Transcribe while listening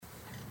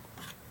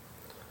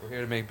We're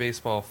here to make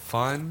baseball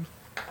fun.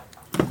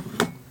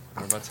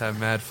 We're about to have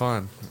mad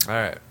fun. All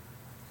right.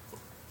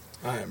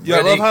 I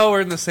love how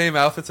we're in the same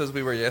outfits as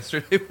we were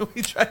yesterday when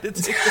we tried to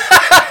take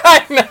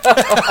I know.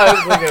 I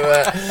was thinking of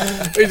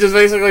that. We just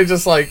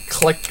basically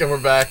click and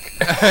we're back.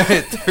 All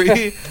right,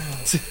 3,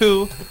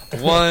 2,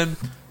 1.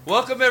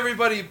 Welcome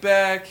everybody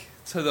back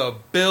to the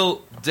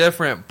Built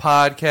Different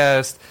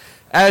podcast.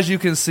 As you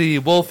can see,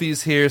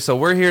 Wolfie's here, so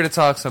we're here to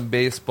talk some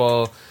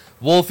baseball.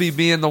 Wolfie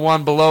being the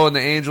one below in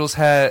the Angels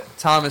hat,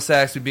 Thomas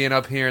Saxby being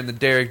up here in the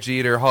Derek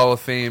Jeter Hall of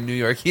Fame New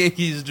York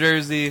Yankees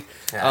jersey.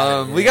 We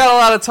got a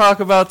lot to talk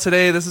about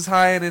today. This is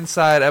High and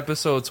Inside,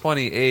 episode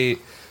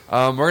 28.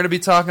 We're going to be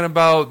talking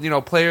about,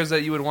 players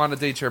that you would want to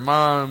date your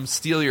mom,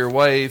 steal your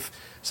wife,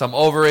 some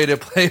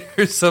overrated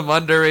players, some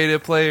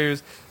underrated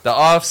players, the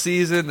off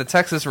season, the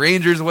Texas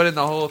Rangers winning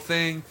the whole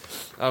thing.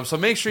 So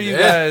make sure you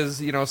guys,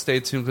 stay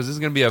tuned because this is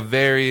going to be a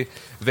very,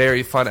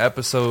 very fun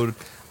episode.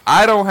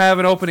 I don't have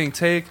an opening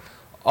take.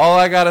 All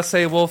I got to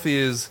say, Wolfie,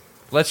 is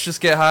let's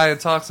just get high and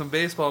talk some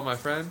baseball, my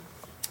friend.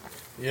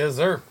 Yes,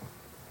 sir.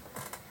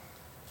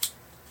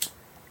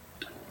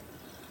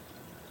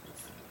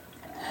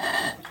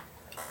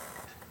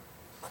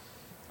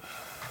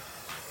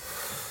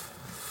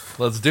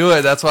 Let's do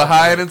it. That's what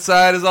High and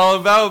Inside is all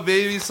about,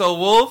 baby. So,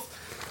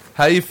 Wolf,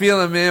 how you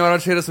feeling, man? Why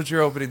don't you hit us with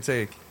your opening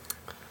take?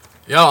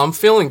 Yo, I'm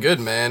feeling good,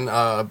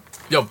 man.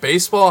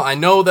 Baseball, I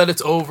know that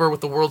it's over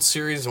with the World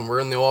Series and we're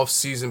in the off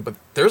season, but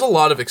there's a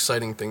lot of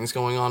exciting things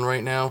going on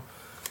right now.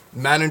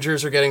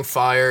 Managers are getting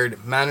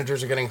fired.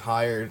 Managers are getting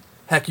hired.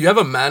 Heck, you have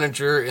a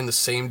manager in the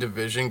same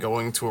division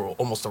going to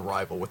almost a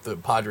rival with the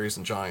Padres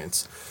and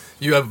Giants.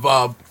 You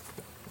have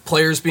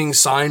players being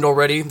signed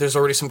already. There's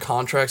already some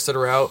contracts that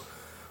are out.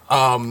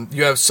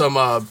 You have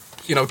some,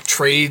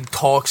 trade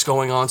talks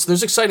going on. So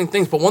there's exciting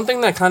things. But one thing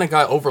that kind of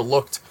got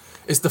overlooked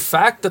is the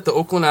fact that the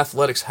Oakland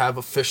Athletics have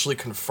officially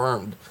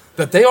confirmed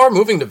that they are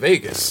moving to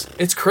Vegas.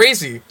 It's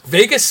crazy.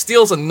 Vegas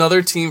steals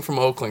another team from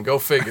Oakland. Go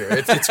figure.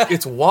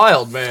 It's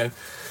wild, man.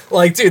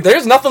 Like, dude,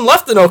 there's nothing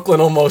left in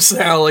Oakland almost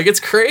now. Like, it's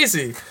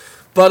crazy.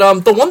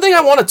 But the one thing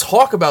I want to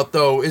talk about,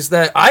 though, is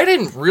that I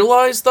didn't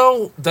realize,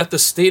 though, that the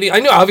stadium... I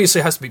know, obviously,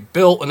 it has to be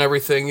built and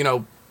everything.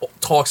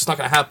 Talks. It's not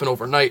going to happen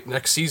overnight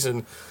next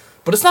season.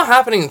 But it's not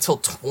happening until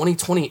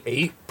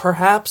 2028,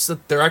 perhaps,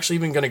 that they're actually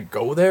even going to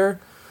go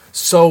there.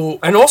 So,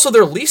 and also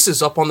their lease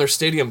is up on their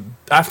stadium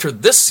after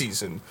this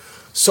season.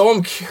 So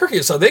I'm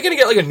curious, are they going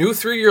to get a new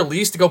 3-year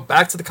lease to go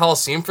back to the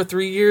Coliseum for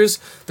 3 years?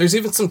 There's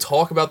even some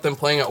talk about them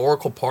playing at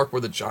Oracle Park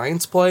where the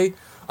Giants play.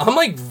 I'm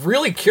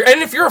really curious.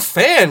 And if you're a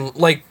fan,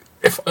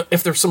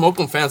 if there's some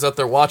Oakland fans out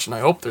there watching, I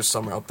hope there's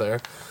some out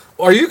there.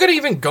 Are you going to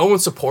even go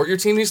and support your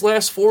team these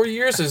last 4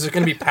 years? Is it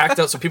going to be packed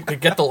out so people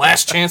could get the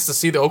last chance to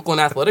see the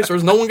Oakland Athletics, or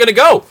is no one going to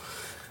go?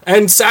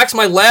 And Sax,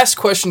 my last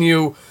question to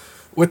you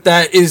with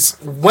that is,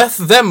 with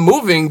them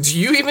moving, do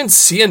you even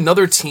see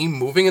another team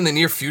moving in the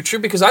near future?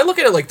 Because I look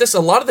at it like this,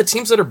 a lot of the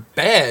teams that are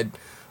bad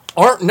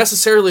aren't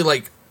necessarily,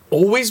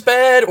 always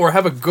bad or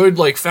have a good,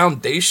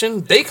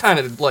 foundation. They kind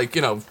of,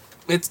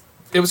 it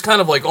was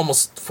kind of,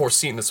 almost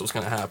foreseen this was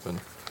going to happen.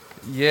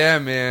 Yeah,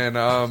 man.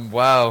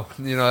 Wow.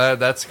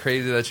 That's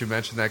crazy that you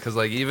mentioned that because,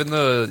 even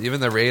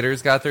the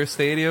Raiders got their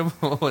stadium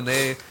when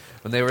they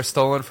were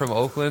stolen from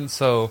Oakland,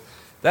 so...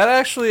 That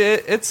actually,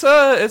 it's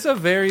a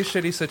very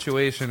shitty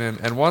situation,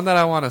 and one that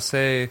I want to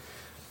say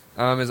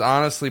is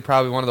honestly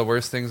probably one of the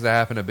worst things that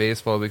happened to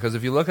baseball, because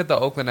if you look at the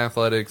Oakland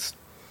Athletics,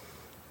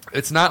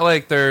 it's not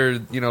like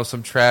they're,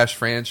 some trash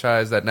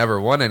franchise that never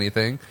won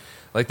anything.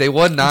 They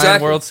won 9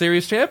 World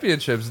Series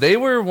championships. They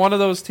were one of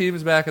those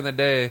teams back in the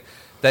day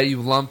that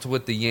you lumped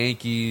with the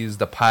Yankees,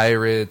 the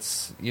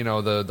Pirates,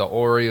 the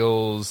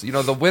Orioles,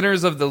 the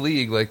winners of the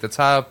league, the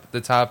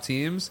top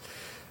teams.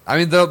 I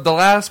mean, the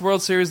last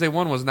World Series they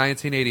won was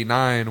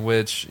 1989,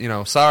 which,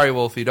 sorry,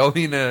 Wolfie, don't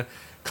mean to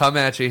come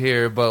at you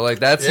here, but,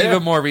 that's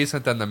even more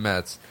recent than the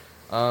Mets.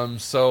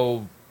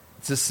 So,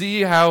 to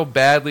see how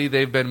badly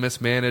they've been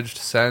mismanaged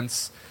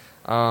since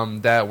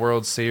that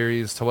World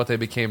Series to what they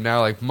became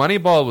now,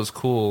 Moneyball was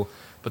cool,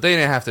 but they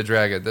didn't have to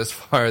drag it this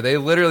far. They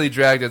literally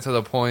dragged it to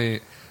the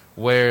point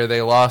where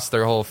they lost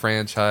their whole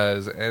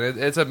franchise, and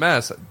it's a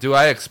mess. Do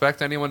I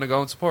expect anyone to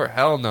go and support?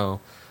 Hell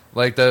no.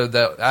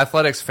 The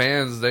Athletics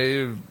fans,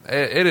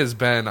 it has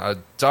been a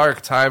dark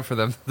time for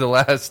them the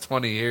last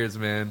 20 years,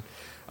 man.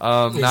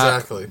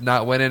 Exactly.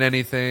 Not winning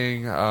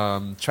anything.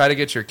 Try to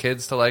get your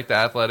kids to like the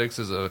Athletics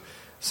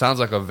sounds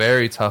like a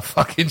very tough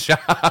fucking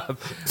job.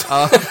 It's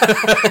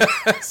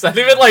not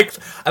even I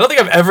don't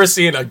think I've ever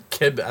seen a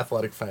kid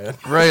Athletic fan.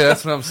 Right,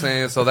 that's what I'm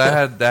saying. So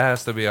that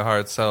has to be a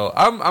hard sell.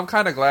 I'm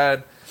kind of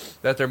glad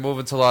that they're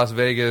moving to Las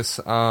Vegas.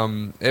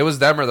 It was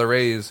them or the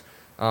Rays.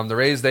 The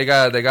Rays, they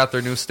got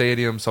their new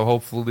stadium, so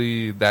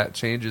hopefully that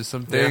changes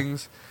some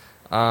things.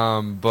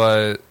 Yeah.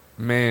 But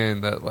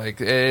man,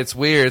 it's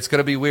weird. It's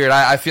gonna be weird.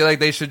 I feel like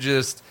they should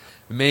just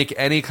make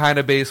any kind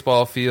of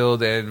baseball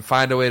field and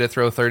find a way to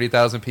throw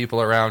 30,000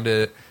 people around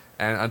it,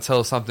 and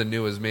until something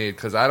new is made.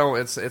 Because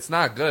it's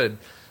not good.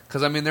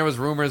 Because there was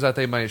rumors that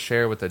they might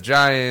share with the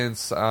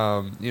Giants.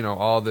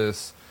 All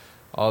this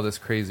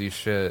crazy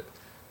shit.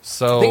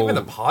 So I think even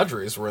the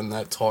Padres were in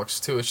that talks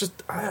too. It's just,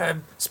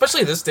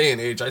 especially this day and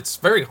age, it's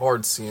very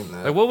hard seeing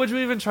that. like, what would you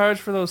even charge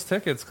for those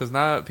tickets? Because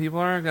not people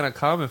aren't gonna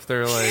come if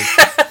they're like,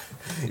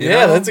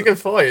 yeah, that's a good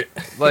point.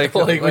 Like,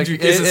 would you,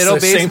 is it'll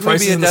the same basically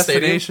prices be a in the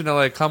stadium? destination to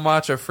like come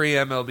watch a free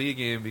MLB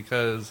game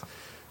because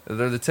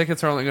the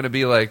tickets are only going to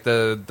be like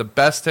the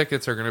best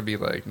tickets are going to be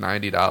like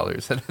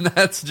 $90, and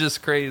that's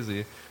just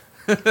crazy.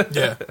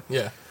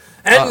 Yeah.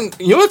 And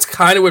you know what's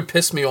kind of would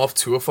piss me off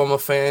too if I'm a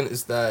fan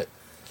is that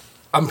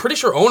I'm pretty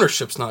sure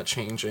ownership's not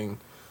changing.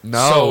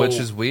 No, which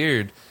is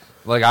weird.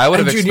 Like I would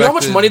have expected. Dude, you know how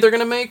much money they're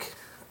gonna make?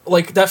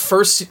 Like that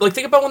first, like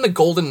think about when the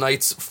Golden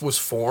Knights was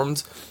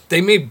formed.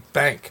 They made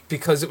bank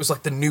because it was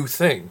like the new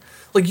thing.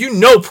 Like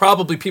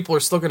probably people are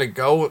still gonna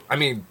go. I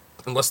mean,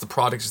 unless the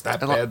product is that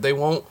bad, they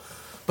won't.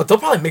 But they'll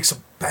probably make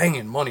some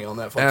banging money on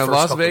that. For and the first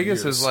Las couple Vegas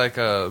of years. is like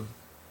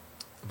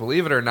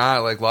believe it or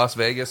not, like Las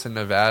Vegas and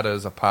Nevada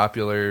is a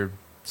popular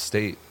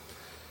state.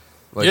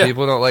 Like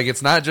people don't like.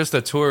 It's not just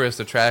a tourist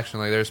attraction.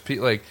 Like there's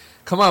like,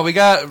 come on,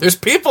 there's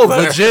people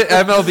there. Legit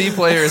MLB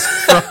players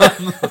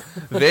from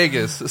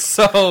Vegas.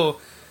 So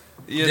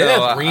you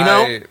know,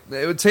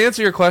 Reno. To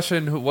answer your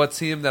question, what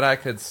team that I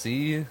could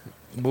see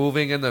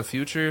moving in the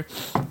future?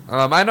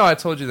 I know I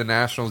told you the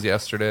Nationals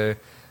yesterday.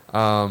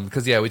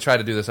 Because we tried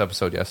to do this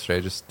episode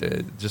yesterday,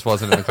 it just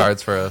wasn't in the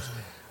cards for us.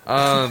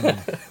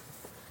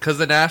 Because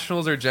the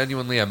Nationals are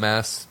genuinely a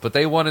mess, but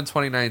they won in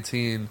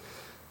 2019.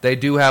 They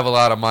do have a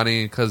lot of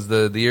money because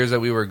the years that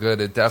we were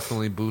good, it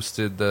definitely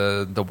boosted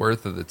the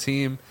worth of the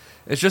team.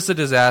 It's just a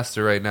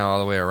disaster right now all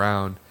the way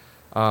around.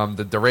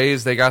 The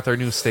Rays, they got their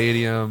new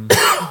stadium.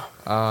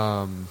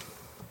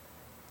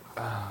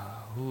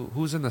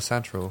 Who's in the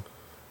Central?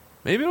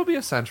 Maybe it'll be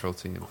a Central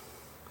team.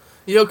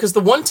 Because the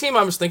one team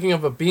I was thinking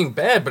of being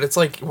bad, but it's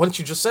like what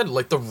you just said,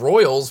 like the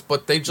Royals,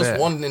 but they just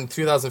won in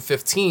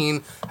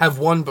 2015, have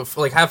won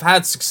before, like have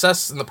had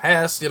success in the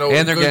past,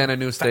 and they're getting a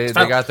new stadium.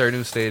 They got their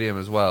new stadium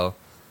as well.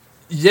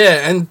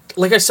 Yeah, and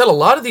like I said, a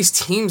lot of these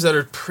teams that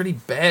are pretty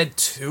bad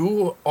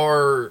too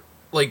are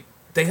like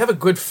they have a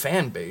good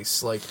fan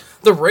base. Like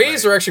the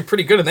Rays are actually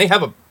pretty good, and they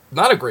have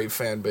not a great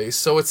fan base.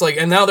 So it's like,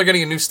 and now they're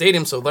getting a new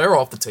stadium, so they're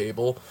off the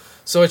table.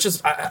 So it's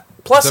just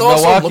plus the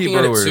also Milwaukee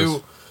looking Brewers. at it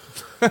too.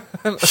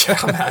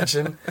 Yeah,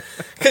 imagine.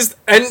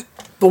 And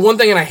the one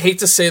thing, and I hate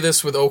to say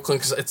this with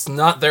Oakland because it's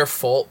not their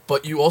fault,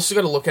 but you also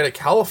got to look at it.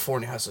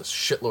 California has a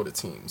shitload of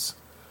teams.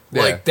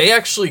 Yeah. Like they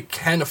actually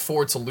can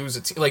afford to lose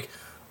a team. Like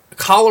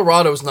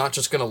Colorado's not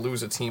just going to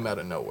lose a team out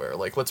of nowhere.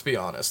 Like let's be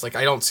honest. Like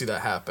I don't see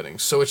that happening.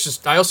 So it's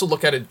just I also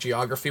look at it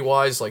geography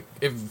wise. Like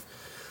if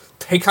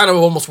they kind of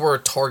almost were a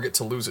target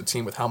to lose a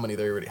team with how many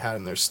they already had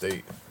in their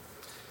state.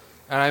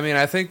 And I mean,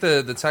 I think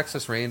the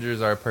Texas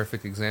Rangers are a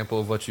perfect example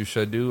of what you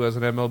should do as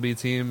an MLB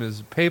team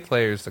is pay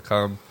players to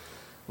come.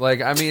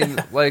 Like, I mean,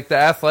 like the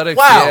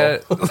Athletics,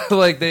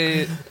 like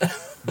they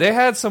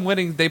had some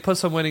winning. They put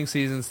some winning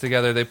seasons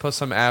together. They put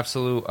some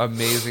absolute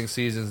amazing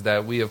seasons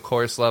that we, of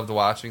course, loved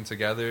watching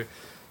together.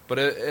 But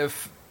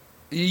if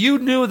you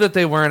knew that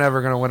they weren't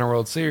ever going to win a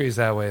World Series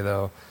that way,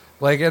 though,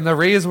 like, and the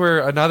Rays were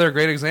another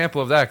great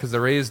example of that because the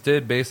Rays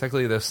did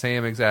basically the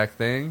same exact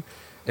thing.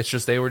 It's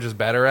just they were just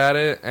better at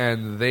it,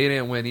 and they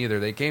didn't win either.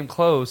 They came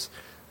close,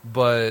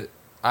 but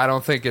I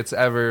don't think it's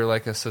ever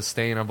like a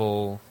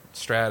sustainable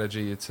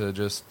strategy to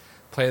just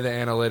play the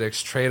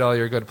analytics, trade all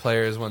your good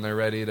players when they're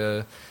ready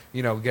to,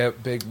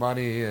 get big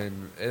money,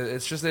 and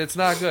it's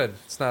not good.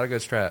 It's not a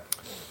good strat.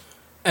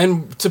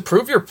 And to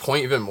prove your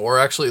point even more,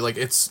 actually, like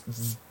it's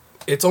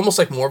almost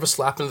like more of a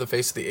slap into the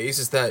face of the A's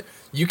is that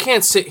you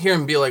can't sit here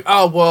and be like,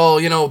 oh well,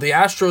 the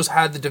Astros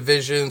had the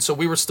division, so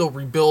we were still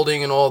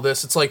rebuilding and all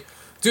this. It's like,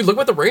 dude, look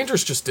what the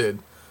Rangers just did.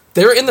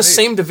 They're in the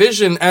same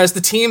division as the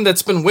team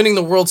that's been winning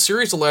the World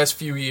Series the last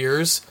few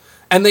years,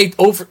 and they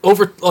took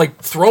the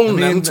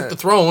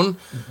throne.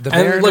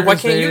 Mariners, why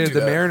can't you do that?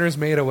 The Mariners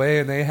made a way,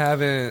 and they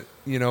haven't,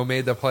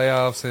 made the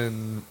playoffs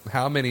in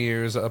how many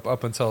years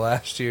up until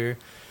last year.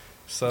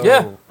 So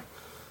yeah.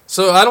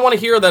 So I don't want to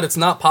hear that it's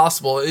not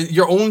possible.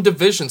 Your own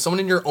division,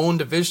 someone in your own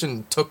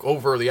division took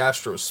over the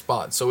Astros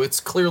spot, so it's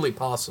clearly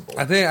possible.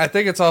 I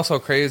think it's also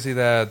crazy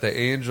that the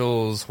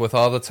Angels, with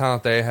all the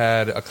talent they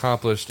had,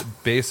 accomplished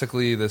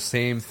basically the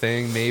same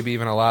thing, maybe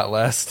even a lot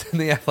less than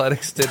the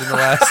Athletics did in the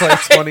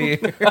last 20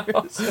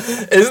 years.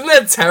 Isn't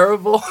that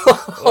terrible?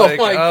 Oh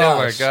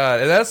my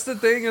god! And that's the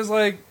thing is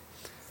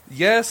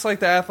yes,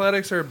 the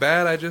Athletics are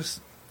bad.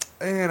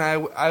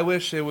 I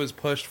wish it was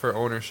pushed for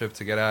ownership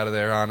to get out of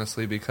there,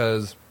 honestly,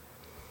 because.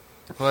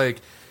 I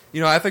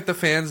think the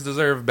fans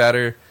deserve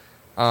better,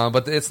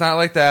 but it's not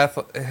like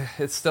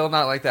it's still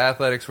not like the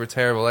Athletics were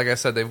terrible. Like I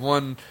said, they've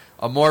won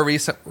a more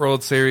recent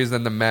World Series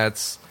than the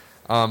Mets.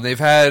 They've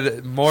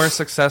had more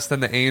success than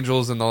the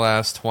Angels in the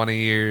last 20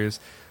 years.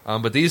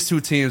 But these two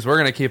teams we're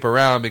going to keep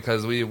around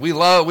because we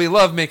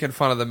love making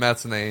fun of the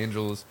Mets and the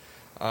Angels.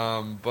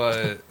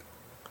 But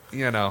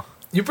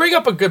you bring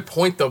up a good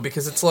point though,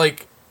 because it's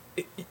like.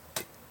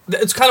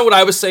 It's kind of what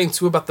I was saying,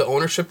 too, about the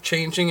ownership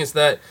changing, is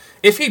that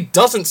if he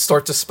doesn't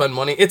start to spend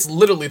money, it's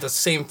literally the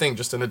same thing,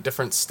 just in a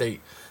different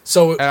state.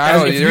 So And I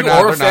know if you're you not,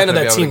 are they're a fan not of gonna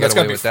that be able team, to that's get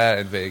got away to be with that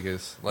in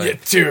Vegas. Like, yeah,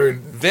 dude.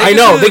 Vegas I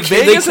know Vegas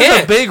they can't.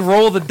 is a big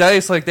roll of the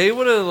dice. Like they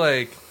would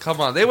have come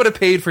on, they would have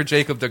paid for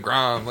Jacob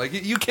deGrom. Like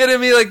you kidding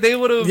me? Like they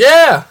would have.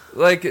 Yeah.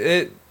 Like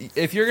it.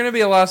 If you're gonna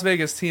be a Las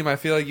Vegas team, I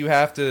feel like you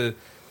have to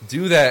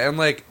do that. And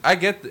like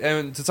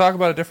and to talk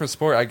about a different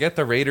sport, I get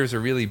the Raiders are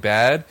really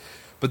bad.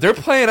 But they're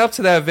playing up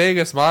to that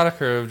Vegas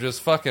moniker of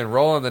just fucking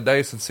rolling the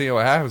dice and seeing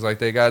what happens. Like,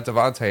 they got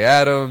Devontae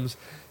Adams.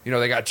 You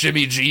know, they got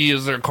Jimmy G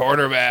as their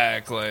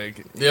quarterback. Like,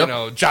 you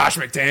know, Josh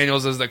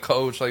McDaniels as the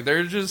coach. Like,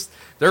 they're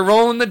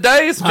rolling the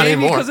dice,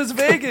 baby, because it's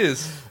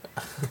Vegas.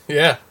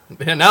 Yeah.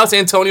 Now it's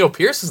Antonio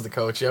Pierce as the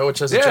coach,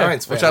 which is a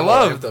Giants fan. Which I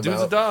love.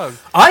 Dude's a dog.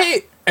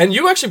 And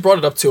you actually brought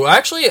it up, too. I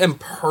actually am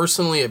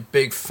personally a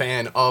big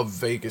fan of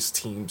Vegas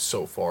teams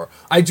so far.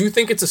 I do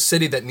think it's a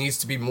city that needs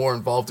to be more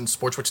involved in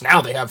sports, which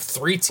now they have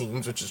 3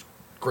 teams, which is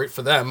great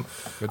for them.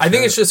 I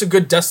think it's just a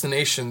good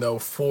destination, though,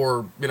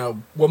 for, you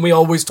know, when we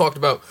always talked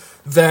about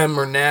them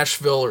or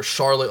Nashville or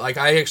Charlotte. Like,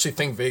 I actually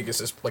think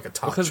Vegas is, like, a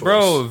top choice.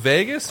 Bro,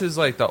 Vegas is,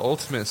 like, the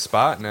ultimate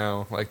spot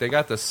now. Like, they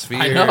got the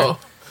Sphere. I know.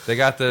 They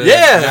got the...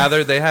 Yeah. Now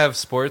they have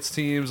sports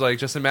teams. Like,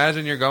 just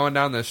imagine you're going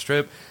down the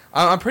Strip.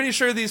 I'm pretty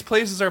sure these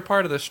places are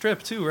part of the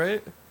Strip, too,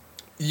 right?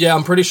 Yeah,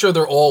 I'm pretty sure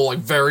they're all, like,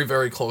 very,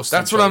 very close to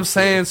That's what I'm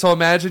saying. So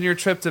imagine your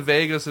trip to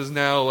Vegas is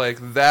now,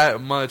 like,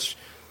 that much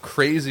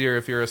crazier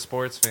if you're a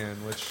sports fan,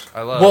 which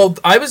I love. Well,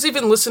 I was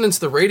even listening to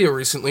the radio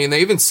recently, and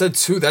they even said,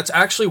 too, that's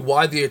actually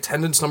why the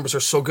attendance numbers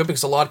are so good,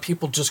 because a lot of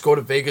people just go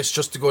to Vegas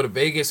just to go to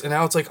Vegas, and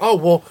now it's like, oh,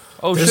 well,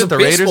 shit, the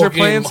Raiders are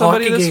playing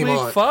somebody this week?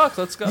 On. Fuck,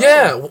 let's go.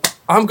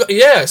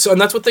 Yeah, so,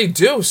 and that's what they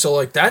do, so,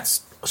 like,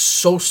 that's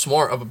so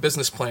smart of a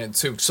business plan,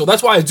 too. So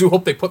that's why I do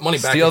hope they put money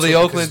back into the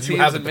Oakland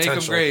teams and make them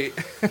great.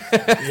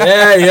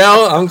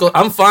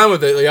 I'm fine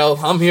with it, yo.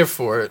 I'm here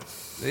for it.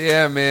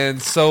 Yeah,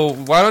 man. So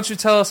why don't you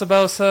tell us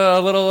about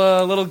a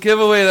little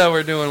giveaway that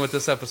we're doing with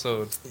this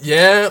episode?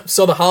 Yeah,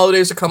 so the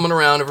holidays are coming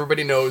around.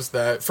 Everybody knows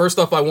that. First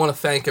off, I want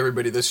to thank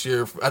everybody this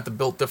year at the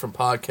Built Different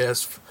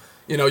podcast.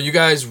 You know, you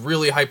guys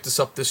really hyped us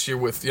up this year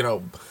with, you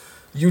know,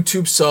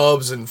 YouTube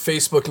subs and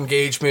Facebook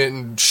engagement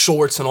and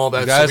shorts and all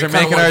that. You guys are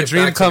making our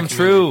dream come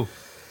true.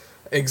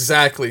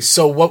 Exactly.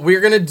 So what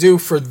we're going to do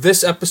for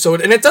this episode,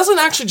 and it doesn't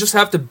actually just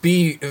have to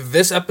be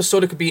this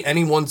episode, it could be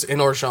anyone's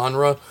in our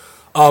genre.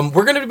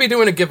 We're going to be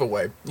doing a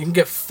giveaway. You can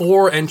get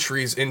 4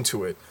 entries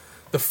into it.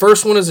 The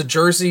first one is a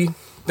jersey.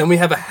 Then we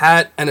have a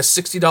hat and a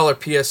 $60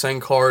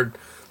 PSN card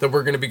that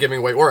we're going to be giving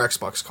away, or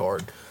Xbox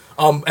card.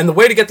 And the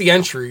way to get the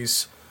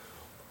entries,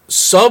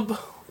 sub,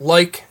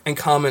 like, and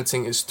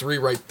commenting is 3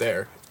 right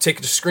there. Take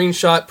a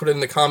screenshot, put it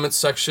in the comments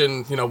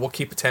section. You know, we'll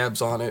keep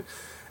tabs on it.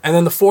 And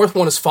then the 4th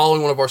one is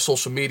following one of our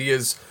social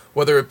medias,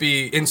 whether it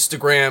be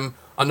Instagram,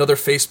 another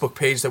Facebook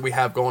page that we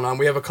have going on.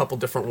 We have a couple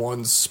different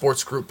ones,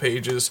 sports group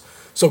pages.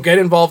 So get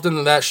involved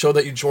in that, show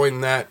that you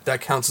joined that.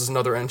 That counts as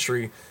another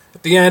entry.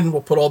 At the end,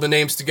 we'll put all the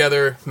names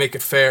together, make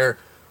it fair.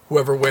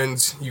 Whoever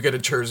wins, you get a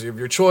jersey of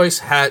your choice,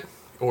 hat,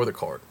 or the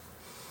card.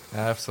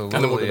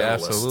 Absolutely,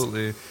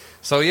 absolutely.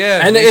 So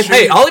yeah, and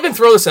hey, I'll even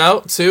throw this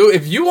out too.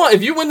 If you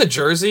win the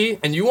jersey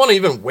and you want to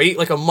even wait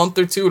like a month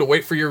or 2 to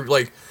wait for your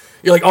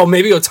you're like, oh,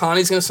 maybe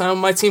Ohtani's going to sign with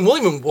my team.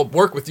 We'll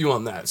work with you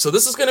on that. So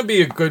this is going to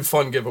be a good,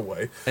 fun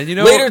giveaway. And you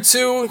know, later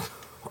too,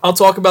 I'll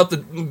talk about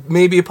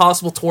maybe a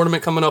possible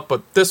tournament coming up,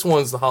 but this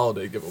one's the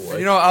holiday giveaway.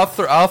 You know,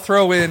 I'll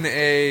throw in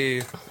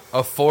a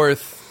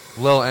 4th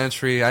little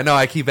entry. I know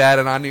I keep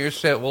adding on to your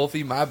shit,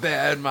 Wolfie. My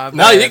bad.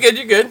 No, you're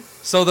good.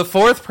 So the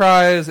 4th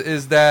prize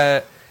is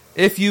that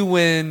if you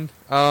win,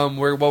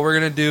 what we're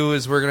going to do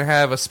is we're going to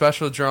have a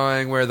special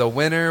drawing where the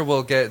winner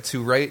will get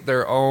to write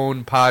their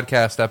own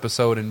podcast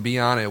episode and be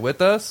on it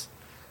with us.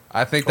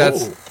 I think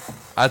that's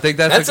a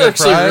good actually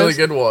prize. A really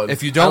good one.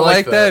 If you don't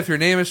like that, if your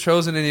name is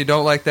chosen and you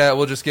don't like that,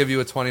 we'll just give you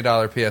a $20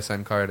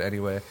 PSN card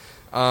anyway.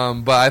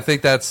 But I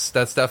think that's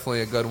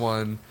definitely a good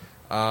one.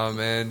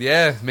 And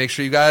yeah, make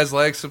sure you guys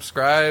like,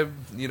 subscribe,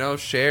 you know,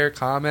 share,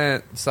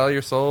 comment, sell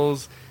your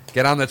souls,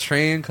 get on the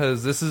train,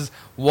 because this is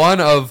one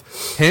of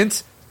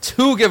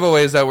 2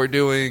 giveaways that we're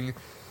doing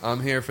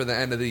here for the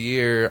end of the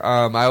year.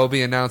 I will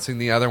be announcing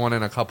the other one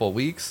in a couple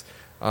weeks.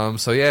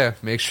 So yeah,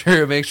 make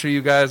sure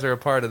you guys are a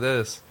part of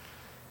this.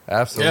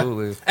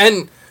 Absolutely. Yeah.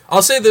 And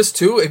I'll say this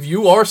too: if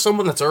you are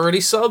someone that's already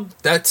subbed,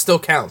 that still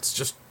counts.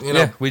 Just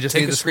we just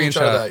need the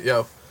screenshot of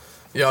that,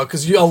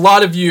 because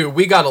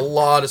we got a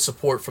lot of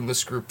support from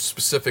this group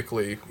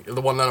specifically. The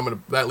one that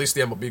at least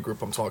the MLB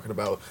group I'm talking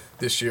about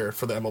this year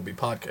for the MLB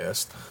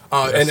podcast,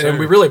 and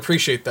we really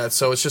appreciate that.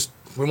 So it's just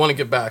we want to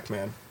give back,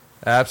 man.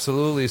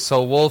 Absolutely.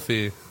 So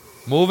Wolfie,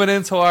 moving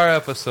into our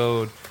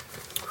episode,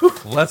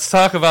 let's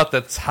talk about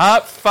the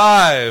top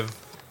 5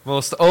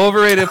 most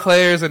overrated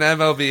players in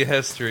MLB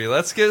history.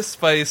 Let's get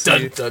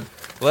spicy. Dun.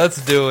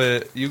 Let's do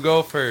it. You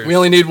go first. We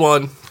only need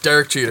one.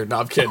 Derek Jeter. No,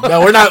 I'm kidding.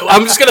 No, we're not.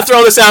 I'm just gonna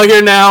throw this out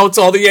here now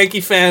to all the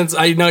Yankee fans.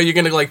 I know you're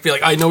gonna be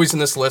like, I know he's in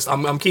this list.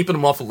 I'm keeping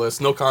him off the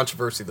list. No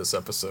controversy this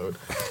episode.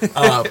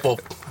 Well,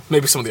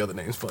 maybe some of the other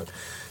names, but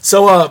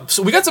so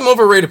we got some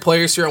overrated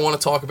players here I want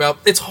to talk about.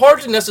 It's hard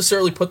to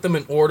necessarily put them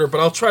in order, but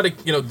I'll try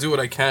to do what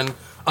I can.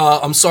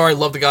 I'm sorry,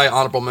 love the guy.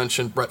 Honorable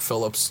mention, Brett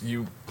Phillips.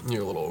 You're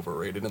a little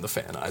overrated in the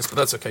fan eyes, but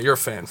that's okay. You're a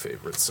fan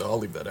favorite, so I'll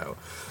leave that out.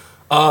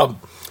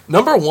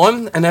 Number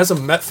 1, and as a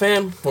Met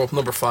fan, well,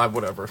 number 5,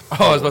 whatever. Oh,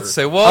 I was about to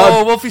say,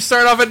 whoa, Wolfie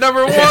started off at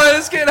number 1.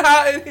 It's getting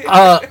hot in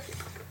here.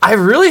 I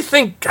really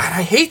think, God,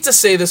 I hate to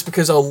say this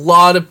because a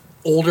lot of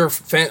older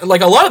fan,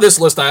 like a lot of this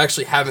list I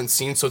actually haven't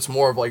seen, so it's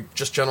more of like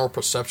just general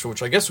perception,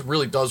 which I guess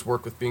really does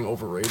work with being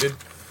overrated.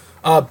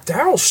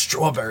 Darryl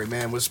Strawberry,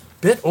 man, was a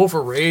bit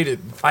overrated.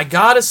 I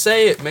gotta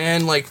say it,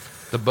 man. Like,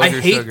 The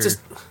booger sugar.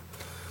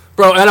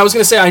 Bro, and I was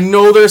going to say, I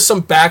know there's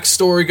some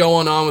backstory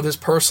going on with his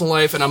personal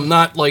life, and I'm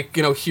not, like,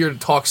 here to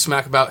talk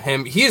smack about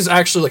him. He is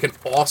actually, like, an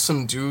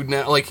awesome dude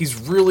now. Like, he's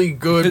really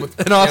good with...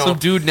 An awesome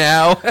dude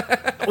now.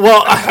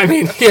 Well, I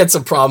mean, he had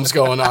some problems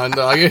going on.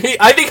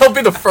 I think he'll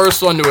be the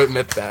first one to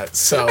admit that.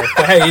 So,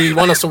 but hey, he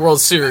won us a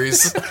World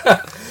Series.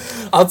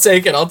 I'll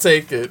take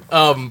it.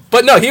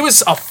 But no, he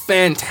was a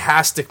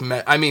fantastic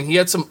Met. I mean, he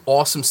had some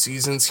awesome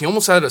seasons. He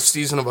almost had a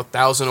season of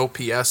 1,000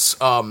 OPS,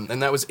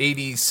 and that was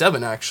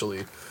 87,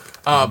 actually.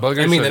 I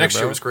mean, the next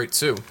year was great,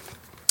 too.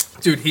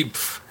 Dude,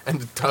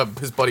 and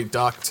his buddy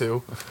Doc,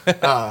 too.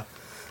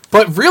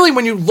 But really,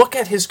 when you look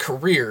at his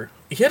career,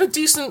 he had a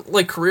decent,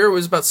 career. It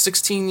was about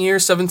 16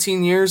 years,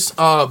 17 years.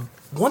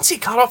 Once he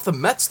got off the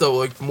Mets,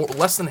 though,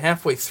 less than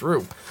halfway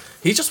through,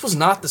 he just was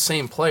not the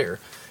same player.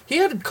 He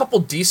had a couple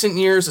decent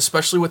years,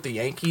 especially with the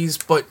Yankees,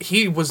 but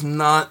he was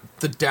not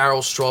the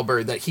Darryl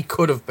Strawberry that he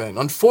could have been.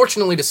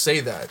 Unfortunately to say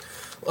that.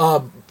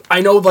 I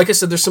know, like I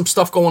said, there's some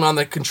stuff going on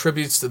that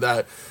contributes to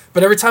that.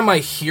 But every time I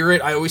hear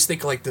it, I always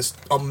think this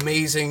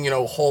amazing,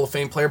 Hall of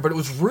Fame player. But it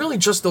was really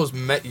just those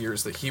Met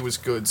years that he was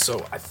good.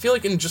 So I feel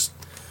like in just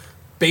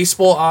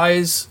baseball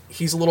eyes,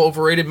 he's a little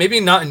overrated. Maybe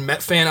not in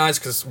Met fan eyes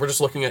because we're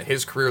just looking at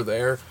his career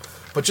there.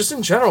 But just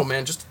in general,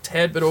 man, just a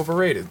tad bit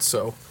overrated.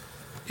 So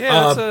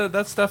yeah,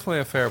 that's definitely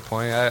a fair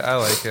point. I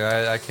like it.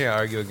 I can't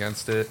argue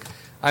against it.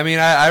 I mean,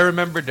 I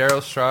remember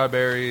Darryl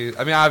Strawberry.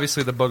 I mean,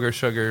 obviously the booger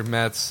sugar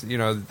Mets,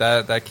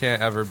 that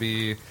can't ever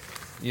be,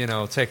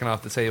 taken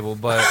off the table.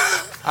 But,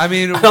 I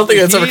mean... I don't think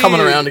it's ever coming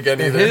around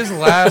again either. His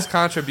last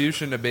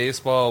contribution to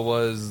baseball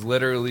was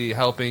literally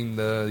helping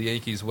the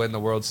Yankees win the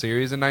World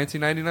Series in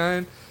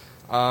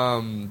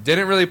 1999.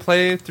 Didn't really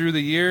play through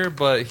the year,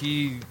 but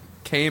he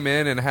came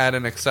in and had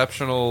an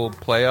exceptional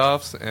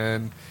playoffs,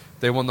 and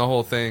they won the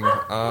whole thing.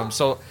 And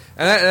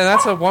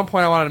that's one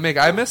point I wanted to make.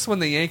 I miss when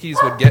the Yankees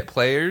would get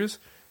players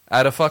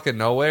out of fucking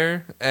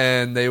nowhere,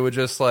 and they would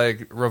just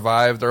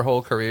revive their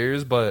whole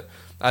careers. But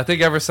I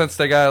think ever since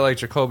they got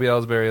Jacoby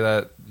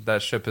Ellsbury,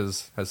 that ship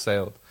has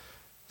sailed.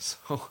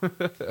 So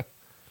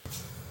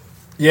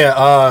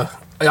yeah,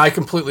 I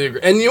completely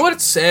agree. And you know what?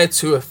 It's sad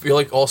too. I feel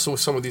like also with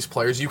some of these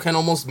players, you can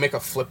almost make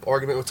a flip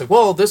argument. It's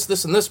well,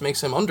 this, and this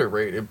makes him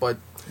underrated. But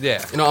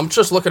yeah, I'm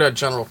just looking at a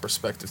general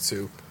perspective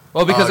too.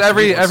 Well, because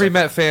every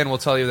Met fan will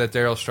tell you that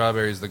Darryl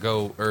Strawberry is the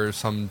GOAT or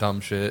some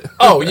dumb shit.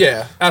 Oh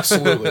yeah,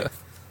 absolutely.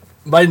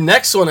 My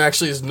next one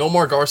actually is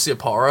Nomar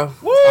Garciaparra.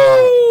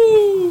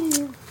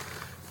 Woo!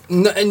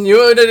 And you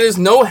know what it is?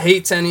 No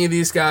hate to any of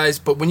these guys,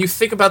 but when you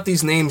think about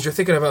these names, you're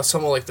thinking about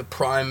some of the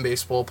prime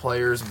baseball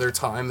players of their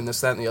time and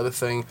this, that, and the other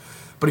thing.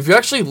 But if you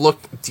actually look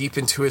deep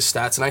into his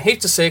stats, and I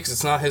hate to say it because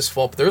it's not his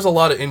fault, but there's a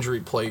lot of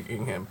injury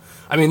plaguing him.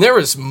 I mean, there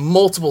was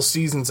multiple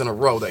seasons in a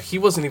row that he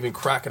wasn't even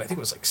cracking. I think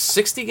it was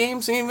 60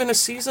 games even a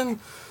season.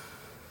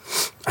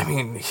 I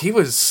mean, he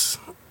was...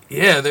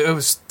 Yeah, it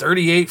was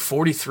 38,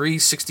 43,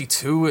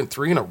 62, and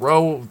 3 in a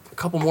row. A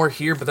couple more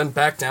here, but then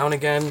back down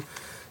again.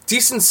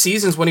 Decent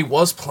seasons when he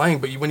was playing,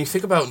 but when you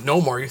think about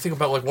Nomar, you think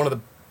about one of the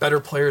better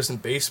players in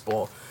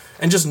baseball.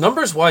 And just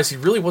numbers-wise, he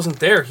really wasn't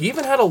there. He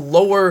even had a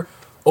lower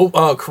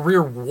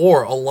career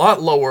WAR, a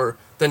lot lower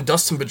than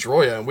Dustin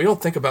Pedroia, and we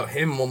don't think about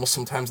him almost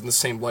sometimes in the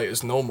same light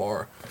as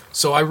Nomar.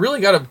 So I really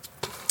got to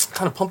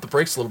kind of pump the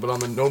brakes a little bit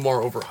on the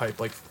Nomar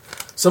overhype.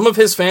 Some of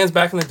his fans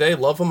back in the day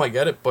love him, I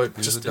get it, but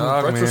just in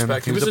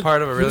retrospect, he was a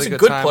part of a really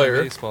good time player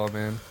in baseball,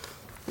 man.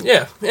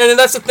 Yeah, and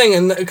that's the thing,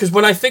 and because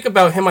when I think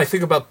about him, I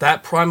think about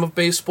that prime of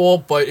baseball,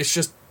 but it's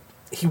just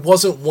he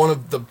wasn't one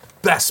of the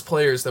best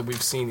players that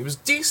we've seen. He was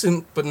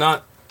decent, but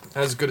not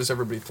as good as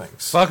everybody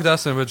thinks. Fuck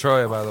Dustin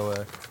Pedroia, by the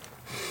way.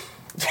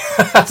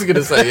 I was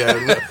gonna say,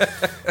 yeah,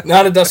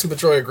 not a Dustin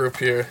Pedroia group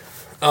here.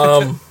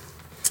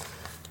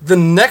 The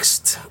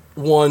next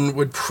one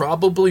would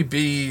probably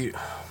be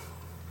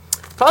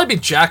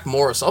Jack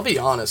Morris. I'll be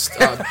honest,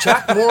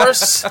 Jack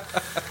Morris,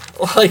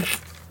 I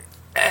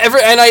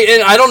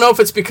don't know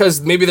if it's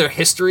because maybe their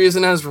history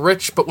isn't as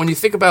rich, but when you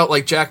think about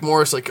Jack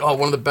Morris,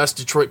 one of the best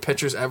Detroit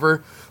pitchers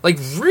ever,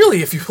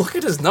 really, if you look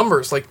at his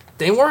numbers,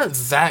 they weren't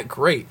that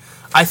great.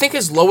 I think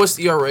his lowest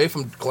ERA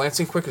from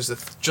glancing quick is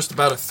just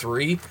about a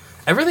 3.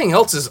 Everything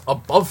else is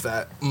above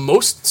that.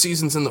 Most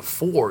seasons in the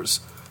 4s.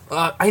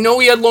 I know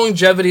he had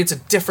longevity. It's a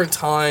different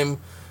time.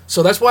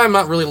 So that's why I'm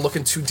not really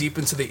looking too deep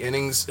into the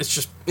innings.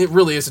 It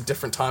really is a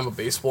different time of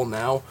baseball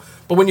now.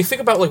 But when you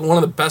think about one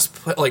of the best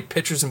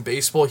pitchers in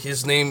baseball,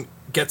 his name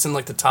gets in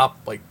the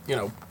top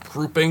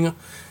grouping,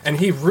 and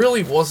he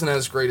really wasn't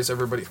as great as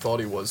everybody thought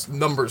he was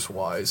numbers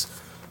wise.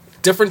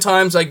 Different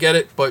times, I get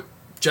it, but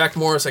Jack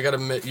Morris, I gotta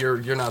admit,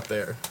 you're not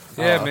there.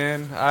 Yeah,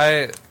 man.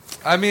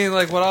 I mean,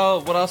 like what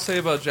I'll say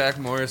about Jack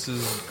Morris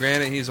is,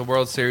 granted, he's a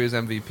World Series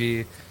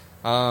MVP.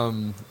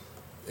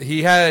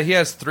 He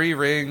has 3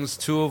 rings,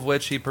 2 of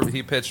which he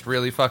pitched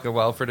really fucking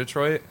well for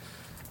Detroit.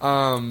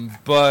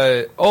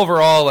 But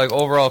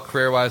overall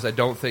career wise, I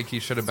don't think he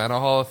should have been a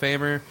Hall of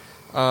Famer.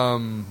 I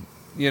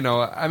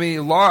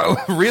mean,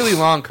 really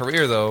long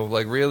career though,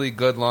 like really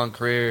good long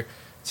career,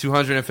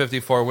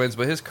 254 wins.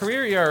 But his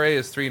career ERA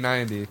is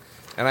 3.90,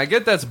 and I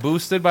get that's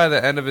boosted by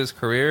the end of his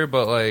career,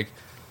 but like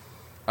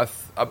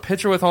a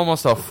pitcher with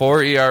almost a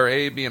 4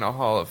 ERA being a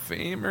Hall of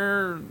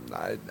Famer,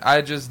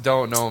 I just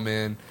don't know,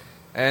 man.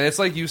 And it's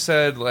like you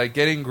said, like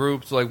getting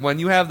grouped, like when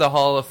you have the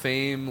Hall of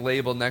Fame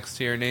label next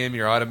to your name,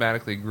 you're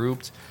automatically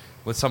grouped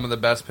with some of the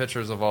best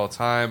pitchers of all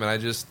time, and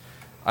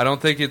I don't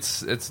think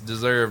it's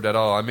deserved at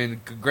all. I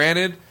mean,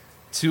 granted,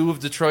 2 of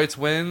Detroit's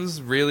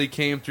wins really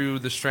came through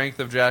the strength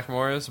of Jack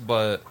Morris,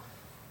 but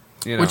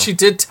which he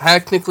did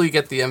technically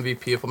get the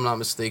MVP, if I'm not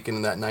mistaken,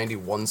 in that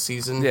 91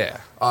 season.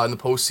 Yeah, in the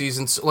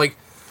postseason. So, like,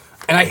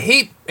 and I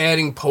hate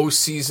adding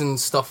postseason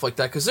stuff like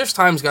that because there's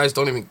times guys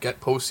don't even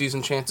get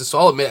postseason chances. So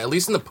I'll admit, at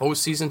least in the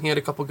postseason, he had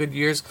a couple good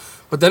years.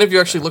 But then if you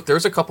actually look,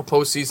 there's a couple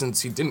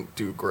postseasons he didn't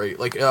do great.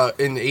 Like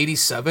in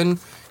 '87,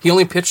 he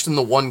only pitched in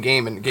the 1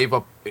 game and gave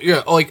up.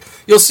 Yeah, like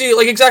you'll see,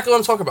 like exactly what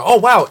I'm talking about. Oh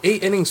wow,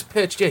 8 innings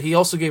pitched. Yeah, he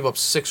also gave up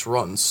 6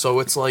 runs.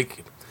 So it's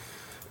like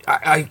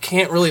I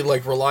can't really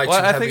like rely. Well,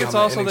 too I heavy think it's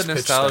on also the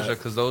nostalgia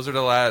because those are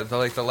the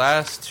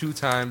last 2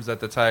 times that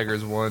the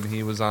Tigers won.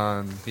 He was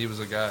a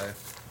guy.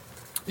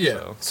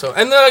 Yeah. So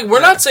and we're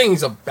not saying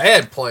he's a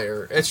bad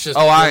player. It's just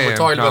we're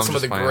talking about some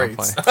of the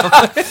greats.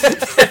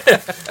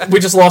 We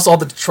just lost all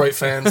the Detroit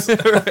fans.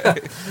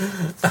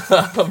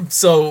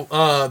 So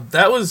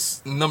that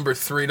was number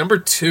 3. Number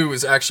 2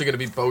 is actually going to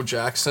be Bo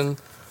Jackson.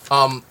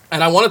 And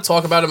I want to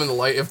talk about him in the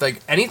light of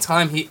like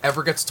anytime he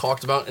ever gets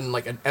talked about in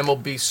like an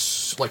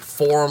MLB like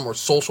forum or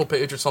social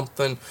page or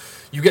something,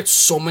 you get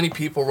so many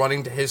people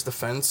running to his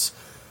defense.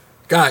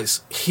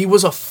 Guys, he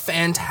was a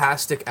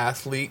fantastic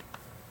athlete.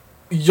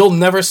 You'll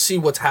never see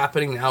what's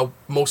happening now,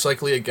 most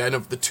likely again,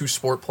 of the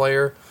 2-sport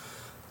player.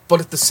 But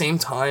at the same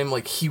time,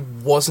 like, he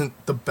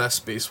wasn't the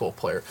best baseball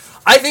player.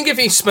 I think if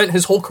he spent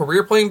his whole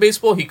career playing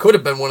baseball, he could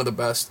have been one of the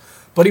best.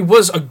 But he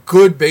was a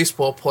good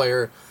baseball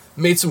player,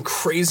 made some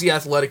crazy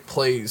athletic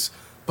plays.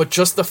 But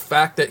just the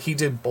fact that he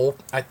did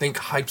both, I think,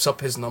 hypes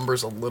up his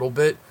numbers a little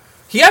bit.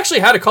 He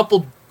actually had a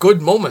couple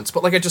good moments,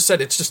 but like I just said,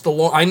 it's just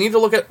I need to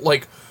look at,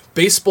 like,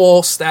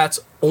 baseball stats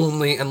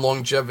only and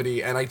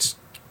longevity, and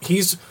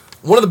he's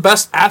one of the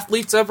best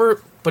athletes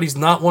ever, but he's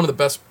not one of the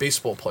best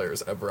baseball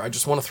players ever. I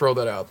just want to throw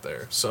that out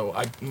there. So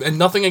and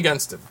nothing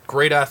against him.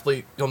 Great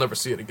athlete. You'll never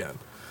see it again.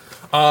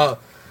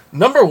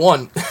 Number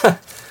 1,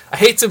 I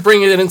hate to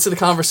bring it into the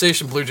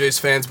conversation, Blue Jays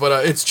fans,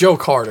 but it's Joe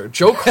Carter.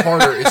 Joe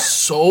Carter is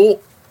so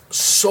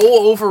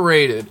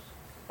overrated.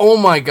 Oh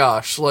my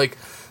gosh. Like,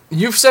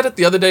 you've said it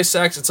the other day,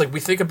 Sax. It's like we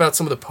think about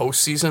some of the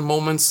postseason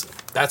moments.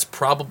 That's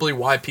probably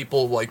why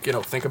people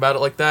think about it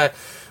like that.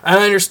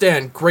 And I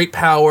understand. Great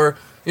power.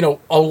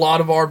 A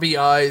lot of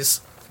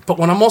RBIs. But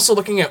when I'm also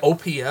looking at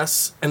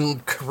OPS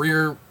and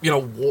career,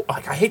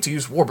 I hate to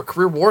use WAR, but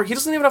career WAR, he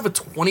doesn't even have a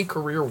 20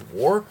 career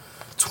WAR.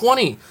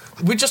 20.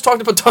 We just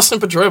talked about Dustin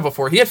Pedroia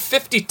before. He had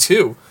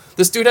 52.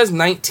 This dude has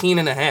 19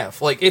 and a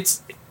half. Like,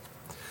 it's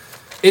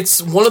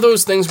one of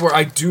those things where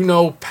I do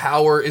know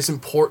power is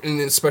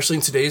important, especially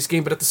in today's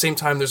game, but at the same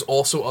time, there's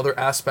also other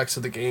aspects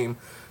of the game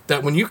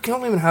that when you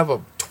don't even have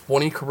a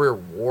 20 career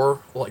WAR,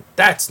 like,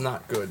 that's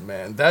not good,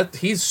 man.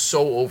 He's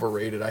so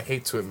overrated. I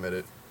hate to admit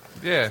it.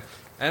 Yeah,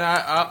 and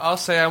I'll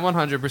say I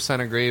 100%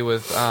 agree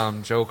with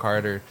Joe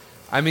Carter.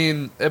 I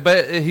mean,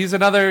 but he's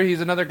another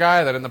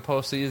guy that in the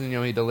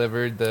postseason, he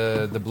delivered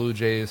the Blue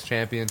Jays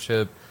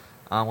championship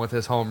with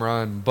his home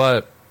run.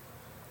 But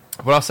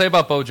what I'll say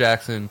about Bo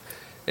Jackson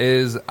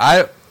is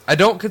I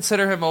don't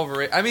consider him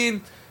overrated. I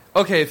mean,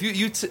 okay, if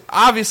you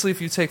obviously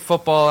if you take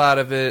football out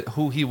of it,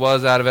 who he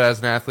was out of it as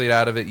an athlete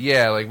out of it,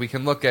 yeah, like we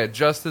can look at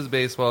just his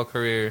baseball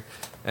career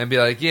and be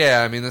like,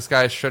 yeah, I mean, this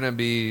guy shouldn't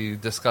be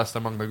discussed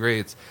among the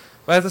greats.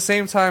 But at the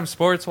same time,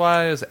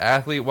 sports-wise,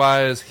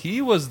 athlete-wise,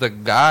 he was the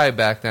guy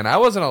back then. I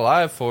wasn't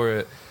alive for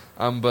it,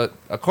 but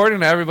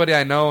according to everybody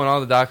I know in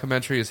all the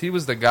documentaries, he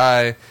was the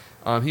guy.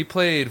 He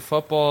played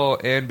football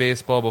and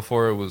baseball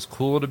before it was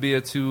cool to be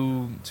a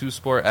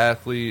two-sport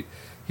athlete.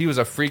 He was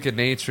a freak of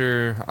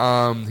nature.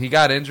 He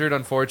got injured,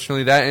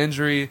 unfortunately. That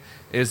injury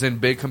is in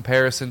big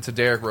comparison to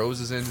Derrick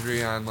Rose's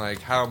injury on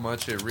like how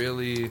much it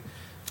really,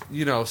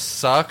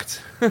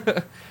 sucked.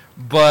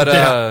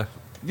 But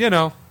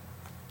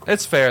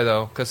it's fair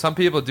though, because some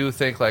people do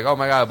think like, oh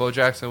my God, Bo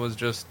Jackson was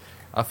just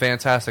a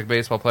fantastic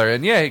baseball player.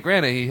 And yeah,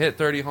 granted, he hit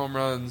 30 home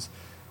runs,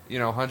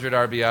 100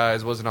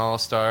 RBIs, was an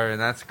all-star, and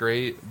that's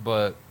great,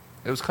 but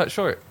it was cut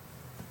short.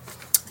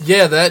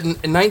 Yeah, that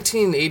in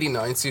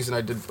 1989 season,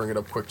 I did bring it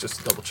up quick just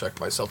to double check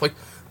myself. Like,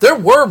 there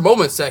were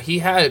moments that he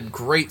had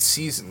great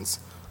seasons.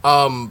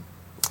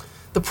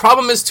 The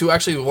problem is too,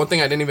 actually, one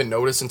thing I didn't even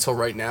notice until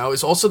right now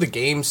is also the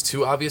games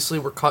too. Obviously,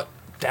 were cut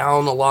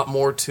down a lot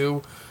more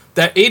too.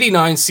 that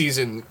 89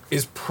 season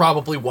is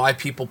probably why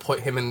people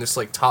put him in this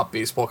like top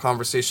baseball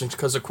conversation,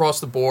 because across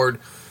the board,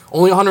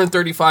 only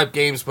 135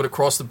 games, but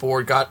across the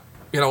board got,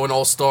 an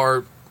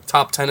all-star,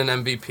 top 10 in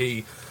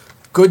MVP.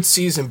 Good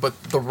season,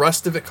 but the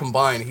rest of it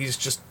combined, he's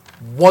just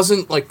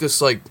wasn't like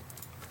this like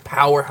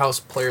powerhouse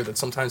player that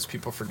sometimes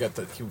people forget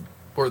that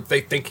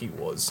they think he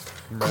was.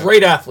 Right.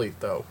 Great athlete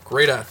though.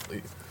 Great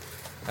athlete.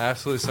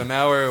 Absolutely. So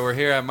now we're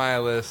here at my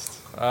list.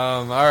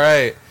 All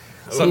right.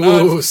 So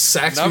number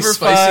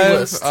five.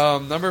 List.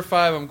 Number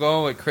 5, I'm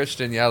going with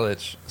Christian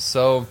Yelich.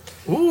 So,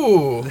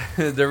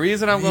 the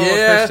reason I'm going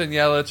with Christian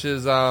Yelich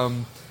is,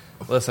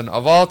 listen,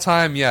 of all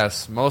time,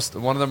 yes,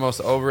 one of the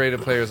most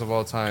overrated players of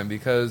all time,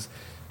 because,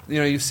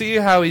 you see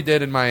how he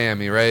did in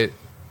Miami, right?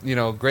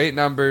 Great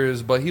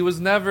numbers, but he was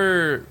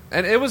never,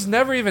 and it was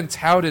never even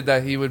touted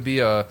that he would be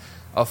a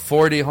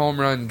 40 home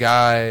run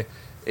guy.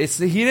 It's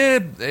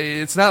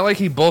not like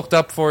he bulked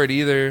up for it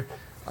either.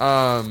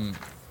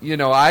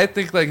 I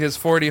think like his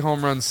 40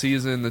 home run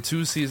season, the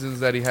 2 seasons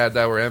that he had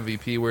that were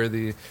MVP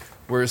worthy,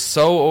 were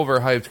so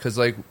overhyped because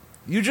like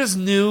you just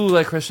knew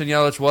like Christian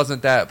Yelich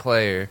wasn't that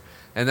player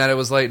and that it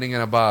was lightning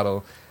in a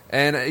bottle.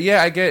 And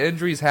yeah, I get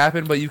injuries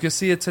happen, but you can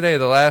see it today.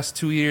 The last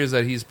 2 years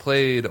that he's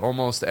played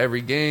almost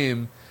every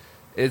game,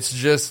 it's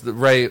just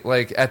right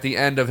like at the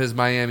end of his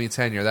Miami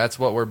tenure. That's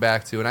what we're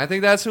back to, and I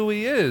think that's who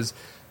he is.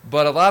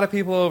 But a lot of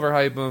people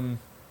overhype him.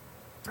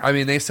 I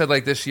mean, they said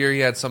like this year he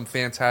had some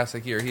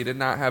fantastic year. He did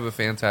not have a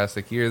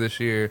fantastic year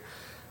this year.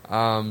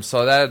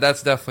 So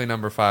that's definitely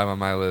number 5 on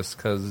my list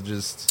because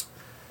just,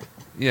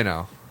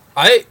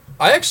 I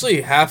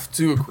actually have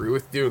to agree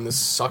with you, and this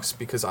sucks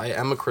because I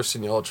am a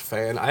Christian Yelich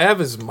fan. I have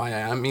his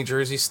Miami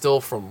jersey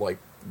still from like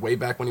way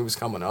back when he was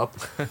coming up.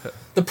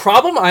 The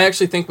problem I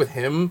actually think with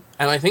him,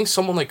 and I think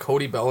someone like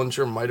Cody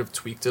Bellinger might have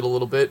tweaked it a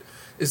little bit,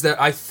 is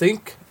that I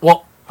think,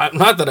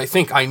 not that I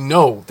think, I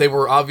know they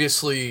were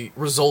obviously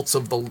results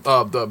of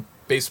the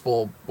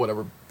baseball,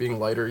 whatever, being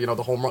lighter,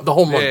 the home run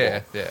ball.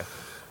 Yeah.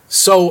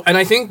 So, and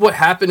I think what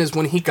happened is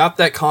when he got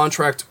that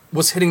contract,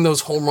 was hitting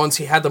those home runs,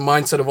 he had the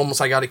mindset of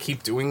almost, I got to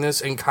keep doing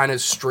this, and kind of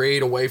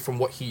strayed away from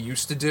what he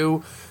used to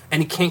do,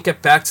 and he can't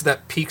get back to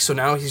that peak, so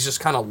now he's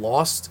just kind of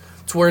lost,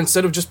 to where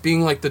instead of just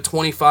being like the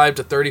 25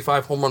 to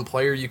 35 home run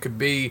player you could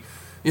be,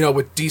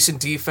 with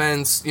decent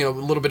defense, a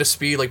little bit of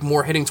speed, like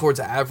more hitting towards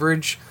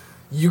average,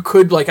 you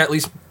could like at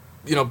least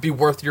be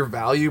worth your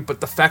value.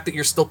 But the fact that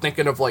you're still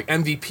thinking of like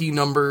MVP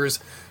numbers,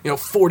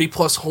 40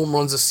 plus home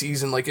runs a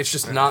season, like it's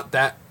just not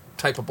that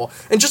type of ball.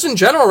 And just in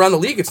general around the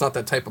league, it's not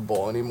that type of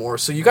ball anymore.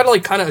 So you got to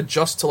like kind of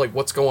adjust to like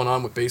what's going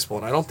on with baseball,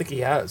 and I don't think he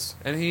has.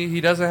 And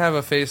he doesn't have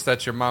a face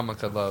that your mama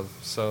could love.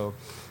 So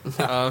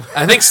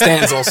I think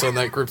Stan's also in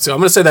that group too. I'm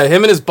going to say that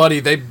him and his buddy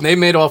they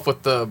made off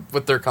with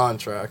their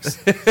contracts.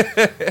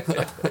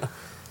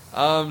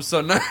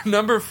 So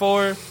number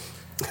 4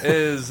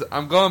 is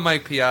I'm going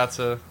Mike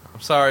Piazza.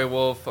 I'm sorry,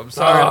 Wolf. I'm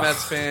sorry,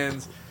 Mets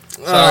fans.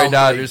 Sorry,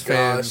 Dodgers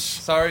fans.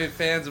 Sorry,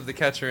 fans of the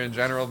catcher in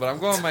general. But I'm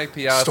going Mike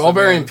Piazza.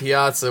 Strawberry and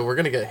Piazza. We're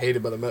gonna get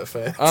hated by the Met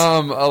fans.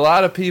 A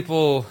lot of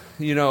people,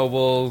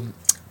 will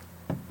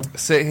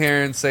sit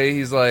here and say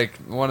he's like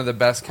one of the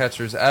best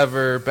catchers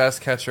ever,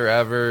 best catcher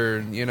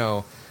ever.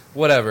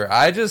 Whatever.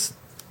 I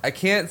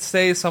can't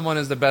say someone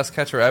is the best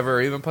catcher ever,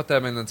 or even put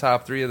them in the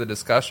top 3 of the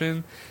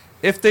discussion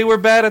if they were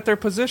bad at their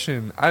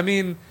position. I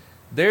mean,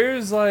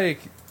 there's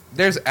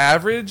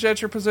average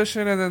at your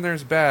position, and then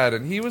there's bad.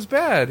 And he was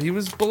bad. He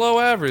was below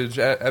average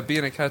at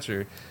being a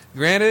catcher.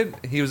 Granted,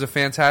 he was a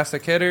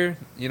fantastic hitter.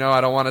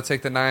 I don't want to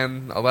take the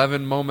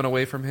 9/11 moment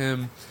away from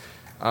him.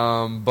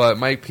 But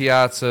Mike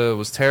Piazza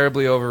was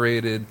terribly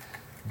overrated.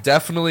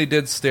 Definitely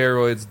did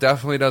steroids.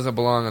 Definitely doesn't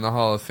belong in the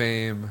Hall of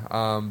Fame.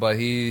 But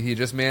he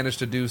just managed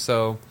to do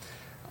so.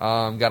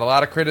 Got a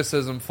lot of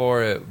criticism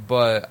for it,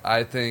 but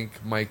I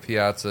think Mike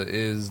Piazza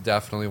is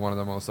definitely one of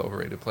the most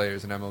overrated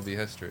players in MLB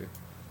history.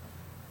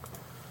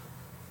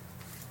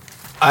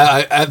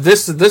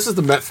 This is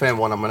the Met fan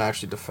one I'm gonna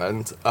actually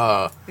defend.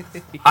 I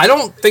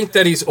don't think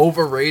that he's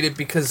overrated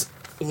because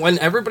when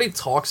everybody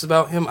talks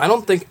about him, I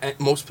don't think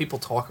most people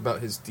talk about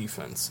his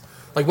defense.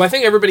 Like, I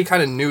think everybody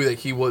kind of knew that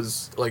he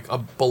was like a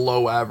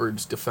below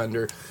average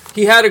defender.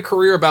 He had a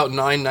career about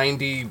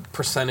 990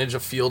 percentage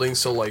of fielding,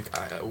 so like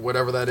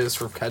whatever that is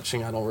for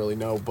catching, I don't really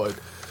know. But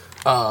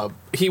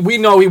we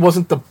know he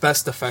wasn't the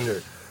best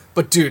defender.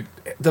 But dude,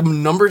 the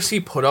numbers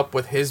he put up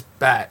with his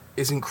bat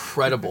is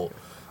incredible.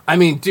 I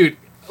mean, dude.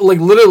 Like,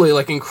 literally,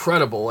 like,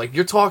 incredible. Like,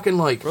 you're talking,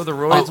 like... Bro, the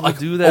roids will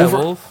do that,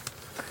 Wolf.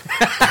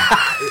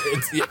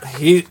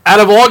 He,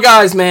 out of all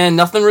guys, man,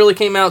 nothing really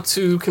came out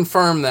to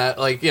confirm that.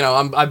 Like,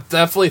 I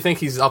definitely think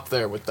he's up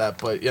there with that,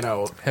 but,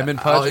 Him and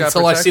Pudge got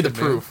until I see the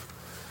proof.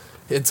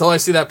 Until I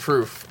see that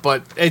proof.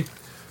 But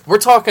we're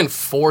talking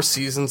 4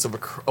 seasons of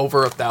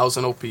over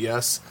 1,000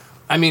 OPS.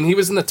 I mean, he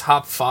was in the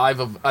top 5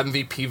 of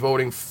MVP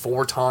voting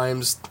 4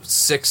 times,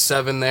 6,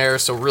 7 there.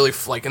 So really,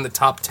 like in the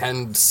top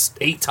 10,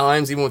 8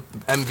 times, even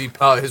with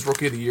MVP, his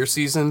Rookie of the Year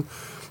season.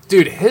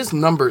 Dude, his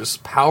numbers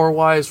power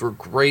wise were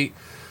great.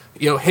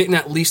 hitting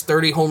at least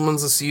 30 home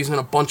runs a season,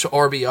 a bunch of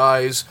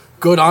RBIs,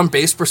 good on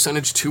base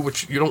percentage too,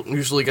 which you don't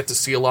usually get to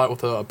see a lot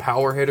with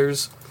power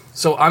hitters.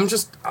 So I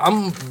understand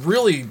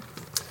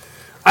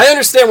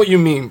what you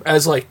mean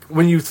as like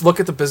when you look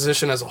at the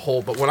position as a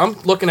whole, but when I'm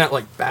looking at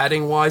like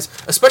batting wise,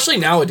 especially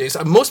nowadays,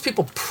 most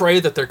people pray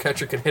that their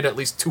catcher can hit at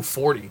least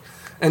 240.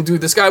 And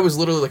dude, this guy was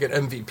literally like an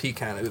MVP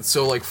candidate.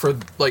 So like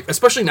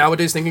especially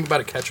nowadays, thinking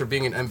about a catcher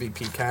being an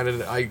MVP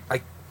candidate, I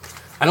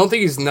don't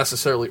think he's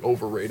necessarily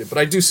overrated, but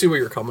I do see where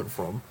you're coming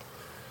from.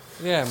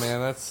 Yeah,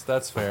 man,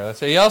 that's fair.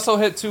 He also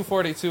hit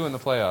 242 in the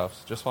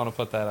playoffs. Just want to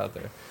put that out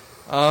there.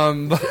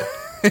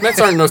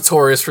 Mets aren't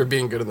notorious for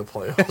being good in the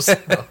playoffs.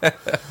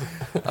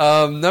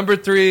 Number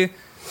 3,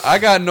 I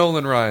got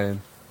Nolan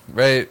Ryan.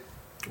 Right?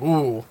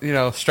 Ooh.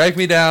 Strike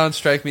me down,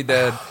 strike me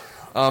dead.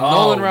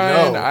 Nolan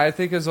Ryan, no. I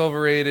think, is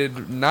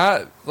overrated.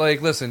 Not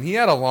listen, he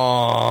had a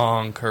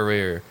long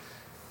career.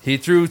 He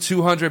threw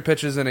 200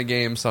 pitches in a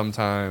game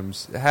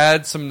sometimes,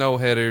 had some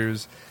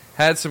no-hitters,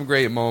 had some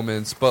great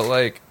moments,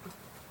 but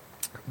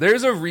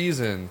there's a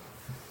reason.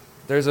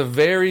 There's a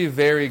very,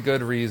 very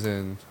good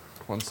reason.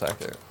 1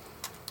 second.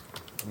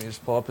 Let me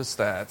just pull up his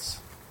stats.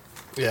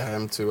 Yeah, I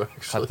am too,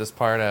 actually. Cut this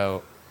part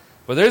out.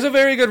 But there's a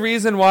very good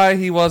reason why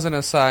he wasn't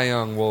a Cy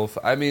Young, Wolf.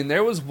 I mean,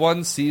 there was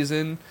one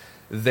season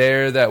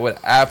there that would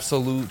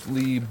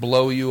absolutely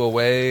blow you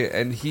away,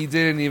 and he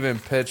didn't even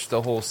pitch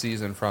the whole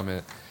season from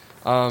it.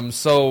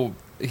 So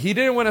he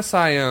didn't win a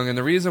Cy Young, and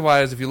the reason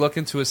why is if you look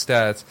into his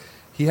stats,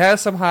 he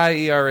has some high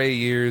ERA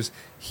years.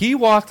 He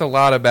walked a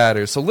lot of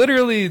batters. So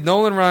literally,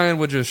 Nolan Ryan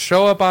would just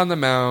show up on the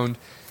mound.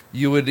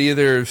 You would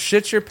either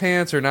shit your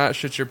pants or not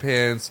shit your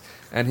pants,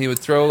 and he would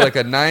throw like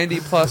a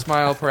 90-plus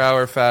mile per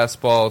hour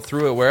fastball,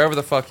 threw it wherever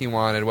the fuck he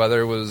wanted,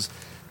 whether it was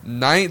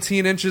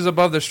 19 inches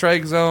above the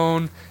strike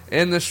zone,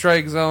 in the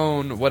strike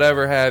zone,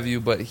 whatever have you.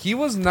 But he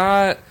was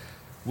not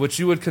what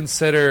you would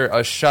consider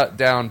a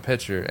shutdown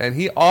pitcher. And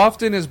he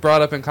often is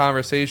brought up in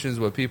conversations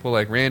with people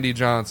like Randy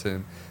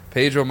Johnson,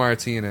 Pedro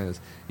Martinez,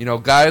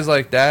 guys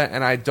like that,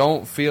 and I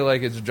don't feel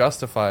like it's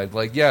justified.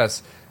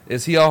 Yes,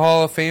 is he a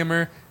Hall of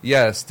Famer?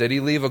 Yes. Did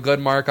he leave a good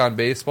mark on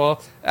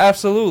baseball?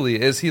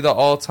 Absolutely. Is he the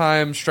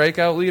all-time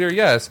strikeout leader?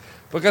 Yes.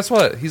 But guess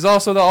what? He's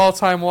also the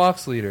all-time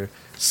walks leader.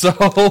 So,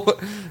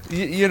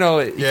 Yeah,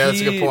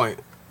 that's a good point.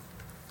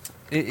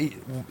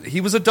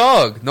 He was a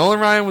dog. Nolan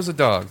Ryan was a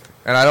dog.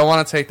 And I don't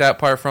want to take that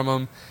part from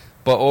him,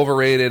 but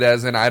overrated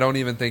as in I don't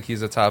even think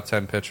he's a top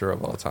 10 pitcher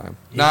of all time.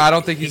 I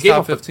don't think he's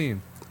top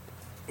 15.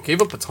 He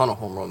gave up a ton of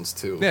home runs,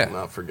 too. Yeah.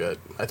 Not forget.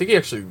 I think he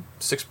actually,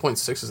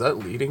 6.6, is that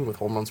leading with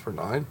home runs per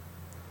 9?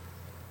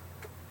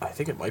 I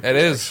think it might be, it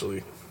is.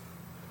 Actually.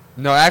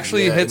 No,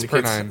 actually, hits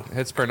per 9.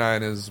 Hits per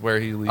 9 is where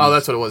he leads. Oh,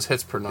 that's what it was.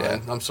 Hits per 9.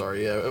 Yeah. I'm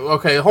sorry. Yeah.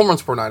 Okay, home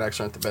runs per 9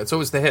 actually aren't the bad. So it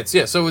was the hits.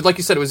 Yeah, so like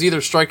you said, it was either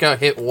strikeout,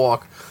 hit,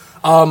 walk.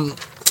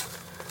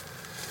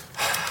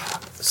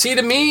 See,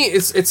 to me,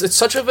 it's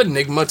such of an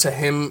enigma to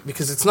him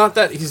because it's not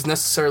that he's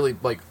necessarily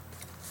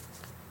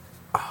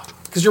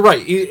because you're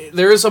right,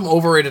 there is some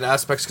overrated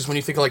aspects because when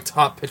you think of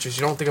top pitchers,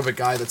 you don't think of a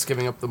guy that's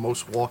giving up the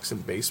most walks in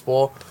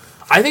baseball.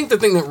 I think the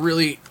thing that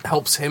really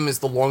helps him is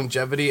the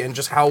longevity and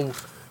just how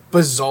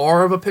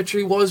bizarre of a pitcher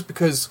he was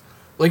because,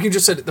 like you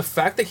just said, the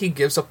fact that he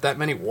gives up that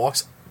many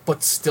walks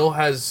but still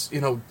has,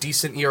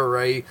 decent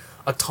ERA,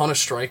 a ton of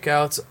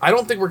strikeouts, I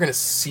don't think we're going to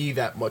see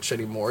that much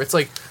anymore. It's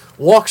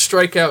walk,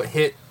 strikeout,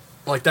 hit,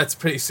 that's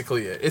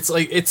basically it.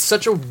 It's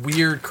such a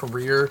weird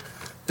career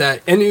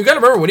that, and you got to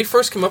remember when he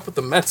first came up with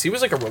the Mets, he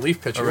was like a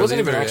relief pitcher. He wasn't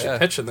even actually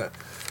pitching that.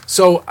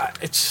 So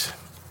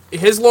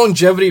his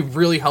longevity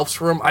really helps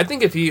for him. I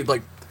think if he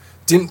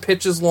didn't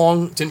pitch as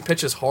long, didn't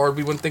pitch as hard,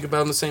 we wouldn't think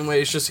about him the same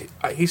way. It's just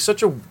he's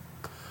such a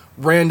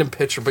random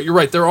pitcher. But you're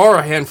right, there are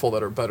a handful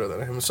that are better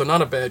than him, so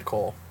not a bad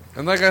call.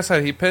 And like I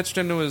said, he pitched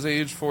into his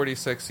age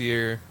 46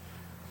 year,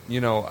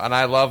 and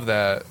I love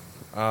that.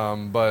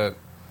 But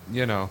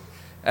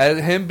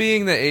him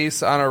being the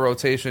ace on a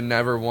rotation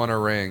never won a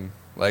ring.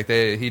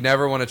 He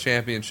never won a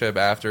championship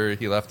after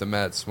he left the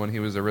Mets when he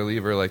was a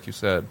reliever, like you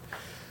said.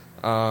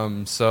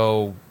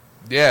 So,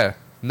 yeah.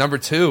 Number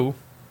 2.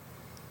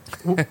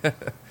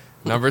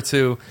 Number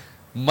 2.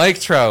 Mike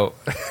Trout.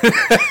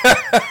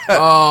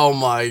 Oh,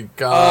 my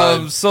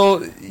God.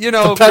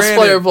 The best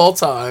player of all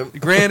time.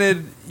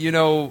 Granted,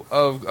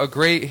 a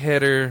great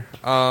hitter.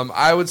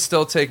 I would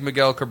still take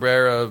Miguel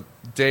Cabrera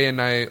day and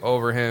night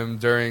over him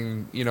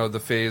during, the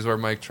phase where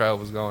Mike Trout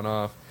was going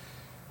off.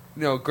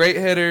 Great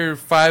hitter,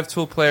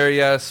 5-tool player,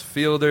 yes,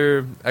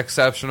 fielder,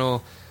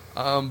 exceptional.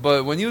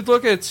 But when you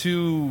look at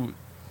two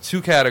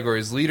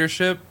categories,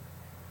 leadership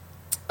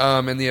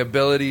and the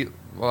ability,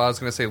 well, I was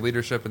going to say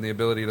leadership and the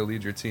ability to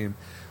lead your team.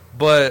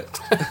 But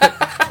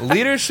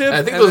leadership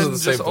I think and those then are the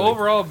same just thing.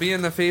 Overall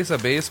being the face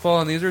of baseball,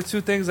 and these are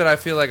two things that I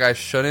feel like I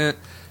shouldn't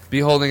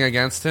be holding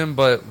against him.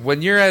 But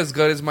when you're as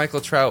good as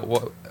Michael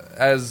Trout,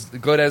 as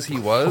good as he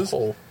was...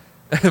 Oh.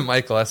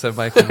 Michael, I said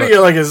Michael.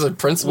 You're as a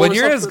principal. When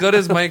you're as good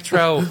as Mike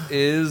Trout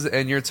is,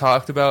 and you're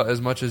talked about as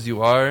much as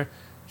you are,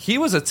 he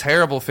was a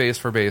terrible face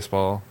for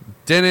baseball.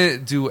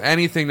 Didn't do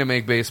anything to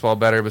make baseball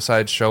better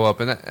besides show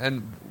up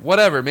and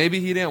whatever.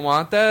 Maybe he didn't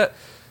want that,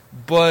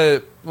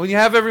 But when you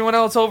have everyone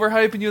else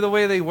overhyping you the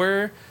way they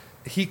were,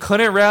 he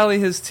couldn't rally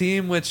his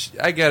team, which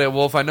I get it,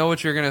 Wolf. I know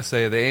what you're going to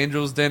say. The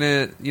Angels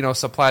didn't,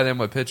 supply them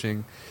with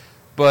pitching.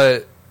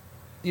 But,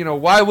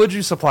 why would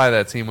you supply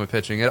that team with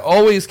pitching? It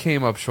always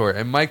came up short.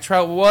 And Mike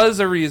Trout was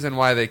a reason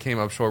why they came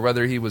up short,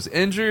 whether he was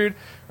injured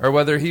or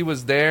whether he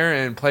was there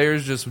and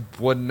players just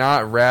would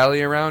not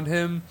rally around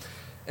him.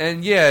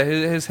 And, yeah,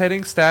 his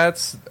hitting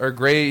stats are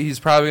great. He's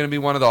probably going to be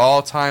one of the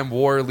all-time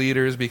WAR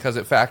leaders because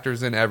it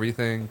factors in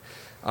everything.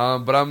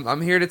 But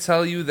I'm here to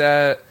tell you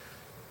that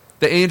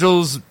the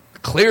Angels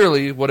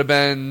clearly would have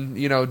been,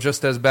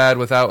 just as bad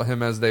without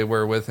him as they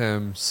were with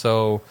him.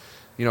 So,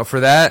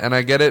 for that, and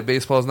I get it,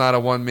 baseball is not a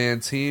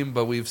one-man team,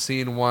 but we've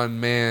seen one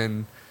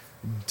man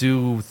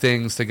do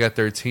things to get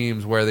their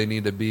teams where they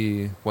need to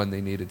be when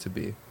they needed to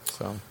be.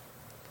 So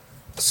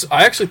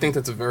I actually think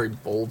that's a very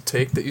bold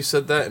take that you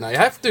said that, and I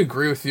have to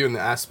agree with you in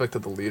the aspect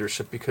of the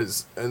leadership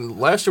because, and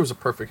last year was a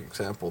perfect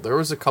example. There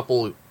was a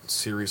couple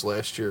series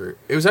last year.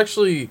 It was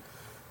actually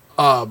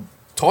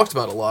talked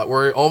about a lot,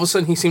 where all of a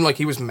sudden he seemed like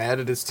he was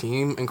mad at his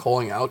team and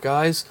calling out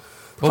guys.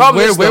 Well,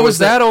 where was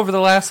that over the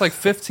last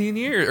 15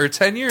 years or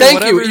 10 years?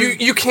 Thank you.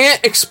 You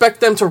can't expect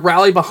them to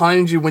rally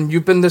behind you when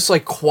you've been this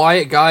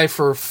quiet guy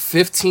for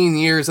 15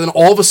 years, and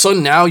all of a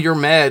sudden now you're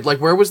mad.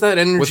 Where was that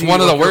energy? With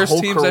one of the worst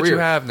teams that you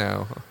have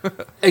now.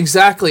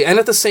 Exactly. And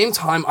at the same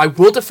time, I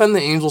will defend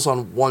the Angels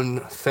on one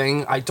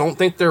thing. I don't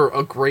think they're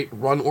a great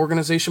run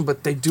organization,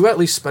 but they do at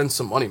least spend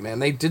some money, man.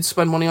 They did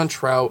spend money on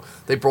Trout.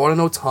 They brought in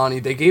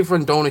Ohtani. They gave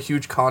Rendon a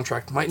huge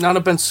contract. Might not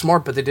have been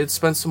smart, but they did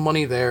spend some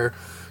money there.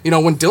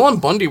 When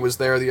Dylan Bundy was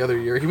there the other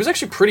year, he was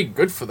actually pretty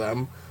good for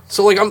them.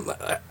 So,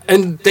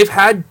 and they've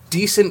had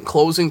decent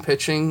closing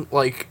pitching.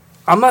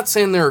 I'm not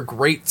saying they're a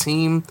great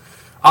team.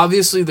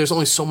 Obviously, there's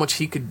only so much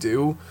he could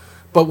do.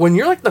 But when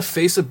you're, the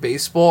face of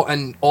baseball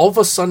and all of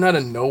a sudden out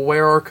of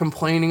nowhere are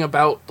complaining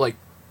about,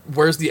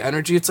 where's the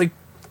energy? It's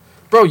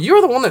bro, you're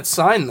the one that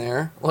signed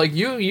there.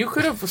 You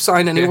could have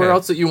signed anywhere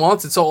else that you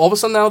wanted. So all of a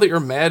sudden now that you're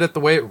mad at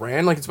the way it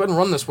ran, it's been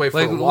run this way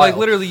for a while.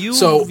 Literally,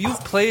 you've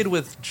played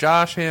with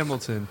Josh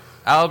Hamilton,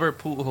 Albert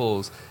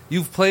Pujols.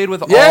 You've played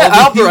with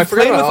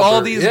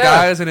all these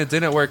guys, and it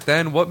didn't work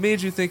then. What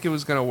made you think it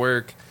was going to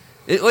work?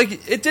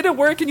 It didn't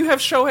work, and you have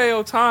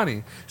Shohei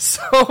Ohtani.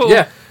 So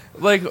yeah,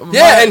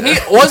 and he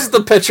was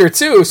the pitcher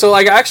too. So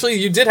actually,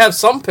 you did have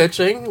some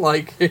pitching,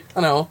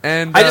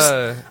 And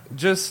I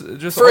just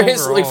for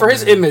overall, his for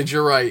his image,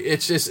 you're right.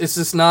 It's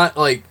just not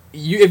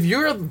if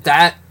you're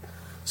that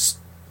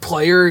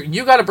player,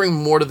 you got to bring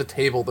more to the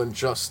table than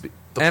just the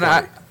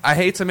play. I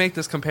hate to make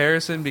this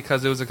comparison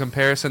because it was a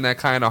comparison that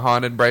kind of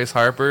haunted Bryce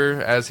Harper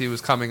as he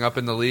was coming up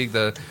in the league.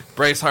 The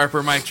Bryce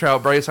Harper, Mike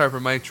Trout, Bryce Harper,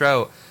 Mike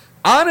Trout.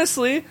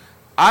 Honestly,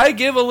 I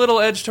give a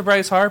little edge to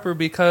Bryce Harper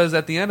because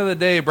at the end of the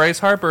day, Bryce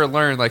Harper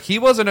learned he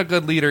wasn't a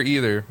good leader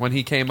either when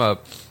he came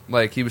up.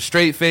 He was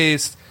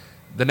straight-faced.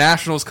 The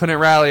Nationals couldn't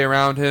rally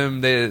around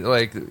him.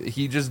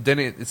 He just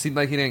didn't. It seemed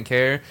like he didn't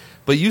care.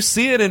 But you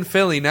see it in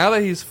Philly now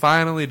that he's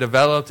finally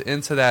developed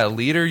into that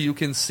leader. You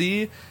can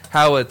see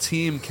how a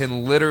team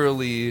can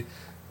literally,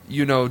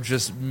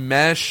 just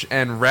mesh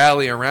and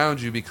rally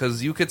around you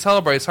because you could tell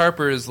Bryce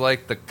Harper is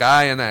the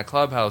guy in that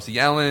clubhouse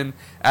yelling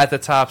at the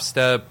top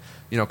step,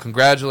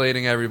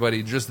 congratulating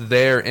everybody, just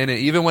there in it.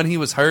 Even when he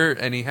was hurt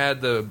and he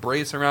had the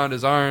brace around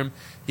his arm,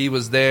 he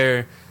was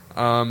there.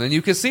 And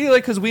you can see,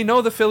 because we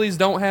know the Phillies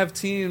don't have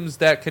teams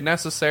that could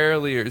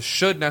necessarily or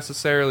should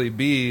necessarily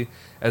be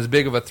as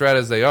big of a threat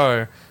as they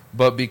are.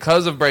 But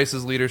because of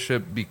Bryce's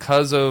leadership,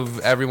 because of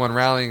everyone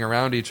rallying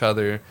around each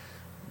other,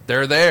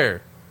 they're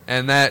there.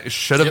 And that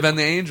should have been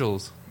the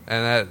Angels.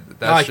 And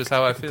that's just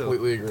how I feel. I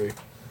completely agree.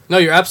 No,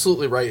 you're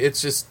absolutely right.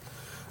 It's just,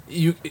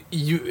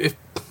 if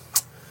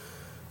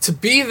to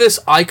be this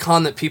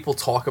icon that people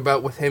talk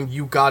about with him,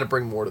 you got to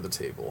bring more to the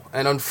table.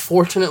 And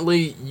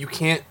unfortunately, you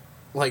can't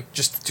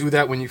just do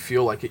that when you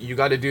feel like it. You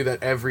got to do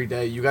that every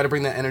day. You got to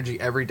bring that energy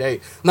every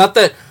day. Not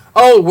that,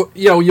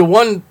 you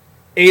won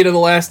 8 of the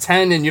last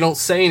 10 and you don't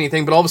say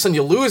anything, but all of a sudden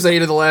you lose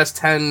 8 of the last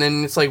 10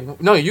 and it's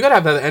no, you got to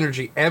have that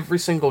energy every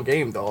single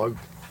game, dog.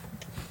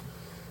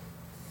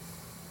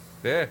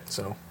 Yeah.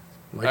 So,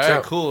 all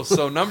right, cool.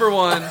 So, number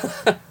one,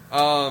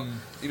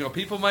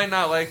 people might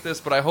not like this,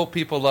 but I hope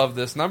people love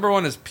this. Number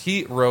one is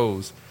Pete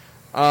Rose.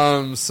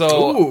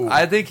 Ooh.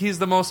 I think he's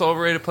the most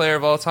overrated player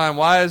of all time.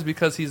 Why? Is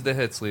because he's the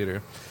hits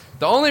leader.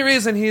 The only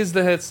reason he's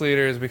the hits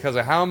leader is because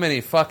of how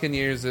many fucking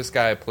years this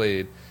guy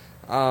played.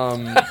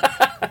 And,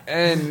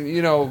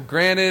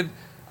 granted,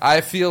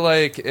 I feel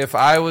like if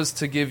I was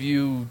to give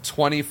you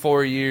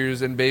 24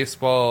 years in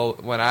baseball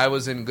when I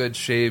was in good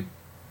shape,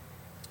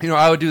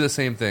 I would do the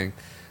same thing.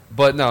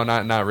 But no,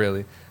 not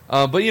really.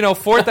 But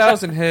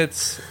 4,000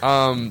 hits,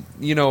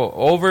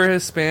 over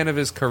his span of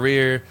his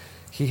career,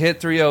 he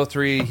hit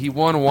 303. He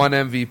won 1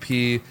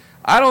 MVP.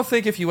 I don't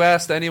think if you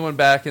asked anyone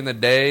back in the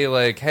day,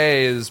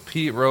 hey, is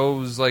Pete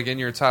Rose, in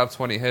your top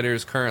 20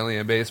 hitters currently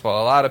in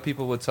baseball, a lot of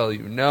people would tell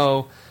you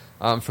no.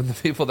 From the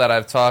people that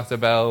I've talked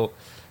about,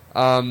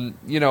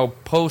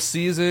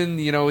 postseason,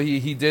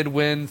 he did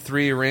win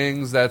 3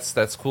 rings.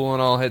 That's cool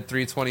and all. Hit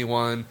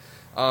 321.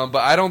 But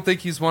I don't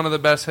think he's one of the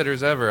best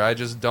hitters ever. I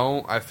just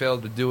don't. I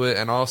failed to do it,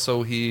 and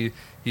also he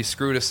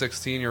screwed a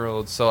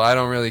 16-year-old, so I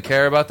don't really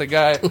care about the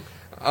guy.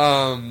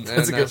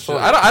 That's a good point.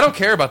 I don't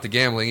care about the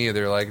gambling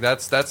either. Like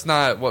that's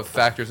not what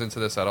factors into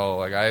this at all.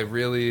 Like I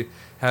really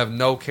have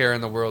no care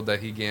in the world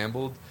that he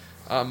gambled.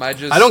 I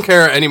don't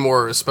care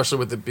anymore, especially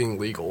with it being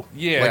legal.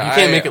 Yeah, like,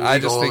 you can't make it legal. I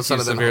just think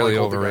he's severely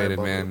overrated,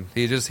 man.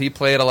 He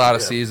played a lot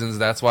of seasons.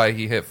 That's why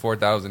he hit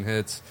 4,000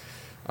 hits.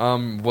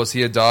 Was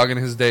he a dog in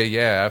his day?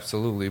 Yeah,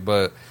 absolutely.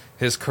 But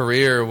his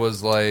career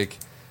was like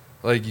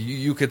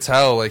you could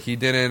tell, like he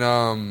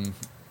didn't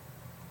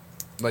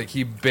like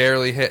he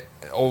barely hit.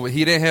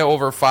 He didn't hit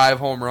over 5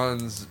 home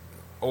runs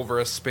over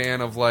a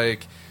span of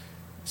like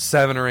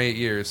 7 or 8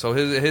 years. So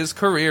his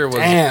career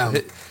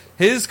was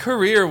his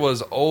career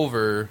was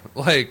over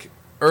like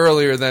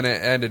earlier than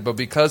it ended. But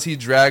because he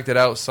dragged it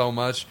out so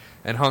much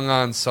and hung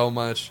on so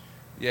much,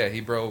 yeah,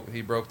 he broke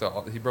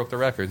the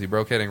records. He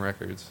broke hitting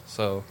records.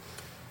 So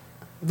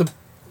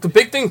the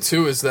big thing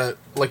too is that,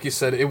 like you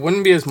said, it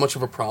wouldn't be as much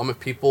of a problem if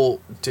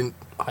people didn't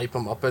hype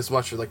him up as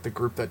much, or like the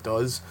group that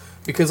does,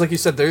 because like you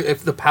said,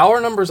 if the power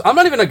numbers, I'm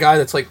not even a guy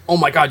that's like, oh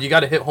my god, you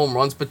got to hit home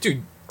runs, but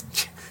dude,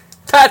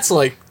 that's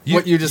like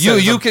what you just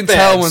said. You can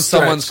tell when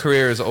someone's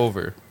career is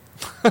over.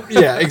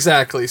 Yeah,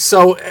 exactly.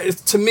 So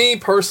to me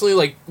personally,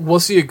 like,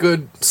 was he a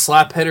good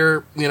slap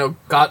hitter? You know,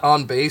 got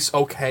on base,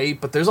 okay,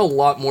 but there's a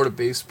lot more to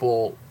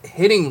baseball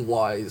hitting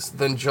wise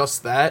than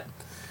just that.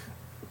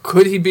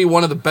 Could he be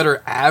one of the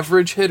better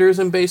average hitters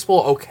in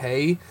baseball?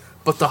 Okay,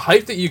 but the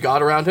hype that you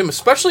got around him,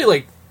 especially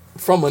like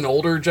from an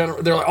older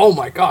generation, they're like, oh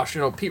my gosh,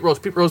 you know, Pete Rose.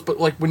 But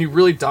like when you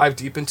really dive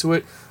deep into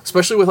it,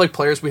 especially with like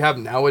players we have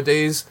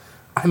nowadays,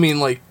 I mean,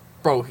 like,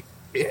 bro,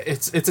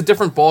 it's a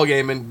different ball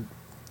game, and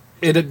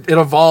it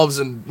evolves.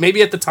 And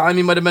maybe at the time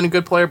he might have been a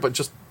good player, but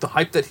just the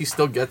hype that he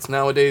still gets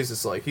nowadays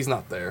is like he's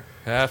not there.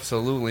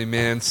 Absolutely,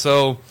 man.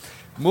 So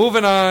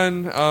moving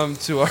on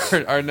to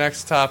our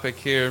next topic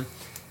here.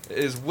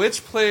 Is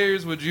which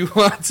players would you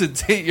want to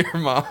date your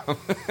mom?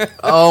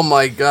 Oh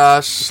my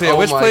gosh. So yeah,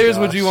 which players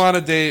would you want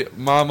to date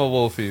Mama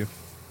Wolfie?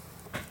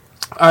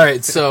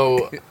 Alright,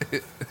 so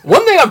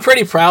one thing I'm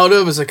pretty proud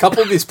of is a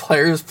couple of these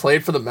players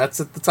played for the Mets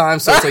at the time,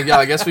 so it's like, yeah,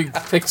 I guess we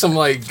picked some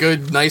like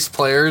good, nice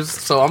players,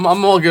 so I'm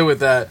all good with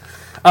that.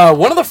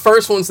 One of the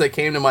first ones that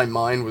came to my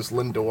mind was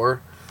Lindor.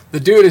 The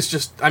dude is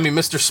just, I mean,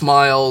 Mr.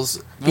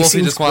 Smiles. He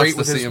seems just great wants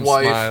with to see his him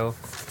wife. Smile.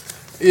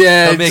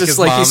 Yeah, it's just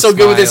like he's so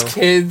good with his smile.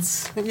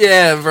 kids.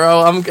 Yeah,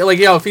 bro. I'm like,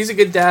 yo, if he's a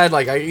good dad,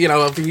 like,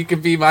 if he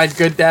could be my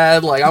good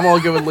dad, like, I'm all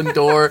good with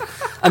Lindor.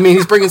 I mean,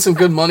 he's bringing some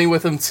good money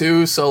with him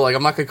too, so like,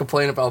 I'm not gonna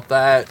complain about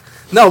that.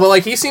 No, but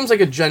like, he seems like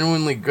a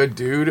genuinely good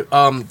dude.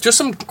 Just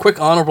some quick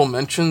honorable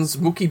mentions.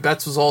 Mookie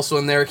Betts was also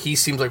in there. He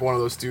seems like one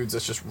of those dudes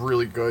that's just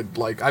really good.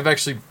 Like, I've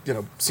actually,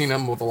 seen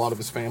him with a lot of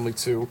his family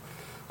too.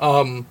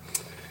 Anthony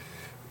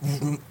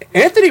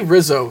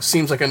Rizzo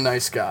seems like a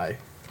nice guy.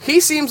 He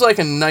seems like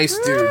a nice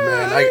dude,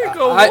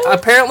 man.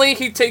 Apparently,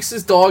 he takes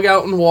his dog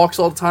out and walks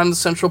all the time to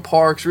Central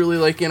Parks. Really,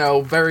 like,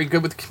 very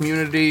good with the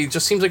community.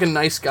 Just seems like a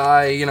nice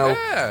guy.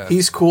 Yeah.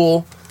 He's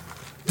cool.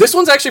 This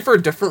one's actually for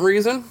a different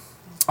reason.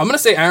 I'm gonna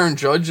say Aaron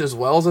Judge as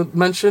well as I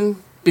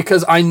mentioned,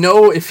 because I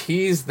know if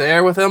he's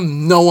there with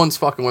him, no one's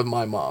fucking with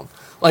my mom.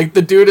 Like,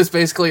 the dude is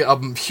basically a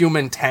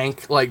human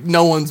tank. Like,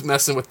 no one's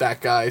messing with that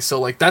guy. So,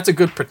 like, that's a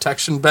good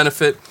protection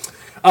benefit.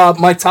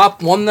 My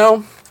top one,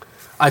 though,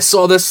 I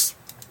saw this,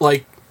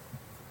 like,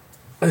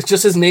 it's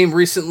just his name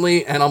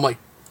recently, and I'm like,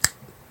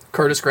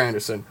 Curtis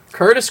Granderson.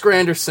 Curtis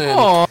Granderson.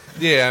 Oh,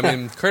 yeah, I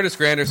mean, Curtis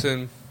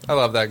Granderson, I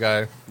love that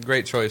guy.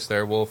 Great choice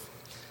there, Wolf.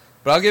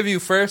 But I'll give you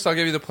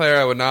the player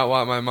I would not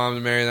want my mom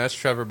to marry, and that's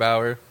Trevor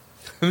Bauer.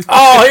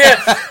 Oh,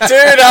 yeah.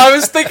 Dude, I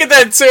was thinking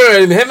that too.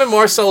 And him and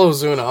Marcelo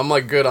Ozuna, I'm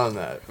like, good on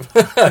that.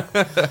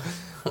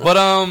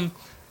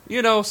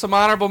 But, some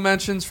honorable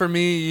mentions for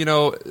me.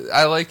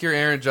 I like your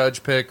Aaron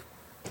Judge pick.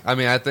 I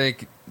mean, I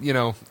think,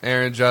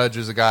 Aaron Judge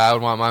is a guy I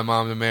would want my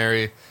mom to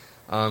marry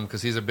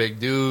because he's a big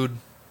dude.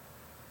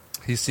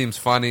 He seems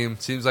funny.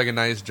 Seems like a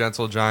nice,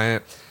 gentle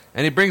giant.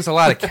 And he brings a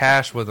lot of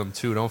cash with him,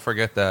 too. Don't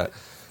forget that.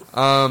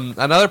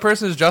 Another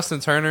person is Justin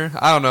Turner.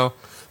 I don't know.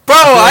 Bro,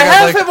 I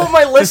have him on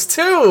my list,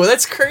 too.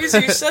 That's crazy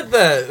you said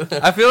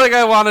that. I feel like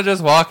I want to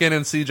just walk in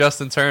and see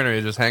Justin Turner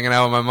just hanging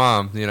out with my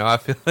mom. I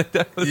feel like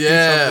that would be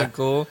something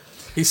cool.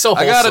 He's so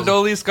wholesome. I got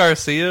Adolis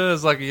Garcia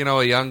as, like, a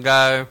young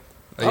guy,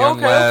 a young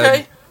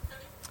lad,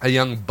 a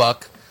young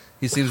buck.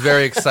 He seems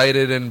very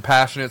excited and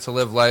passionate to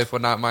live life.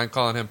 Would not mind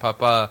calling him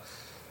Papa.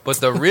 But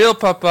the real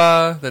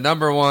Papa, the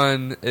number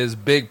one, is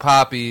Big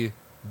Papi,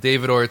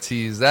 David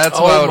Ortiz. That's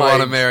who I would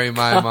want to marry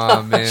my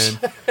mom, man.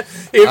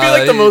 He'd be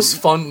like the most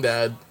fun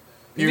dad.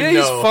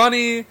 He's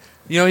funny.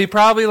 He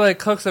probably like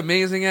cooks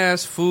amazing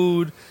ass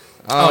food.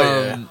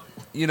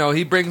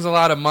 He brings a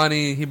lot of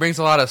money. He brings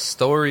a lot of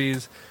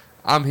stories.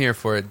 I'm here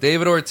for it.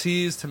 David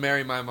Ortiz to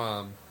marry my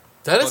mom.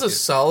 That is a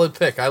solid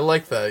pick. I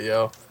like that,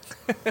 yo.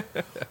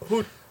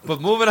 But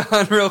moving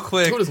on real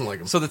quick. Who doesn't like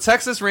him? So the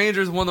Texas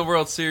Rangers won the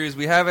World Series.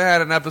 We haven't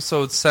had an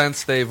episode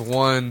since they've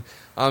won.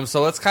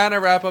 So let's kind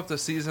of wrap up the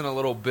season a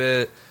little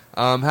bit.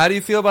 How do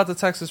you feel about the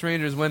Texas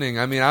Rangers winning?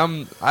 I mean,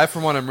 I for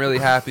one am really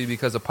happy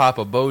because of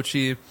Papa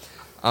Bochy.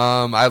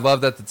 I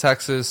love that the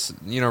Texas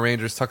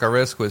Rangers took a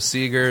risk with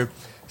Seager,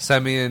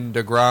 Semien,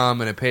 DeGrom,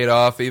 and it paid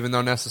off, even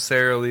though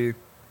necessarily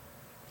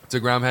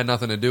DeGrom had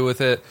nothing to do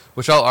with it,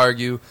 which I'll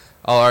argue.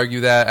 I'll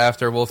argue that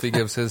after Wolfie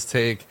gives his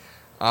take.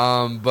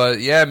 But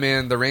yeah,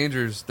 man, the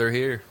Rangers, they're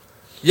here.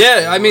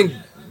 Yeah, I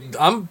mean,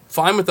 I'm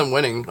fine with them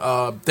winning.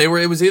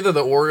 It was either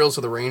the Orioles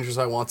or the Rangers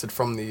I wanted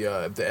from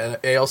the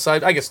AL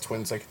side. I guess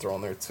Twins I could throw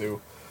in there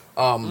too.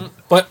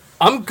 But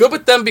I'm good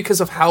with them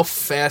because of how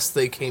fast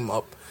they came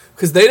up.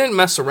 Because they didn't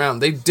mess around.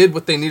 They did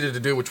what they needed to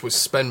do, which was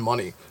spend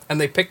money.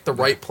 And they picked the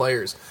right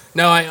players.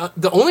 Now,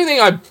 the only thing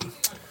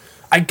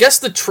I guess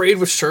the trade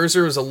with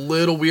Scherzer is a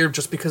little weird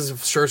just because of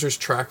Scherzer's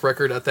track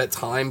record at that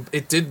time.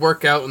 It did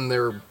work out in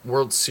their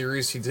World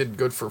Series. He did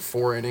good for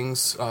 4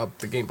 innings.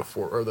 The game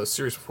before, or the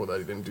series before that,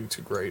 he didn't do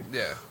too great.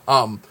 Yeah.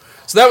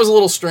 So that was a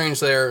little strange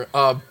there.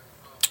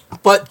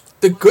 But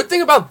the good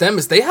thing about them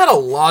is they had a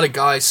lot of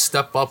guys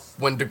step up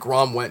when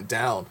DeGrom went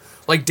down.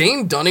 Like,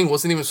 Dane Dunning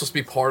wasn't even supposed to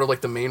be part of,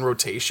 like, the main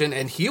rotation,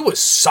 and he was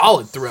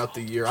solid throughout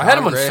the year. I had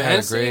him on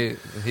fantasy.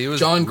 He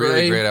was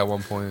really great at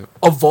one point.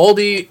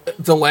 Evaldi,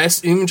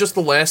 just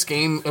the last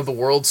game of the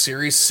World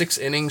Series, 6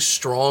 innings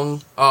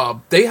strong.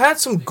 They had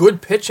some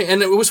good pitching,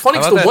 and it was funny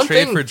because the one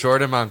trade for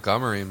Jordan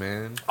Montgomery,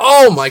 man.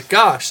 Oh my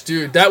gosh,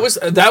 dude, that was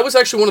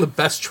actually one of the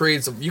best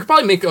trades. You could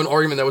probably make an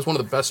argument that was one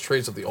of the best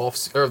trades of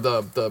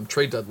the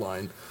trade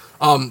deadline.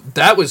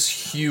 That was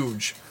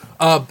huge.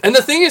 And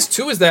the thing is,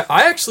 too, is that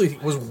I actually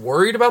was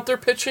worried about their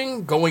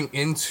pitching going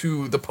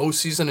into the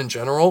postseason in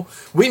general.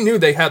 We knew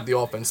they had the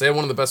offense. They had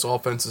one of the best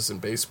offenses in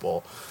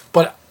baseball.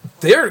 But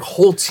their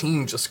whole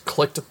team just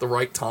clicked at the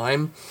right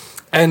time.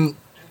 And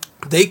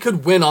they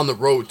could win on the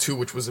road, too,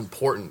 which was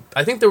important.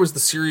 I think there was the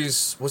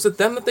series... Was it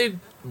them that they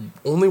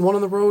only won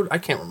on the road? I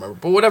can't remember.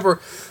 But whatever.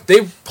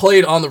 They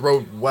played on the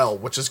road well,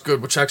 which is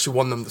good, which actually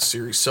won them the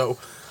series. So...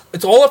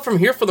 it's all up from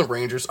here for the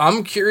Rangers.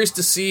 I'm curious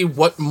to see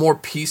what more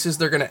pieces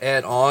they're going to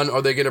add on. Are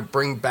they going to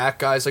bring back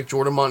guys like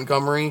Jordan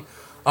Montgomery?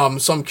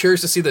 So I'm curious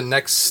to see the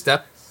next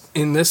step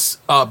in this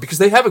because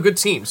they have a good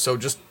team. So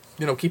just,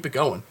 keep it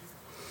going.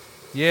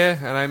 Yeah,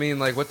 and I mean,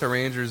 like, with the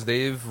Rangers,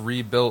 they've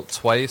rebuilt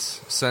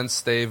twice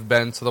since they've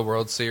been to the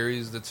World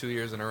Series, the 2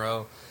 years in a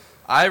row.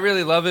 I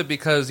really love it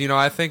because,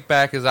 I think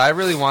back as I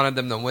really wanted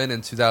them to win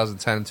in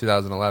 2010 and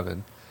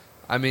 2011.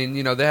 I mean,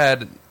 they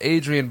had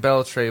Adrian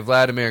Beltre,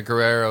 Vladimir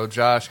Guerrero,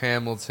 Josh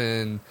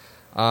Hamilton.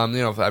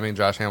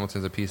 Josh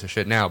Hamilton's a piece of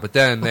shit now, but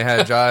then they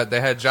had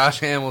Josh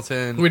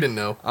Hamilton. We didn't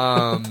know.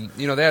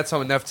 They had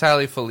some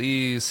Neftali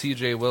Feliz,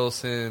 C.J.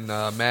 Wilson,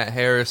 Matt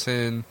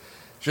Harrison.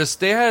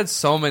 They had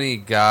so many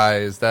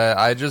guys that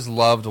I just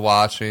loved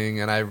watching,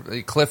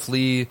 and Cliff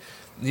Lee.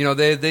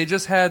 They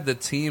just had the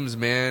teams,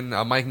 man.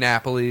 Mike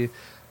Napoli.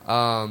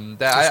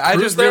 I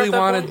just really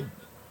wanted, point?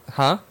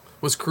 Huh?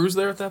 Was Cruz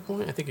there at that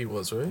point? I think he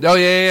was, right? Oh,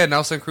 yeah.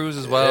 Nelson Cruz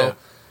as well.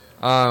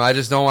 Yeah. I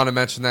just don't want to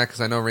mention that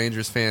because I know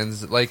Rangers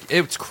fans,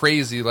 it's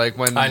crazy. Like,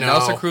 when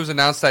Nelson Cruz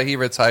announced that he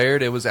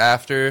retired, it was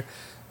after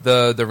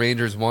the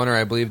Rangers won, or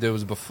I believe it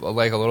was a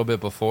little bit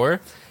before.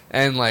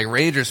 And,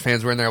 Rangers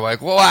fans were in there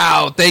like,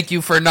 wow, thank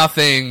you for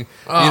nothing.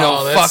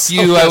 Fuck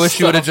you. I wish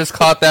you would have just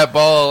caught that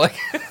ball.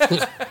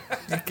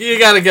 You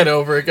got to get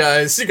over it,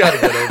 guys. You got to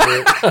get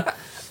over it.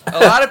 A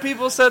lot of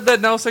people said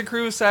that Nelson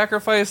Cruz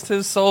sacrificed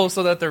his soul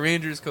so that the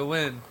Rangers could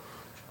win,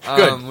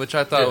 which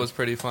I thought was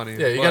pretty funny.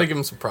 Yeah, you got to give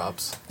him some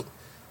props.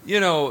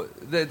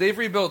 They've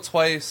rebuilt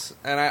twice,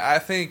 and I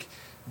think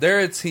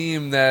they're a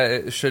team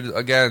that should,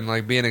 again,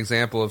 be an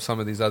example of some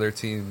of these other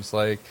teams.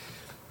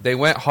 They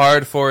went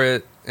hard for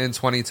it in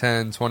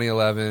 2010,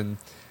 2011.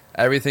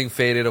 Everything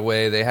faded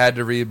away. They had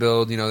to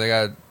rebuild. They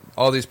got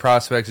all these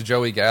prospects,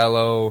 Joey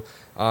Gallo,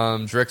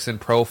 Drickson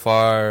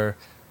Profar.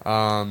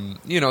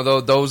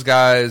 Those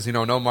guys,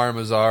 Nomar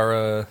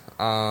Mazara,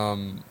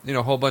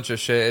 a whole bunch of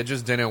shit. It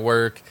just didn't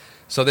work.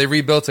 So they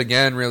rebuilt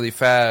again really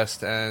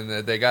fast, and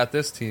they got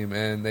this team,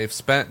 and they've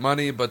spent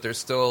money, but there's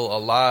still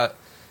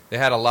they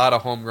had a lot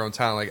of homegrown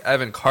talent. Like,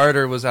 Evan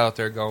Carter was out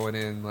there going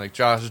in. Like,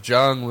 Josh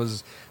Jung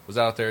was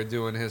out there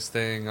doing his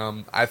thing.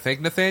 I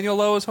think Nathaniel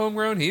Lowe is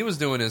homegrown. He was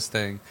doing his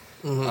thing.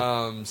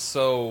 Mm-hmm.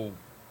 So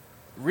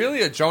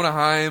really a Jonah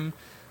Heim.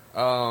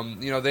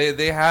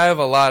 They have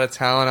a lot of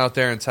talent out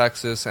there in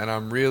Texas, and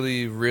I'm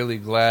really, really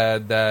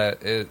glad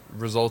that it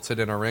resulted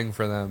in a ring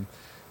for them.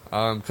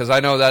 Because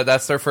I know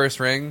that's their first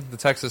ring, the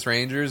Texas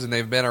Rangers, and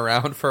they've been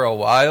around for a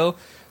while.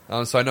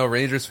 So I know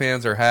Rangers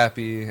fans are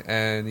happy,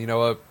 and you know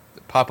what?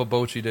 Papa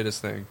Bochy did his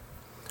thing.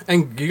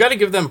 And you got to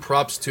give them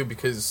props, too,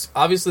 because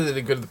obviously they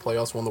did good at the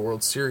playoffs, won the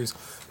World Series,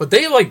 but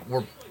they,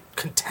 were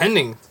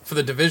contending for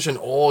the division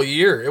all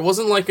year. It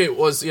wasn't like it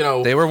was,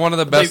 They were one of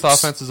the best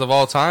offenses of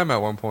all time at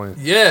one point.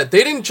 Yeah,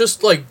 they didn't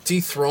just,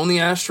 dethrone the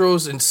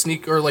Astros and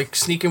sneak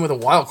in with a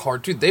wild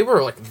card. Dude, they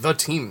were, the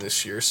team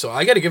this year. So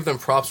I got to give them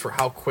props for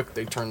how quick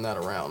they turned that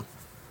around.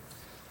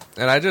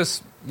 And I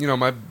just,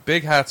 my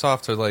big hats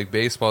off to,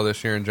 baseball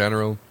this year in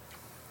general.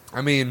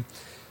 I mean,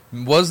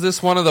 was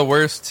this one of the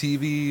worst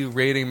TV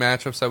rating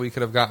matchups that we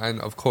could have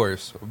gotten? Of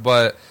course.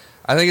 But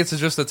I think it's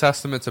just a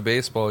testament to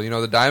baseball. You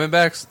know, the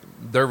Diamondbacks,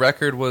 their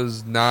record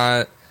was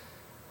not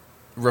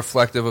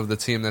reflective of the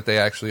team that they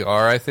actually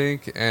are, I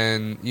think.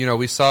 And, you know,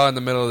 we saw in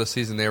the middle of the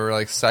season they were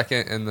like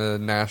second in the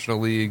National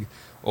League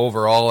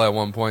overall at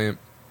one point.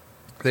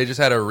 They just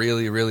had a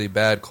really, really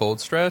bad cold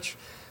stretch.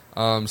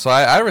 So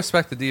I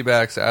respect the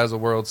D-backs as a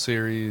World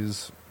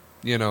Series,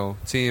 you know,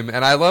 team.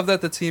 And I love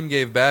that the team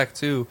gave back,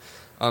 too,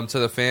 to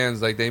the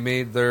fans. Like, they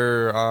made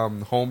their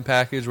home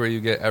package where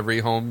you get every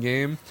home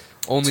game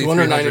only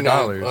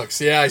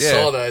 $399. Yeah, I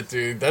saw that,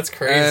 dude. That's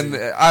crazy.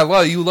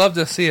 And you love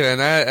to see it.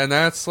 And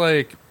that's,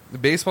 like,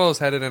 baseball is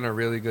headed in a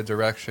really good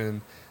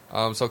direction.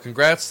 So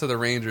congrats to the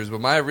Rangers.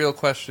 But my real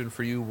question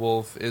for you,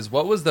 Wolf, is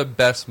what was the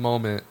best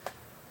moment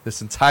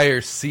this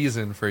entire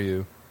season for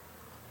you?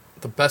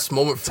 The best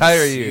moment for the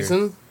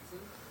season?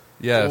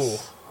 Yes. Ooh.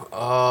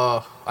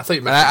 I thought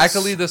you meant... I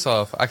could lead this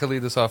off. I could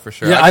lead this off for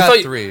sure. Yeah, I got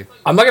three.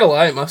 I'm not going to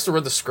lie. I must have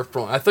read the script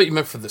wrong. I thought you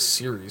meant for the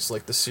series.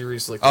 Like, the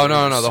series... like. Oh,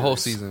 no, the whole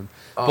season.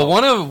 But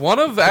one of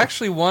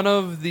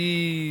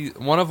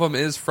them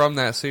is from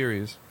that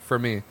series, for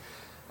me.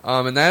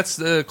 And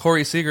that's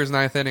Corey Seager's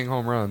ninth inning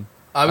home run.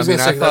 I was going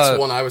to say that's the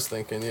one I was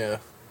thinking, yeah.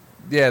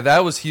 Yeah,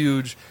 that was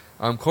huge.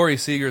 Corey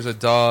Seager's a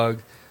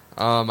dog.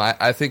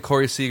 I think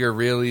Corey Seager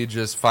really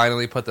just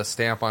finally put the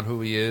stamp on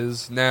who he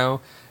is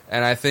now.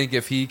 And I think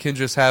if he can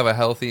just have a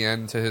healthy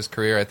end to his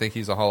career, I think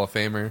he's a Hall of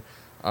Famer.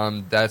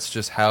 That's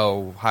just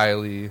how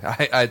highly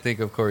I think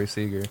of Corey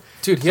Seager.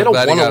 Dude, he had a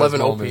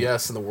 111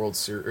 OPS in the World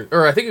Series.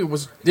 Or I think it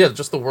was,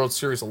 just the World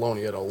Series alone,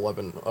 he had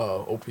 11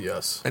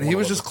 OPS. And he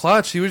was just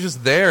clutch. He was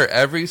just there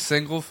every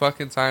single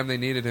fucking time they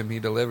needed him. He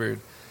delivered.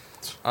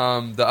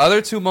 The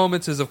other two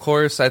moments is, of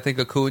course, I think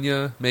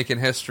Acuna making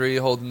history,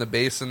 holding the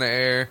base in the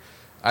air.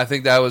 I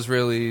think that was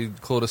really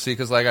cool to see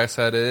because, like I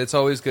said, it's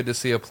always good to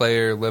see a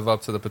player live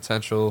up to the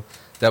potential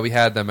that we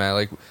had them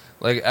at.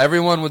 Like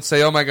everyone would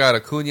say, oh my God,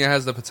 Acuna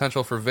has the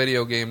potential for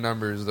video game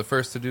numbers, the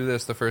first to do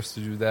this, the first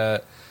to do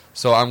that.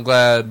 So I'm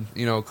glad,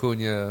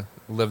 Acuna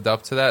lived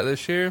up to that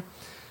this year.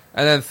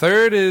 And then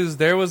third is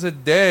there was a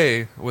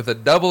day with a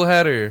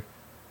doubleheader,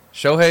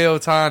 Shohei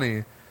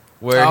Ohtani,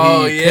 where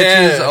he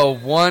pitches a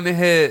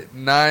one-hit,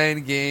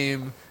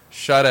 9-game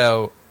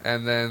shutout,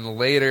 and then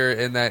later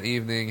in that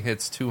evening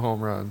hits 2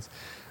 home runs.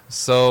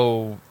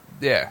 So,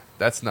 yeah,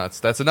 that's nuts.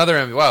 That's another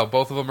MVP. Wow,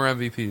 both of them are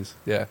MVPs.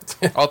 Yeah.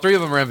 All 3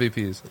 of them are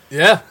MVPs.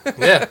 Yeah.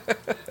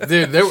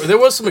 Dude, there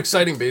was some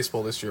exciting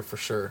baseball this year for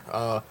sure.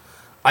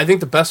 I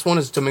think the best one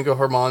is Domingo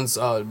Germán's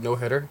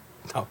no-hitter.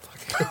 Oh,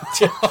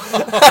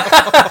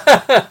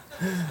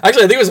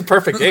 actually, I think it was a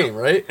perfect game,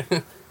 right?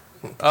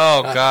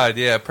 Oh, God,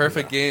 yeah,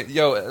 perfect game.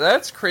 Yo,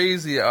 that's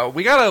crazy.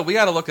 We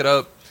gotta look it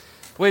up.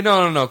 Wait,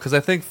 no, because I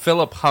think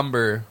Philip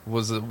Humber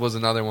was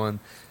another one.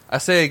 I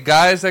say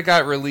guys that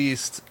got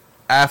released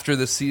after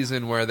the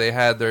season where they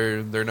had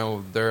their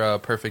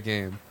perfect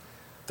game.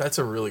 That's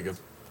a really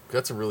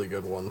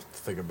good one to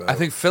think about. I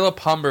think Philip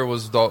Humber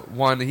was the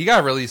one. He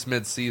got released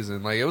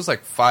mid-season. Like it was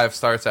like 5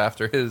 starts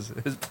after his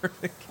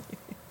perfect game.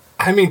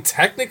 I mean,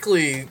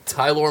 technically,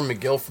 Tyler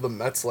McGill for the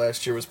Mets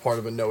last year was part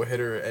of a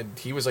no-hitter, and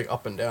he was like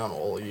up and down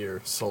all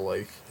year. So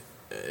like,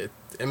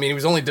 he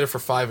was only did it for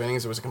 5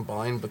 innings. It was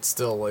combined, but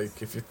still,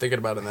 like, if you're thinking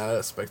about it in that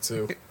aspect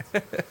too,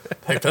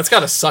 like that's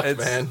gotta suck,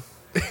 man.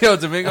 Yo,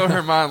 Domingo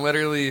Germán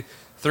literally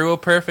threw a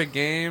perfect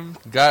game,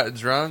 got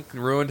drunk,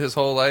 ruined his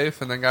whole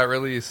life, and then got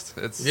released.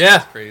 It's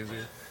crazy.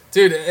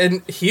 Dude,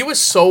 and he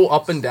was so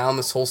up and down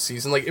this whole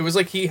season. Like, it was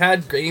like he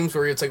had games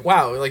where it's like,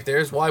 wow, like,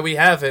 there's why we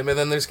have him, and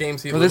then there's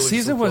games he this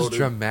season was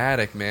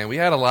dramatic, man. We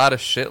had a lot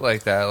of shit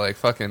like that, like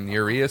fucking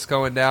Urias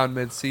going down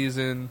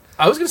mid-season.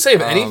 I was going to say,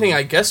 if anything,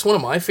 I guess one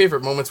of my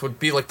favorite moments would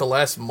be, like, the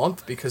last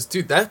month, because,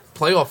 dude, that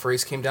playoff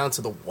race came down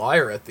to the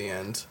wire at the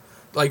end.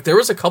 Like, there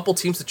was a couple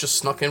teams that just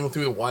snuck in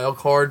through the wild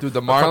card. Dude,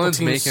 the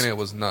Marlins making it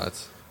was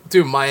nuts.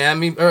 Dude,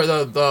 Miami, or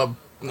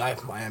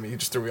not Miami, you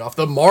just threw me off.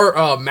 The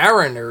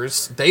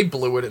Mariners, they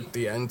blew it at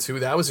the end,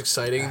 too. That was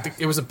exciting.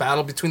 It was a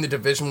battle between the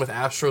division with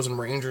Astros and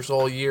Rangers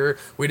all year.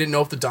 We didn't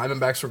know if the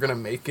Diamondbacks were going to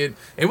make it.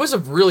 It was a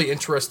really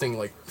interesting,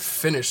 like,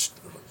 finish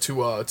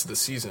to the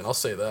season. I'll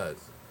say that.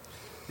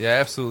 Yeah, I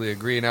absolutely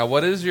agree. Now,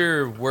 what is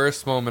your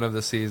worst moment of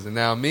the season?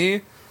 Now,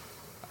 me,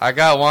 I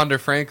got Wander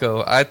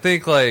Franco. I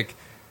think, like,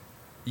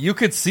 you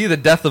could see the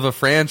death of a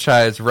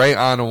franchise right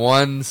on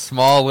one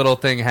small little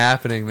thing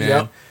happening,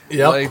 man.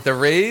 Yep. Like, the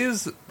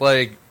Rays,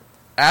 like,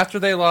 after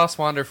they lost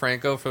Wander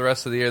Franco for the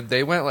rest of the year,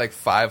 they went, like,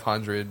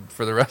 500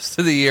 for the rest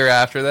of the year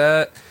after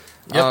that.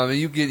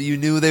 Yep. You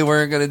knew they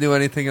weren't going to do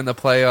anything in the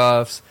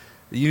playoffs.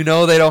 You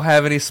know they don't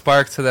have any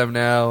spark to them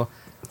now.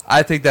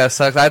 I think that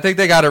sucks. I think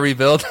they got to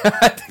rebuild.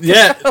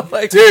 Yeah,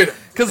 like, dude.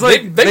 Because,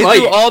 like, they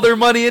threw all their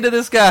money into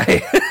this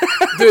guy.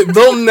 Dude,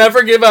 they'll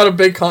never give out a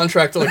big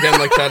contract again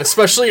like that,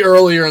 especially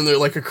earlier in their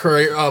like a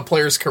career,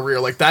 player's career.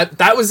 Like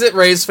that was it,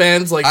 Rays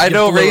fans. Like I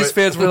know Rays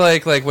fans were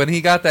like when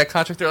he got that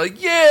contract, they're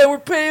like, yeah, we're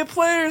paying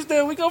players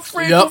now. We got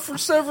Franco for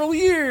several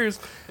years,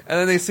 and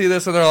then they see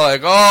this and they're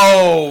like,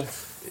 oh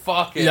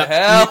fucking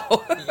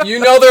hell. You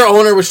know their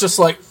owner was just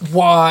like,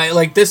 why?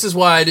 Like, this is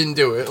why I didn't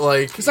do it.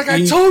 Like, he's like,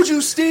 I told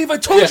you, Steve. I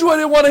told you I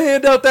didn't want to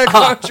hand out that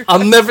contract.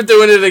 I'm never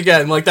doing it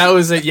again. Like, that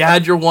was it. You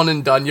had your one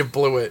and done. You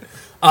blew it.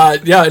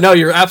 Yeah, no,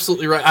 you're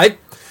absolutely right.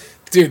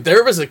 Dude,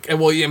 there was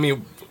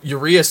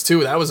Urias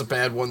too. That was a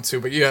bad one too.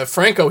 But yeah,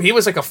 Franco, he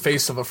was like a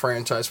face of a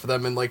franchise for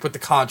them, and like with the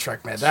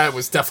contract, man, that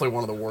was definitely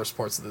one of the worst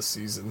parts of this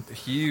season.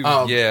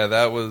 Yeah,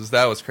 that was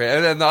crazy.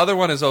 And then the other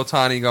one is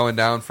Ohtani going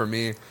down for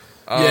me.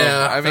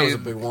 That was a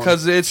big one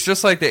because it's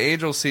just like the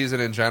Angels season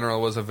in general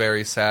was a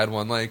very sad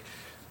one. Like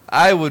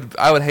I would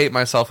hate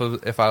myself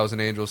if I was an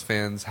Angels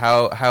fan.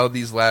 How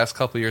these last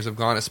couple years have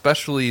gone,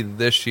 especially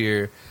this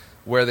year,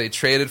 where they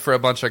traded for a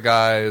bunch of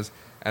guys,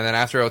 and then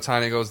after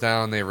Ohtani goes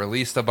down, they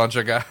released a bunch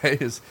of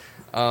guys.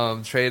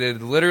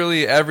 Traded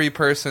literally every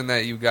person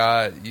that you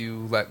got,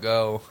 you let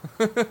go.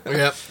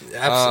 Yep,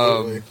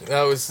 absolutely.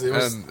 It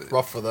was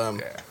rough for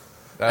them.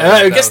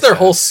 Yeah, I guess their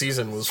whole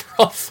season was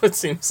rough. It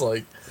seems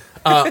like.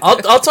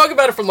 I'll talk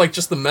about it from like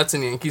just the Mets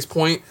and Yankees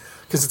point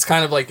because it's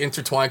kind of like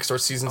intertwined because our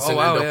seasons didn't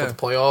end up with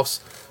the playoffs.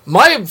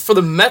 For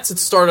the Mets, it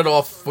started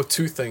off with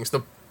two things.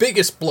 The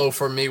biggest blow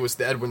for me was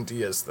the Edwin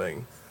Diaz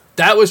thing.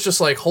 That was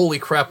just like, holy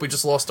crap, we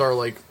just lost our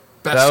like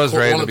best. That was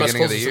right one at the of the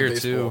beginning best of the year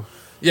baseball. too.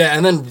 Yeah,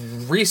 and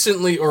then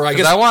recently, or I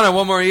guess I wanted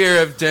one more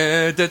year of.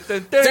 Dude,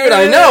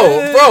 I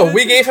know, bro.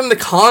 We gave him the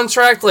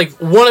contract, like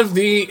one of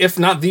the, if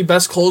not the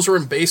best closer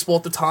in baseball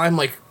at the time.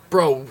 Like,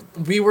 bro,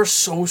 we were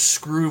so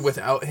screwed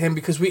without him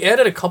because we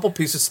added a couple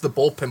pieces to the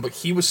bullpen, but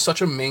he was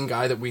such a main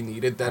guy that we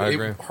needed that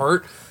it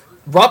hurt.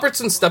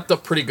 Robertson stepped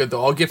up pretty good,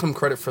 though. I'll give him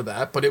credit for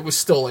that, but it was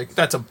still like,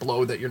 that's a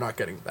blow that you're not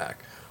getting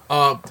back.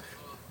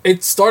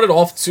 It started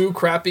off too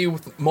crappy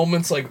with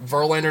moments like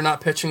Verlander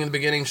not pitching in the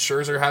beginning,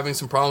 Scherzer having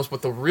some problems,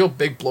 but the real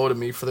big blow to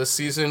me for this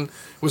season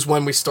was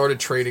when we started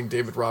trading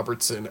David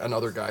Robertson and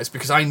other guys,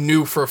 because I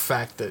knew for a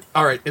fact that,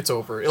 all right, it's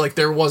over. Like,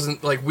 there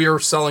wasn't, like, we were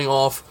selling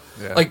off.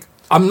 Yeah. Like,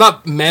 I'm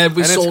not mad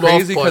we sold off.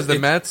 And it's crazy because the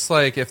Mets,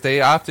 like, if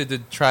they opted to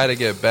try to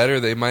get better,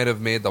 they might have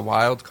made the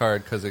wild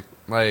card because it,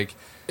 like,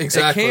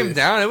 exactly. It came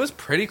down. It was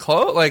pretty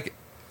close. Like,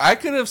 I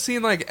could have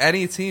seen, like,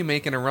 any team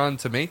making a run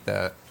to make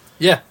that.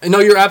 Yeah, no,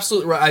 you're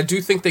absolutely right. I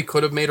do think they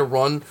could have made a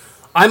run.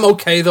 I'm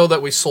okay though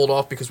that we sold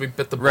off because we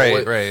bit the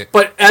bullet. Right.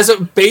 But as a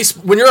base,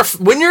 when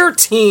your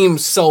team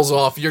sells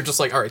off, you're just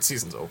like, all right,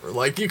 season's over.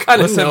 Like you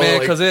kind of know,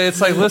 man, because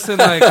it's like, listen,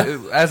 like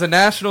as a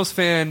Nationals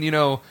fan, you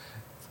know,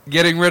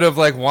 getting rid of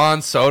like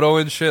Juan Soto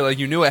and shit, like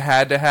you knew it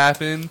had to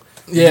happen.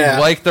 Yeah,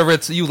 you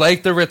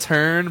like the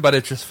return, but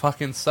it just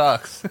fucking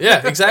sucks.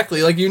 Yeah,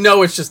 exactly. Like you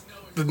know, it's just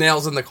the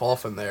nails in the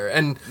coffin there.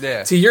 And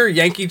to your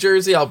Yankee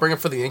jersey, I'll bring it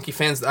for the Yankee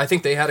fans. I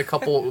think they had a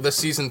couple this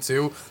season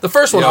too. The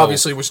first one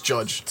obviously was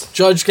Judge.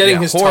 Judge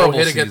getting his toe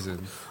hit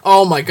again.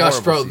 Oh my gosh,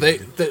 horrible bro!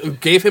 They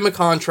gave him a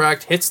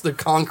contract, hits the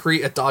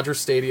concrete at Dodger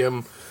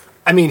Stadium.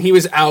 I mean, he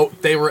was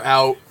out. They were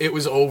out. It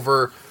was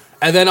over.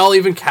 And then I'll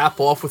even cap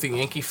off with a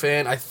Yankee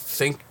fan. I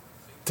think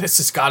this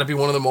has got to be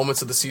one of the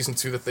moments of the season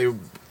too that they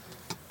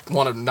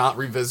want to not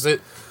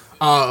revisit.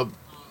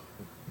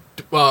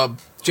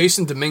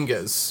 Jason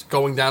Dominguez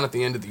going down at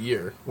the end of the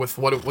year with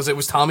it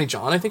was Tommy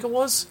John, I think it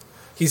was.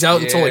 He's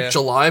out until like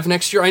July of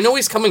next year. I know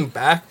he's coming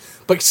back,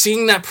 but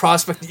seeing that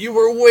prospect that you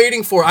were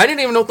waiting for, I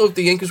didn't even know if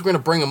the Yankees were going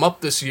to bring him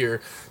up this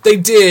year. They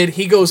did.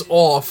 He goes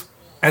off,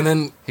 and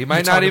then he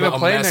might not even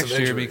play next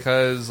year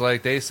because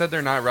like they said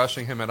they're not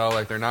rushing him at all.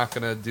 Like they're not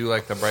going to do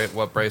like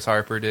what Bryce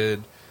Harper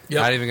did. Yep.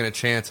 Not even going to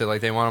chance it.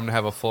 Like they want him to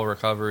have a full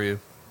recovery.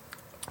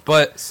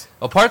 But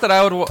a part that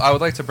I would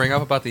like to bring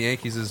up about the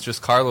Yankees is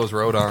just Carlos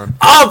Rodon.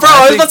 Oh, bro,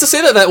 I was about to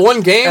say that one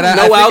game,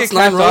 no outs,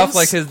 9 runs. Off,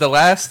 like the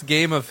last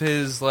game of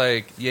his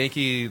like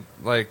Yankee,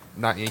 like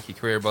not Yankee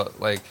career, but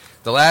like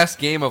the last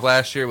game of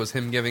last year was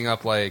him giving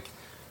up like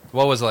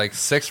what was it, like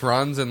 6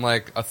 runs in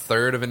like a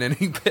third of an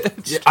inning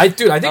pitch. Yeah, I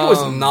think it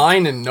was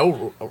 9 and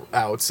no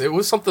outs. It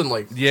was something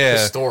like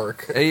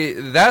historic.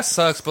 That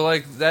sucks, but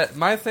like that.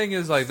 My thing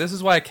is like this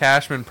is why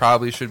Cashman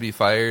probably should be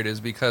fired is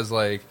because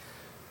like.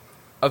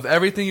 Of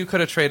everything you could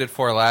have traded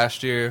for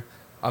last year,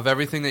 of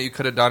everything that you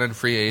could have done in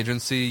free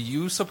agency,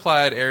 you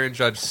supplied Aaron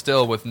Judge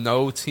still with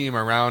no team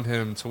around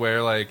him to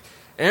where, like,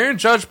 Aaron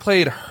Judge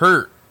played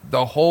hurt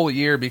the whole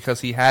year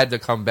because he had to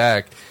come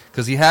back.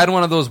 Because he had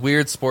one of those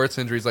weird sports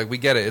injuries. Like, we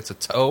get it, it's a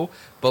toe,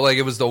 but, like,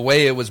 it was the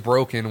way it was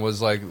broken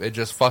was, like, it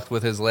just fucked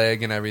with his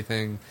leg and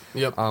everything.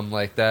 Yep.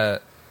 Like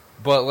that.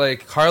 But,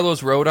 like, Carlos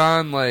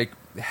Rodon, like,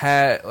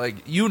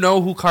 you know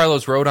who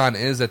Carlos Rodon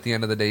is at the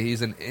end of the day.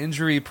 He's an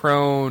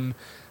injury-prone...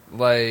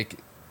 like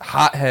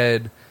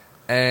hothead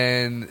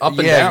and up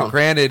and down.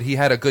 Granted, he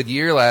had a good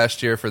year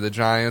last year for the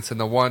Giants and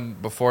the one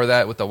before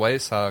that with the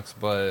White Sox,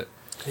 but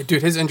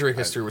dude, his injury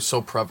history was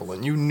so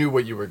prevalent. You knew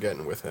what you were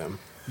getting with him.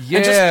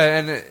 Yeah,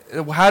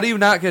 and how do you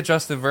not get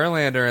Justin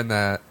Verlander in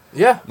that?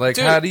 Yeah, like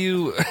dude, how do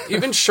you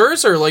even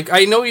Scherzer? Like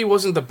I know he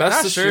wasn't the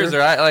best this Scherzer.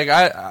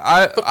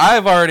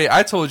 year.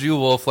 I told you,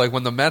 Wolf. Like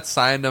when the Mets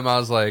signed him, I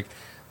was like,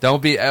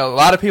 don't be. A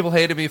lot of people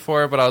hated me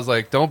for it, but I was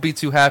like, don't be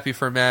too happy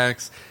for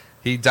Max.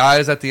 He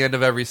dies at the end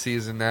of every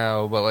season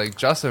now, but like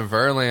Justin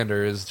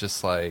Verlander is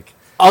just like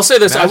I'll say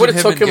this: I would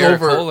have took him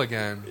Garrett over. Cole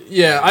again.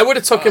 Yeah, I would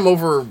have took him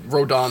over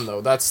Rodon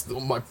though. That's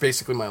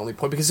basically my only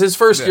point because his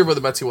first year with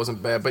the Mets he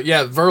wasn't bad, but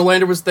yeah,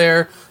 Verlander was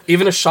there.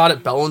 Even a shot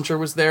at Bellinger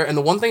was there. And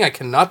the one thing I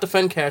cannot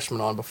defend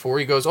Cashman on before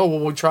he goes, oh well,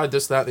 we tried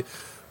this, that,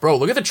 bro.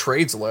 Look at the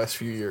trades the last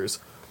few years.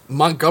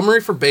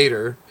 Montgomery for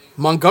Bader.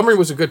 Montgomery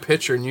was a good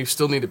pitcher, and you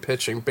still needed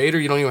pitching. Bader,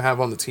 you don't even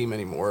have on the team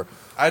anymore.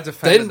 I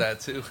defended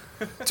that too.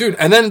 Dude,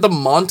 and then the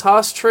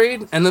Montas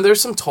trade, and then there's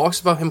some talks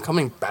about him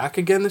coming back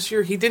again this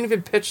year. He didn't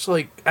even pitch,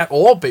 like, at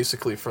all,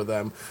 basically, for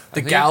them.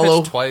 The Gallo...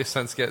 He pitched twice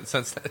since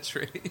that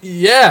trade.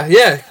 Yeah.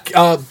 Getting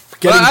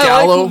I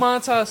Gallo... like who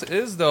Montas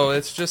is, though.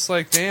 It's just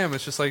like, damn,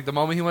 it's just like the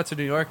moment he went to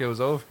New York, it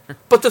was over.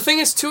 But the thing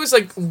is, too, is,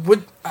 like,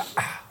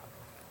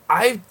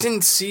 I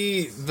didn't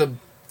see the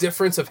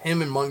difference of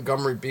him and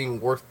Montgomery being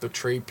worth the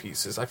trade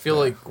pieces. I feel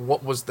like,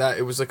 what was that?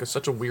 It was, like,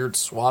 such a weird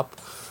swap.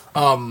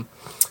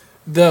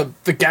 The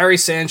Gary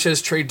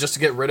Sanchez trade just to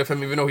get rid of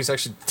him, even though he's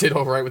actually did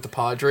all right with the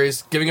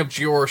Padres. Giving up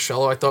Gio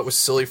Urshela, I thought was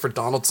silly for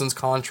Donaldson's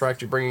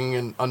contract. You're bringing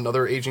in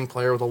another aging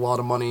player with a lot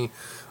of money.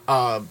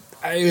 I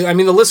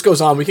mean, the list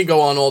goes on. We could go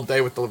on all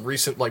day with the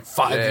recent,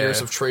 5 years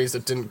of trades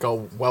that didn't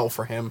go well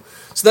for him.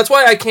 So that's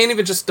why I can't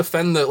even just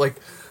defend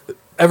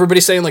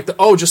everybody saying,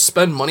 just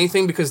spend money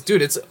thing, because,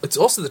 dude, it's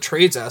also the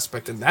trades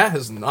aspect, and that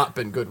has not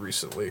been good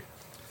recently.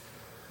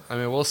 I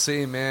mean, we'll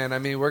see, man. I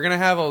mean, we're gonna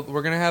have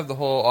the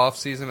whole off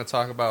season to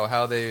talk about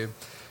how they,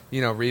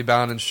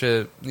 rebound and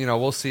shit.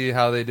 We'll see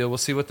how they do. We'll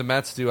see what the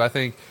Mets do. I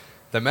think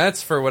the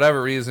Mets, for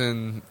whatever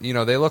reason,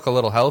 they look a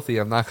little healthy.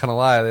 I'm not gonna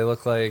lie. They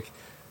look like,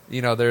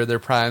 they're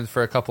primed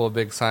for a couple of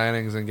big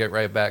signings and get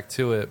right back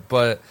to it.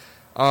 But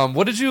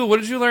what did you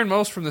learn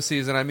most from the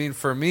season? I mean,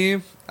 for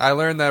me, I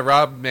learned that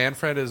Rob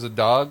Manfred is a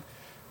dog.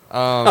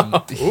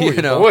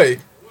 Boy.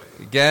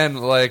 Again,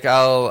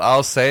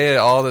 I'll say it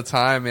all the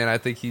time, man. I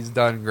think he's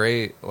done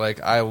great.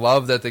 I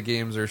love that the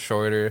games are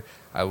shorter.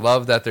 I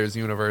love that there's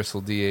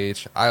universal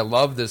DH. I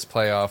love this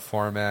playoff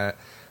format.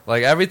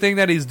 Everything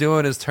that he's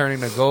doing is turning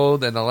to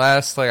gold. And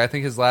I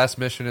think his last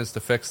mission is to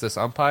fix this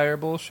umpire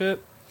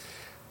bullshit.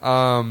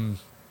 Because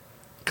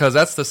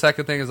that's the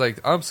second thing is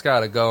umps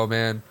gotta go,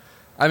 man.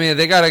 I mean,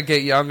 they gotta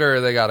get younger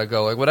or they gotta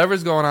go.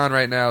 Whatever's going on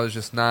right now is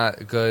just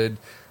not good.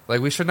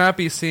 We should not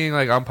be seeing,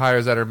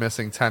 umpires that are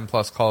missing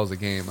 10-plus calls a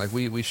game.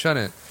 We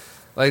shouldn't.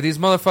 These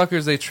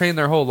motherfuckers, they train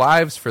their whole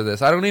lives for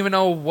this. I don't even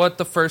know what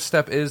the first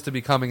step is to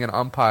becoming an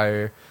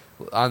umpire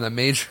on the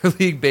Major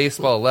League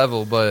Baseball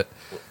level, but,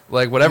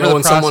 whatever the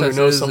process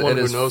is, it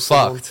is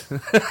fucked.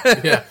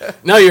 Yeah.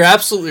 No, you're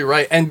absolutely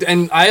right.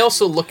 And I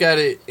also look at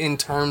it in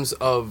terms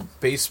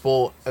of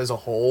baseball as a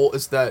whole,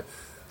 is that,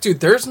 dude,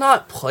 there's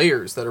not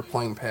players that are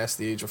playing past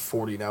the age of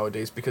 40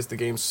 nowadays because the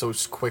game's so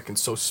quick and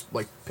so,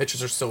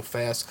 pitches are so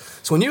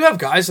fast. So when you have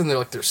guys in their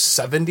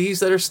 70s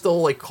that are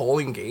still,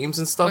 calling games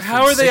and stuff.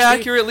 How are they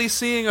accurately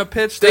seeing a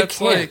pitch that's,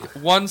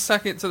 1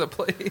 second to the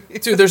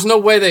plate? Dude, there's no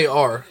way they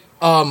are.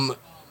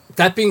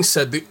 That being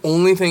said, the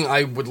only thing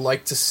I would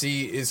like to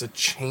see is a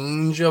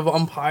change of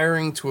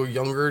umpiring to a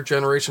younger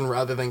generation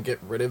rather than get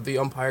rid of the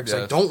umpire,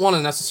 because I don't want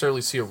to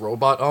necessarily see a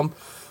robot ump.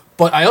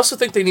 But I also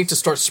think they need to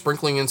start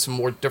sprinkling in some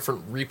more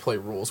different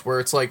replay rules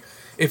where it's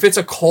if it's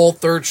a called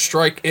third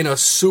strike in a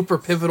super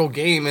pivotal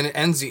game and it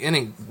ends the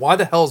inning, why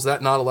the hell is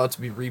that not allowed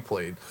to be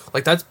replayed?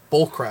 That's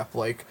bullcrap.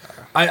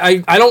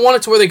 I don't want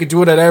it to where they could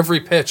do it at every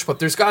pitch, but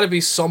there's got to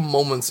be some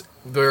moments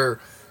where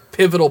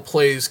pivotal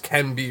plays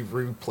can be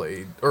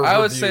replayed or I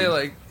would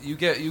reviewed.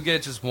 say you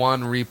get just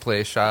one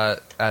replay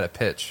shot at a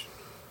pitch.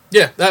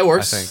 Yeah, that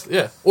works. I think.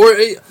 Yeah, or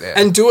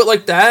and do it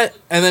like that,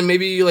 and then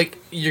maybe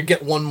you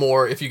get one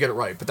more if you get it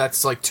right. But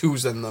that's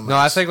twos in them. No,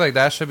 I think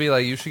that should be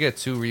you should get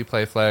 2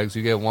 replay flags.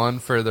 You get one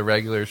for the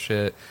regular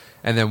shit,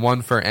 and then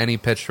one for any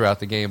pitch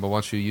throughout the game. But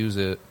once you use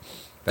it,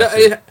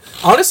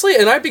 honestly,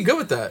 and I'd be good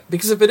with that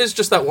because if it is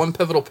just that one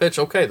pivotal pitch,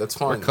 okay, that's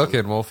fine. We're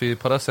cooking, Wolfie.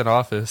 Put us in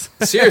office.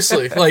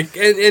 Seriously,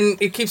 and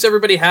it keeps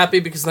everybody happy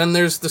because then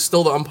there's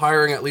still the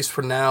umpiring at least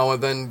for now,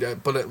 and then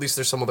but at least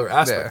there's some other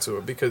aspect to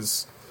it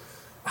because.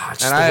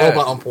 Just the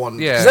robot ump one.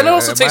 Yeah, because then it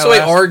also takes away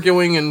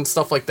arguing and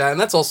stuff like that, and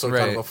that's also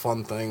kind of a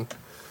fun thing.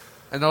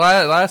 And the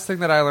last thing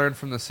that I learned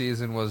from the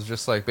season was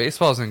just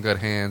baseball's in good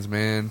hands,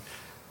 man.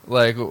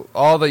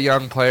 All the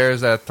young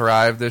players that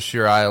thrived this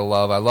year, I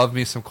love. I love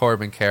me some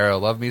Corbin Carroll.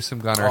 Love me some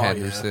Gunnar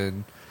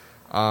Henderson.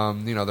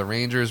 Yeah. The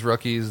Rangers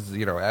rookies,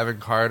 Evan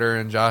Carter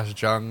and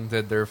Josh Jung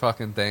did their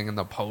fucking thing in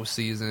the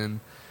postseason.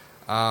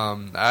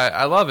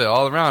 I love it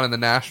all around, and the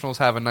Nationals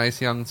have a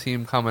nice young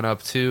team coming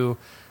up too.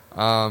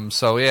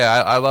 So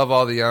yeah, I love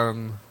all the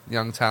young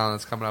talent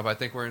that's coming up. I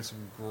think we're in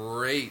some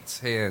great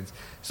hands,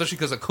 especially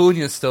because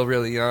Acuna is still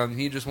really young.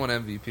 He just won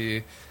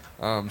MVP.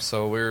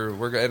 So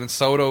we're good. And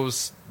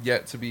Soto's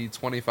yet to be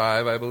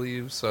 25, I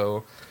believe.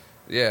 So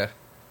yeah,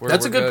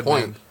 that's a good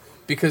point. Man.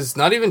 Because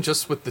not even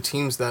just with the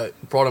teams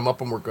that brought him up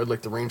and were good,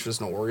 like the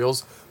Rangers and the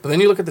Orioles, but then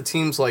you look at the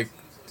teams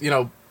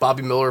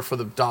Bobby Miller for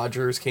the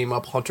Dodgers came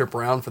up, Hunter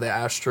Brown for the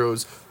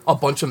Astros. A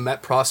bunch of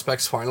Met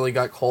prospects finally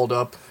got called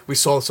up. We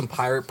saw some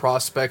Pirate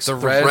prospects. The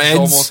Reds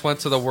almost went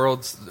to the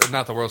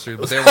not the World Series,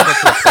 but they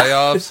almost went to the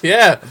playoffs.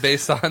 Yeah.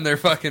 Based on their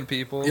fucking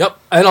people. Yep.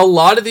 And a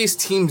lot of these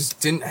teams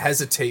didn't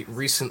hesitate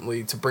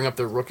recently to bring up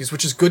their rookies,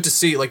 which is good to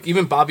see. Like,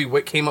 even Bobby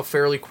Witt came up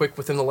fairly quick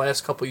within the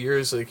last couple of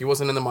years. Like, he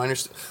wasn't in the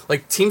minors.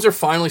 Like, teams are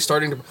finally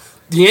starting to...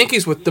 The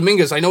Yankees with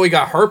Dominguez, I know he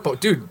got hurt,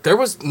 but, dude,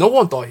 no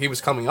one thought he was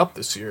coming up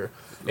this year.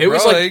 It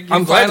was like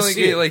I'm glad to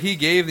see it. Like, he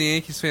gave the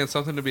Yankees fans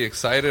something to be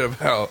excited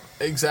about.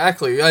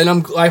 Exactly,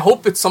 and I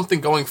hope it's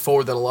something going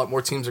forward that a lot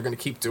more teams are going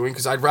to keep doing,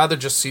 because I'd rather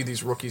just see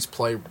these rookies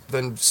play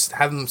than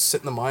have them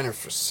sit in the minors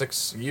for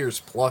 6 years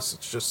plus.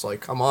 It's just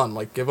like, come on,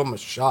 like, give them a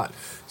shot,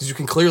 because you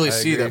can clearly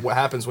see that what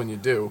happens when you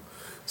do.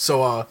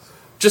 So,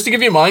 just to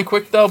give you mine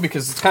quick though,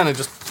 because it's kind of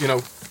just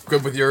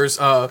good with yours.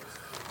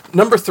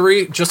 Number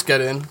 3, just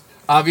get in.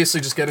 Obviously,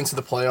 just get into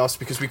the playoffs,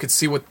 because we could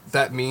see what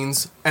that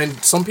means,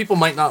 and some people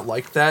might not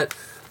like that.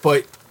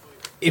 But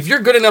if you're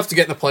good enough to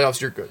get in the playoffs,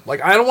 you're good.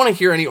 Like, I don't want to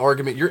hear any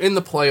argument. You're in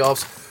the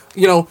playoffs.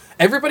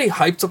 Everybody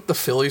hyped up the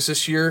Phillies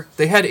this year.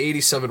 They had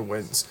 87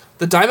 wins.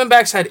 The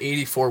Diamondbacks had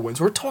 84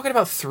 wins. We're talking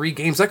about 3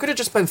 games. That could have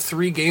just been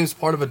 3 games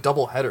part of a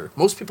doubleheader.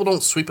 Most people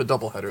don't sweep a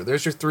doubleheader.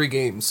 There's your 3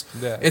 games.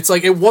 Yeah. It's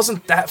like, it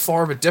wasn't that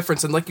far of a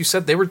difference. And like you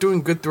said, they were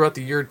doing good throughout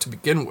the year to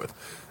begin with.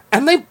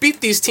 And they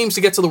beat these teams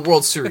to get to the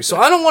World Series. So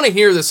I don't want to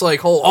hear this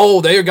like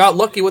they got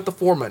lucky with the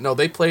format. No,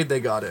 they played, they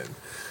got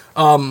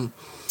in.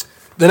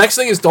 The next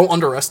thing is, don't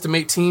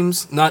underestimate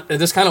teams.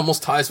 This kind of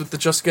almost ties with the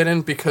just get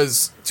in,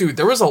 because, dude,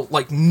 there was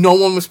no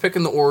one was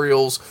picking the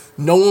Orioles,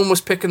 no one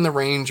was picking the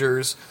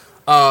Rangers.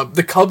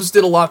 The Cubs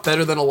did a lot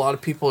better than a lot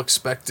of people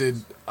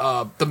expected.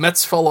 The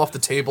Mets fell off the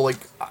table.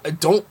 Like,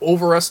 don't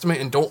overestimate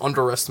and don't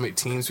underestimate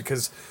teams,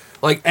 because,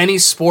 like any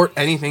sport,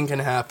 anything can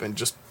happen.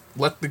 Just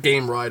let the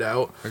game ride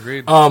out.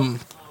 Agreed.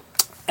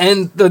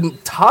 And the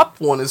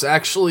top one is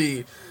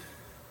actually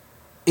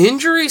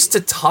injuries to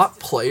top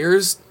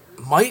players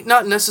might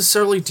not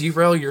necessarily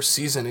derail your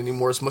season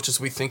anymore as much as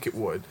we think it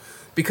would.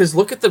 Because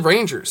look at the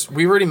Rangers.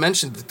 We already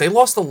mentioned that they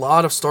lost a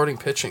lot of starting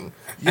pitching.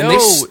 And they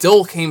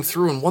still came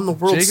through and won the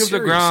World Series.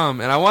 Jacob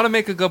deGrom. And I want to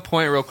make a good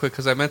point real quick,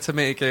 because I meant to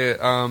make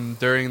it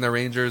during the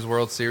Rangers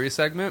World Series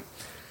segment.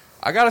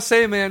 I got to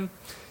say, man,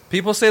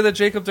 people say that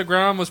Jacob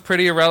deGrom was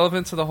pretty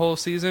irrelevant to the whole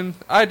season.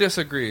 I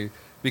disagree.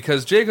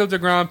 Because Jacob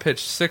deGrom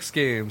pitched 6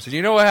 games. And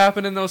you know what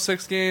happened in those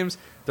 6 games?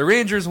 The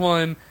Rangers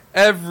won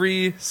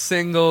every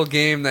single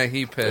game that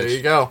he pitched. There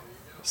you go.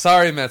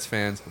 Sorry, Mets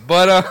fans.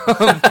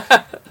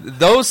 But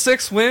those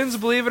 6 wins,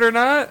 believe it or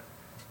not,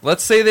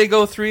 let's say they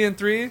go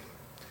 3-3,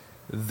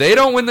 they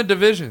don't win the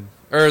division.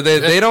 Or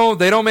they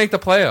don't make the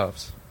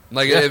playoffs.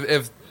 Like,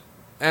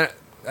 and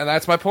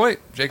that's my point.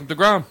 Jacob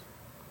deGrom.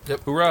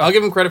 Yep. Hoorah. I'll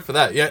give him credit for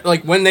that. Yeah,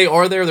 like, when they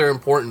are there, they're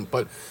important.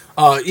 But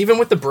even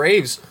with the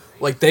Braves,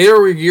 like, there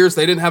were years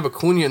they didn't have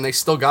Acuna and they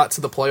still got to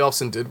the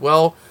playoffs and did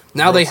well.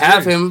 Now they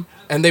have him,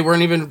 and they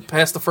weren't even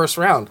past the first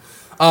round.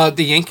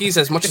 The Yankees,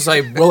 as much as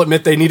I will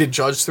admit they needed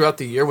Judge throughout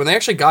the year, when they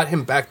actually got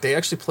him back, they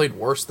actually played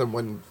worse than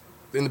when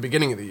in the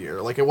beginning of the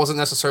year. Like, it wasn't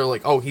necessarily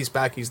like, oh, he's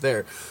back, he's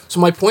there. So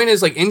my point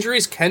is, like,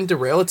 injuries can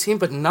derail a team,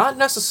 but not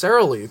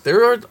necessarily.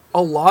 There are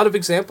a lot of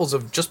examples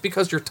of just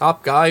because your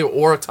top guy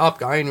or a top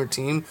guy in your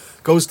team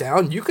goes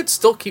down, you could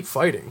still keep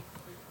fighting.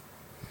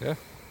 Yeah.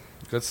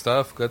 Good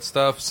stuff, good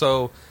stuff.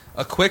 So,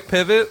 a quick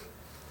pivot.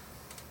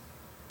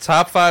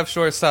 Top 5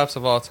 shortstops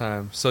of all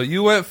time. So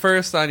you went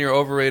first on your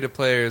overrated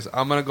players.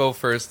 I'm going to go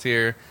first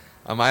here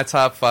on my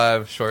top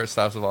 5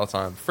 shortstops of all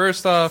time.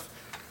 First off,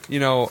 I'm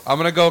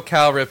going to go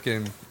Cal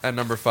Ripken at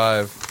number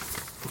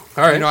 5.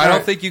 All right. I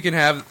don't think you can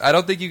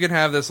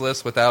have this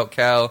list without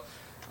Cal.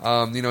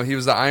 He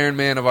was the Iron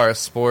Man of our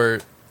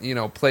sport.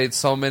 Played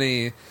so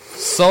many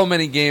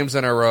games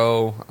in a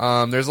row.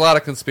 There's a lot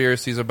of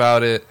conspiracies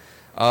about it.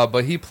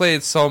 But he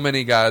played so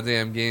many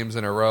goddamn games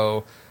in a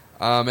row.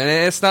 And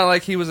it's not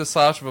like he was a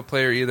slouch of a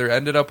player either.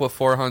 Ended up with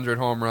 400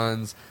 home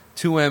runs,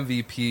 2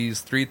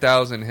 MVPs,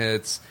 3,000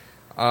 hits.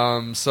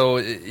 So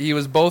he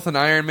was both an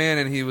Iron Man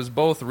and he was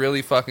both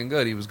really fucking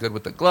good. He was good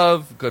with the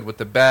glove, good with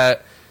the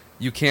bat.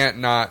 You can't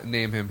not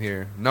name him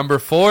here. Number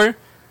 4,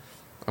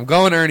 I'm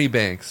going Ernie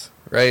Banks,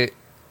 right?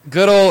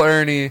 Good old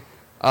Ernie.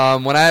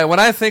 When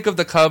I think of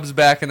the Cubs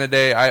back in the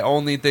day, I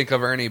only think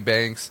of Ernie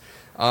Banks.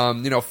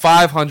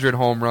 500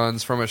 home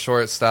runs from a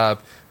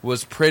shortstop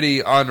was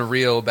pretty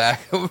unreal back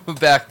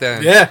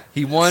then. Yeah.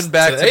 He won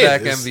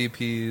back-to-back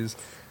MVPs.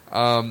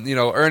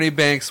 Ernie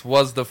Banks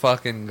was the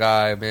fucking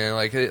guy, man.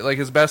 Like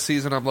his best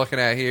season I'm looking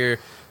at here,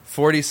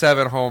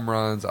 47 home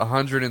runs,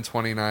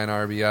 129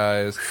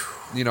 RBIs,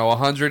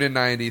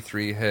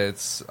 193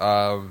 hits.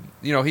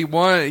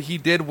 He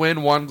did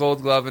win 1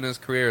 Gold Glove in his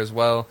career as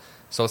well,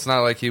 so it's not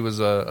like he was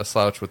a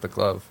slouch with the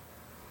glove.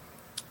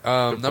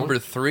 Number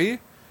 3,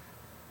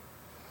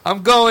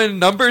 I'm going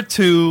number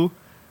 2,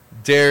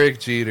 Derek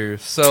Jeter.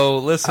 So,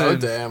 listen. Oh,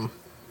 damn.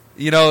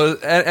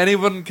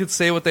 Anyone could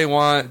say what they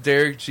want.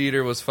 Derek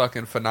Jeter was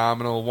fucking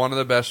phenomenal. One of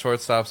the best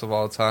shortstops of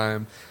all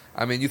time.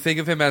 I mean, you think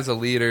of him as a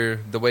leader,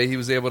 the way he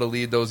was able to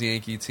lead those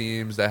Yankee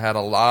teams that had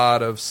a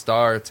lot of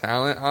star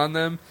talent on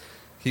them.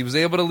 He was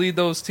able to lead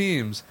those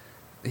teams.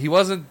 He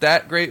wasn't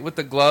that great with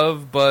the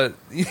glove, but,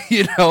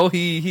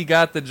 he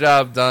got the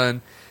job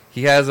done.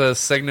 He has a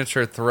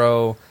signature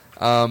throw,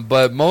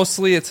 but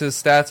mostly it's his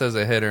stats as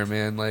a hitter,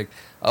 man. Like,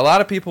 a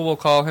lot of people will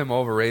call him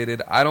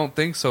overrated. I don't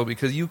think so,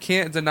 because you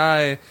can't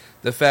deny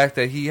the fact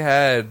that he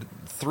had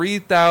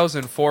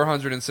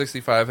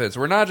 3,465 hits.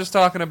 We're not just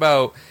talking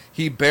about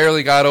he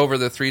barely got over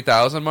the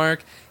 3,000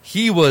 mark.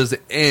 He was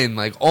in,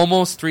 like,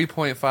 almost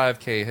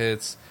 3.5K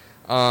hits.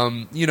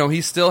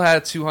 He still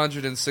had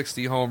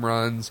 260 home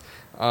runs.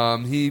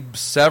 He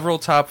several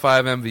top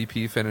 5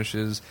 MVP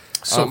finishes.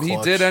 He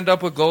did end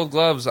up with gold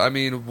gloves. I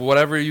mean,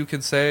 whatever you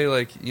can say,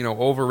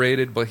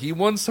 overrated, but he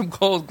won some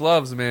gold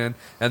gloves, man.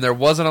 And there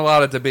wasn't a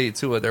lot of debate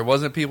to it. There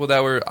wasn't people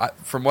that were,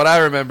 from what I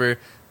remember,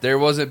 there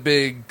wasn't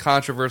big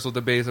controversial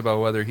debates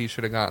about whether he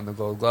should have gotten the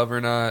gold glove or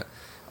not.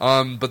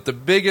 But the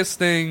biggest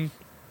thing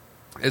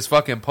is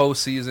fucking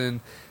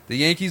postseason. The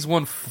Yankees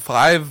won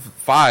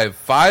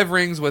five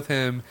rings with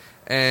him,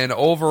 and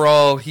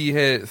overall he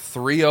hit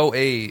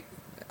 308.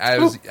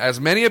 As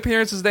many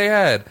appearances they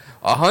had,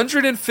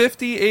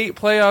 158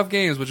 playoff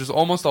games, which is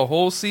almost a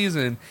whole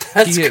season.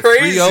 That's he hit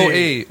crazy.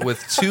 308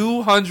 with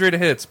 200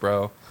 hits,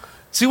 bro.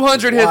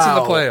 200 hits in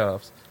the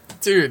playoffs,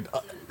 dude.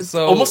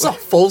 So almost a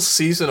full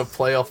season of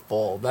playoff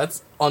ball.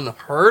 That's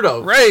unheard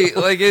of, right?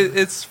 Like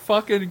it's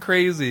fucking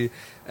crazy.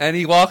 And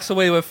he walks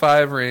away with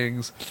 5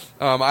 rings.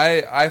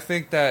 I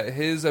think that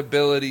his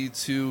ability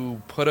to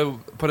put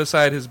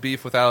aside his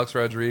beef with Alex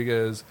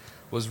Rodriguez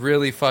was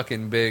really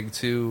fucking big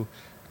too.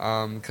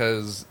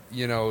 Because,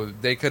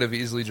 they could have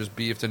easily just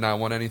beefed and not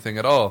won anything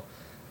at all.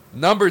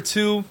 Number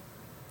 2,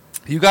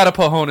 you got to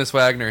put Honus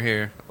Wagner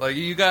here. Like,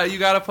 you got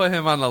to put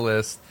him on the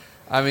list.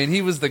 I mean,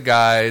 he was the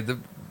guy.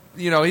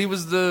 He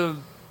was the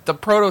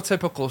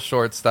prototypical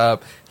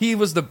shortstop. He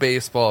was the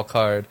baseball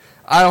card.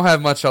 I don't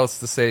have much else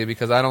to say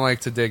because I don't like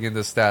to dig into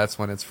stats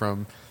when it's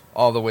from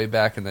all the way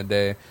back in the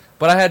day.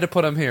 But I had to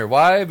put him here.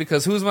 Why?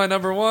 Because who's my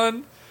number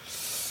 1?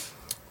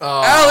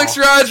 Alex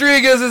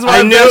Rodriguez is my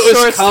I knew best it was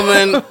shortstop.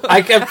 coming.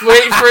 I kept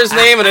waiting for his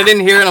name, and I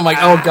didn't hear it. I'm like,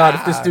 oh, God,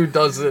 if this dude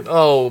does it.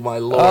 Oh, my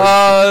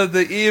Lord.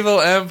 The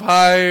evil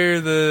empire,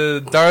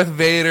 the Darth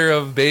Vader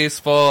of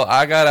baseball.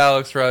 I got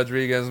Alex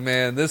Rodriguez,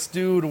 man. This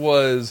dude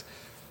was...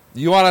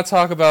 You want to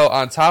talk about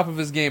on top of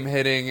his game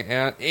hitting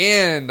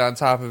and on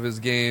top of his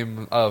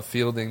game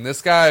fielding.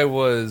 This guy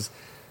was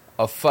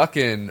a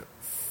fucking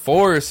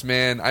force,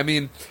 man. I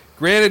mean...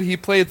 Granted, he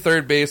played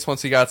third base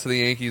once he got to the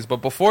Yankees, but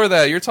before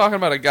that, you're talking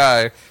about a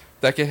guy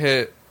that could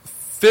hit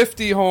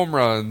 50 home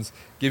runs,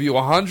 give you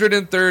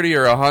 130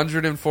 or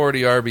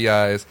 140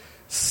 RBIs,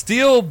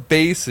 steal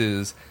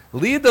bases,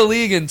 lead the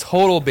league in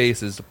total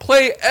bases,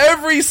 play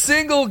every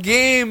single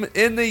game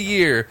in the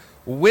year,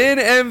 win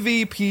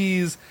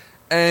MVPs,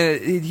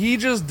 and he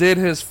just did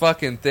his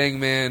fucking thing,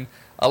 man.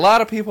 A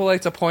lot of people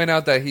like to point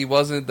out that he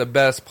wasn't the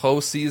best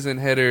postseason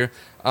hitter.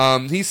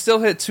 He still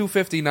hit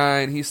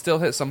 259. He still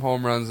hit some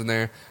home runs in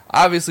there.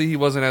 Obviously, he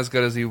wasn't as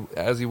good as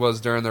he was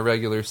during the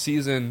regular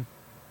season.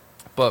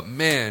 But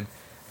man,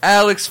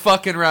 Alex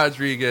fucking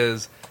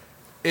Rodriguez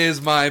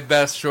is my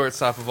best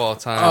shortstop of all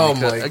time. Oh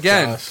because, my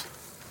again, gosh.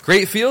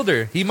 Great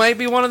fielder. He might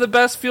be one of the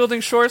best fielding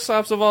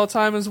shortstops of all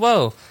time as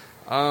well.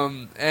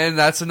 And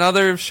that's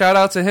another shout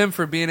out to him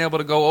for being able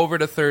to go over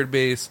to third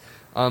base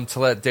to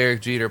let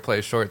Derek Jeter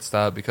play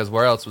shortstop, because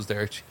where else was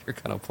Derek Jeter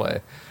going to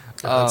play?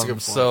 That's a good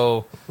point.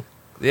 So,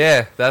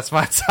 yeah, that's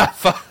my top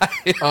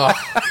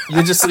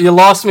 5. You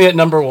lost me at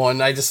number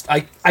 1.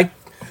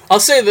 I'll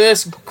say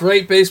this: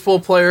 great baseball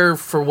player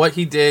for what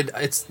he did.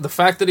 It's the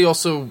fact that he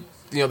also,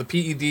 the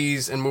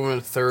PEDs and moving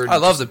to third. I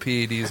love the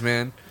PEDs,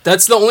 man.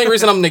 That's the only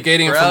reason I'm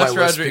negating him For from Alex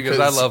my list. Rodriguez,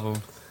 I love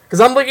him. Because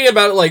I'm looking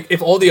about it, like,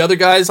 if all the other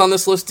guys on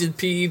this list did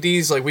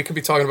PEDs, like, we could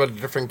be talking about a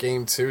different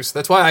game, too. So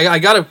that's why I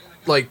gotta,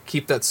 like,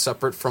 keep that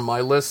separate from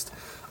my list.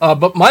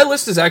 But my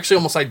list is actually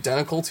almost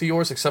identical to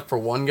yours, except for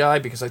one guy,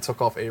 because I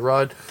took off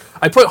A-Rod.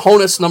 I put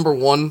Honus number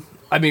 1.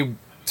 I mean,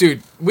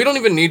 dude, we don't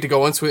even need to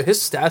go into it. His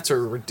stats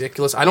are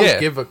ridiculous. I don't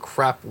give a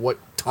crap what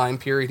time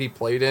period he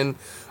played in.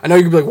 I know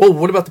you could be like, well,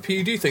 what about the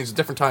PED thing? It's a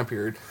different time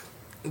period.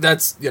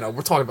 That's,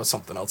 we're talking about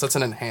something else. That's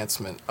an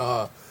enhancement.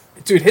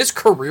 Dude, his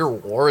career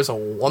WAR is a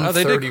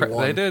 131. No,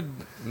 they did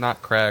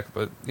not crack,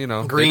 but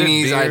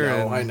greenies. They did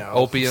beer I know.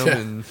 opium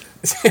and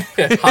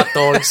hot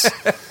dogs.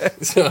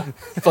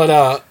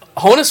 But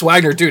Honus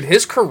Wagner, dude,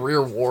 his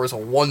career WAR is a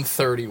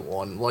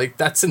 131. Like,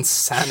 that's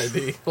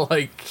insanity.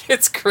 Like,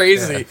 it's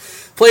crazy. Yeah.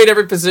 Played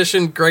every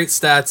position, great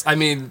stats. I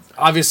mean,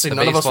 obviously,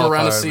 none of us were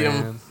around to see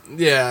him.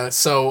 Yeah,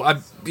 so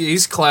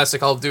he's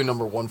classic. I'll do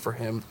number 1 for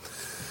him.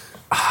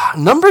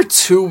 Number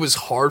 2 was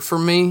hard for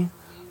me.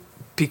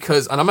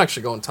 Because, and I'm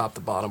actually going top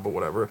to bottom, but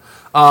whatever.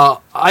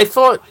 I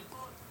thought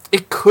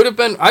it could have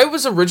been. I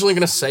was originally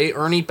going to say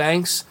Ernie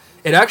Banks,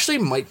 It actually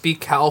might be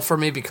Cal for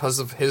me because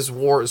of his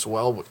WAR as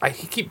well.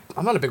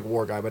 I'm not a big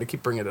WAR guy, but I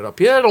keep bringing it up.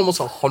 He had almost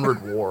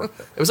 100 WAR.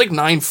 It was like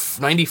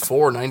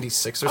 94,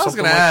 96 or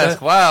something like that. I was going to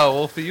ask, wow,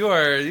 Wolfie, you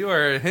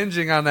are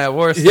hinging on that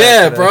WAR stat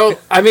Yeah, today. bro.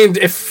 I mean,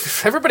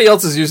 if everybody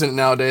else is using it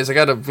nowadays, I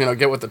got to,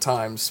 get with the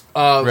times.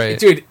 Right.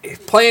 Dude,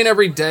 playing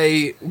every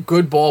day,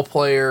 good ball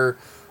player,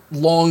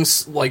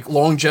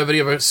 longevity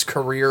of his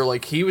career,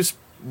 like he was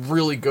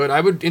really good.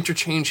 I would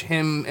interchange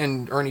him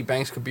and Ernie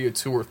Banks could be a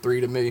 2 or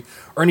 3 to me.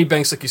 Ernie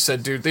Banks, like you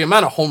said, dude, the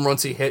amount of home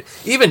runs he hit,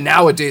 even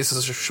nowadays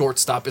as a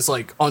shortstop, is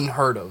like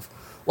unheard of.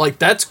 Like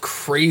that's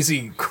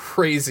crazy,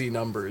 crazy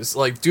numbers.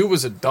 Like dude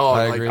was a dog.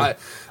 I agree.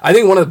 I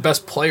think one of the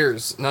best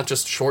players, not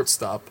just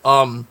shortstop.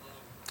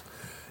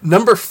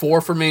 Number 4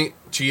 for me,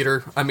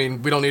 Jeter. I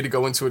mean, we don't need to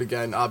go into it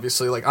again,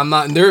 obviously. Like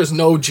there is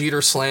no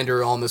Jeter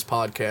slander on this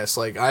podcast.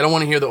 Like I don't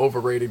want to hear the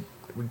overrated.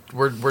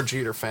 We're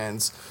Jeter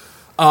fans.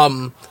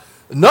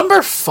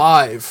 Number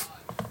 5,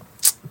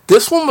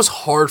 this one was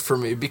hard for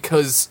me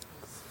because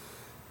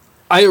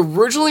I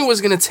originally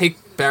was going to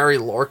take Barry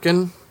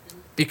Larkin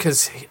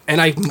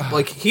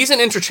he's an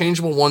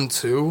interchangeable one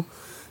too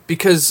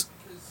because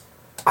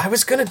I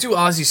was going to do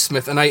Ozzie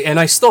Smith and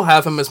I still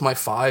have him as my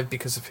 5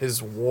 because of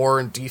his WAR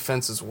and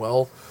defense as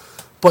well.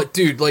 But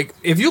dude, like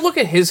if you look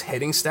at his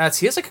hitting stats,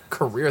 he has like a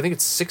career, I think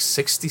it's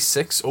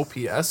 666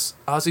 OPS,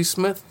 Ozzie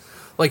Smith.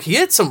 Like he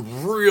had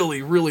some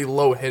really, really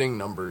low hitting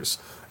numbers.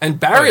 And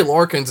Barry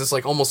Larkins is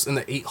like almost in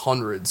the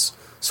 800s.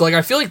 So like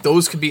I feel like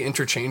those could be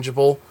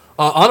interchangeable.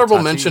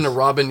 Honorable mention to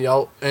Robin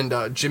Yount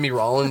and Jimmy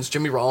Rollins.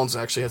 Jimmy Rollins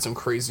actually had some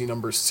crazy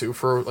numbers too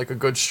for like a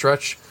good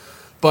stretch.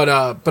 But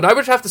I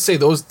would have to say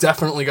those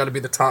definitely got to be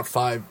the top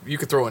 5. You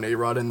could throw an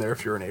A-Rod in there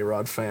if you're an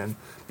A-Rod fan.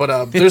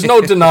 But there's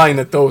no denying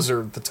that those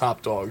are the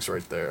top dogs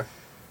right there.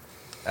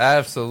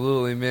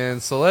 Absolutely,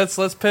 man. So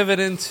let's pivot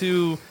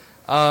into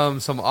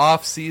some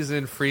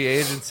off-season free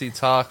agency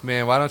talk,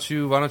 man. Why don't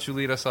you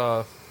lead us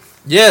off?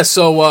 Yeah,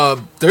 so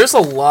there's a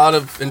lot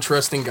of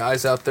interesting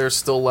guys out there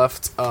still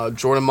left.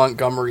 Jordan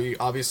Montgomery,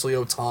 obviously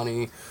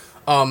Ohtani.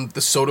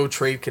 The Soto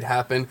trade could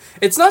happen.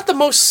 It's not the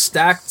most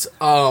stacked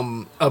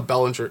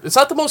Bellinger. It's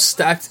not the most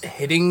stacked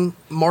hitting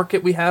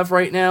market we have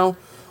right now.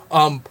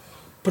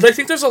 But I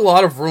think there's a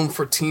lot of room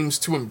for teams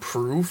to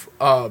improve.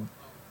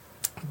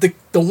 The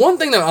one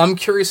thing that I'm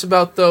curious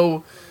about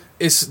though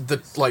is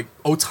the like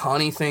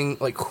Ohtani thing.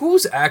 Like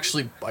who's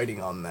actually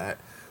biting on that?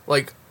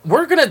 Like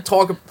we're gonna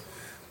talk.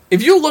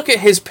 If you look at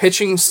his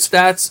pitching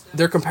stats,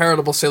 they're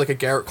comparable, say, like a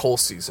Garrett Cole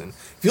season.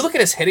 If you look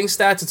at his hitting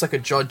stats, it's like a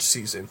Judge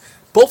season.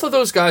 Both of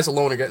those guys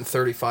alone are getting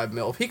 $35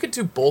 million. If he could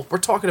do both, we're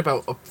talking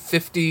about a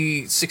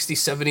 $50, $60,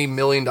 $70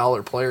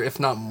 million player,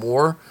 if not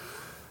more.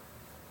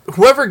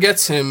 Whoever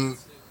gets him,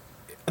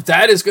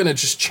 that is going to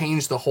just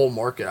change the whole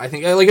market. I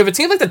think, like, if a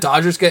team like the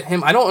Dodgers get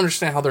him, I don't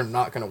understand how they're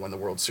not going to win the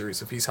World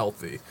Series if he's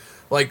healthy.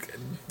 Like,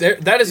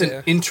 that is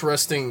an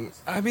interesting,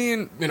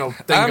 thing going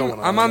on.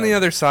 I'm on the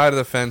other side of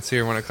the fence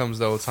here when it comes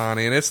to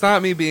Ohtani, and it's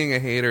not me being a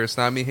hater. It's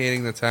not me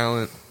hating the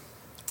talent.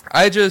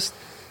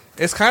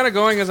 It's kind of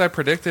going as I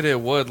predicted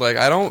it would. Like,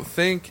 I don't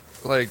think,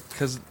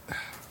 because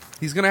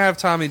he's going to have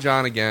Tommy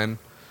John again.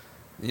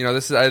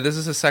 This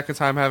is his second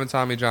time having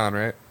Tommy John,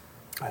 right?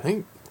 I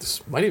think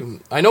this might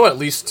even, I know at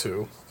least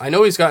 2. I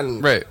know he's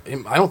gotten, right.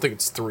 I don't think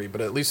it's 3,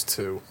 but at least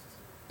 2.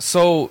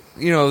 So,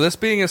 this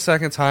being his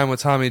second time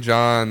with Tommy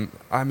John,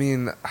 I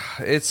mean,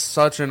 it's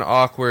such an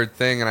awkward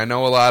thing, and I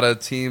know a lot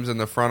of teams in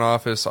the front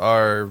office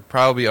are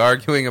probably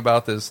arguing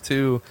about this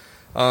too.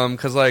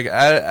 Because,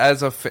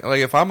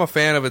 if I'm a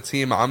fan of a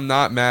team, I'm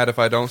not mad if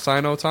I don't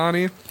sign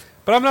Ohtani,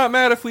 but I'm not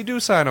mad if we do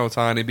sign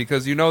Ohtani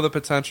because the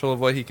potential of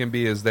what he can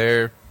be is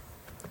there.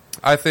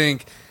 I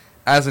think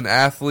as an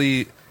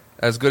athlete,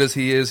 as good as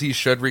he is, he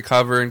should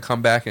recover and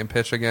come back and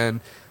pitch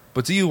again.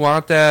 But do you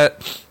want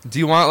that? Do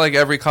you want,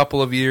 every couple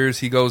of years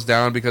he goes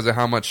down because of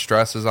how much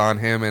stress is on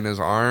him and his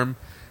arm?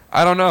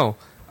 I don't know.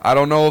 I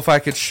don't know if I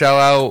could shell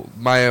out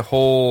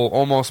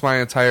almost my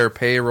entire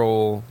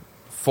payroll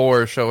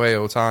for Shohei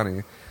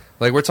Ohtani.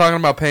 We're talking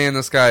about paying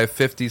this guy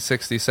 $50,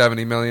 $60,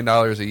 $70 million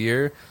a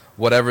year.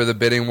 Whatever the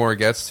bidding war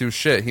gets to,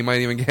 shit, he might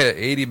even get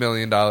 $80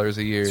 million a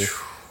year.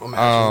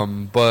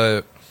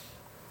 But,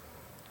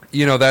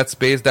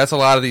 that's a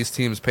lot of these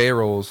teams'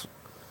 payrolls.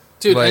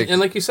 Dude, and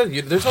like you said,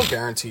 there's no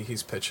guarantee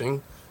he's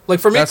pitching. Like,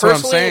 for me that's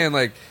personally... what I'm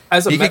saying.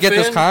 As a he Met could get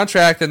fan, this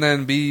contract and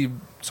then be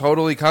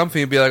totally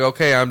comfy and be like,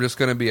 okay, I'm just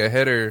going to be a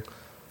hitter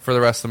for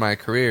the rest of my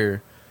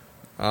career.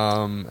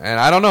 And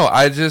I don't know.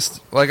 I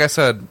just, like I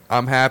said,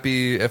 I'm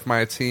happy if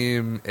my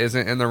team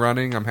isn't in the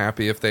running. I'm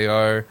happy if they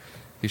are.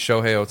 He's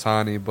Shohei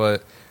Ohtani.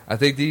 But I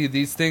think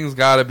these things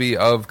got to be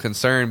of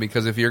concern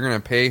because if you're going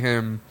to pay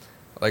him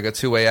like a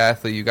two-way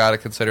athlete, you got to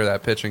consider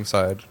that pitching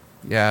side.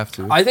 You have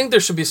to. I think there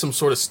should be some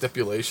sort of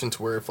stipulation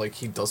to where if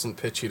he doesn't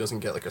pitch, he doesn't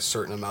get a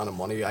certain amount of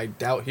money. I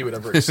doubt he would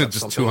ever accept just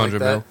something 200 like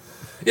that. mil.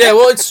 Yeah,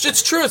 well,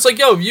 it's true. It's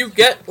you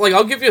get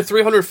I'll give you a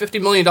 $350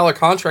 million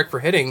contract for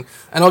hitting,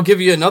 and I'll give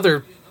you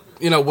another,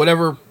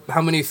 another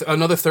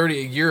 30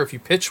 a year if you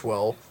pitch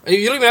well.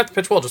 You don't even have to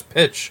pitch well, just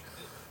pitch.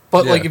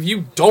 But, like, if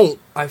you don't,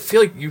 I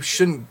feel like you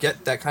shouldn't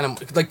get that kind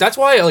of... Like, that's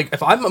why, like,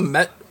 if I'm a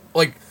Met...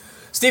 Like,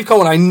 Steve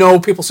Cohen, I know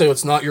people say,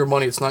 it's not your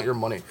money, it's not your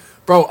money.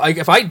 Bro, like,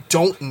 if I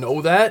don't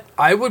know that,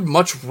 I would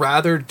much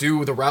rather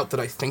do the route that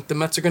I think the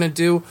Mets are going to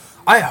do.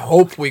 I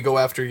hope we go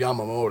after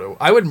Yamamoto.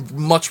 I would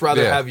much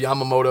rather have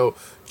Yamamoto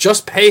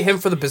just pay him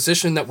for the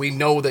position that we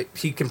know that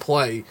he can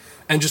play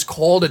and just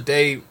call it a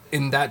day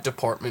in that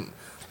department.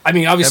 I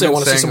mean, obviously, I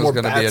want to see some more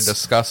bats. It's going to be a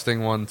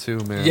disgusting one, too,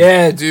 man.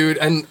 Yeah, dude.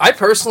 And I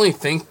personally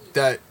think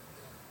that,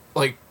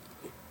 like,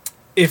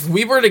 if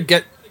we were to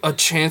get a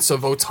chance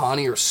of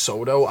Ohtani or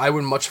Soto, I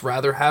would much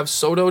rather have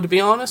Soto, to be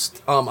honest.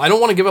 I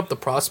don't want to give up the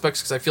prospects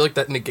because I feel like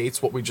that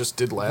negates what we just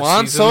did last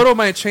season. Soto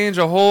might change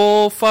a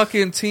whole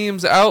fucking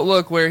team's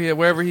outlook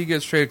wherever he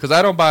gets traded, because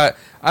I don't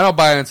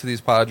buy into these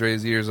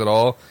Padres years at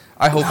all.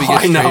 I hope he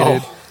gets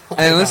traded.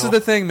 And this is the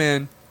thing,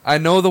 man. I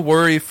know the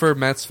worry for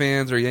Mets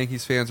fans or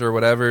Yankees fans or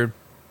whatever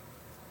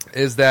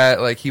is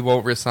that, like, he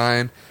won't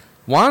resign.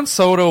 Juan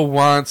Soto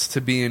wants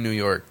to be in New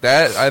York.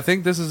 I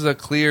think this is a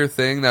clear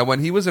thing that when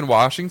he was in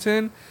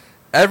Washington,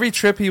 every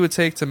trip he would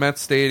take to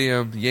Mets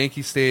Stadium,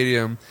 Yankee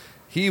Stadium,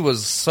 he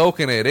was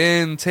soaking it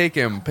in,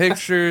 taking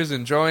pictures,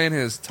 enjoying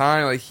his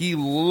time. Like, he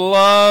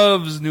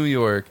loves New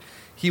York.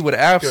 He would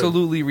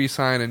absolutely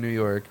resign in New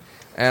York.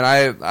 And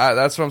I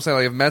that's what I'm saying.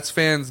 Like, if Mets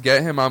fans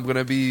get him, I'm going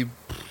to be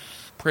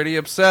pretty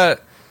upset.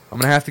 I'm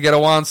going to have to get a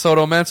Juan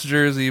Soto Mets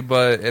jersey,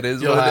 but it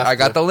is what it is. I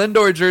got the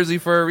Lindor jersey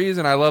for a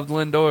reason. I loved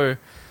Lindor.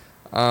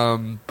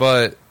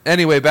 But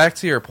anyway, back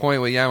to your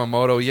point with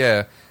Yamamoto,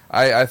 yeah,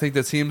 I think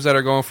the teams that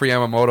are going for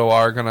Yamamoto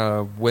are going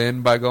to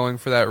win by going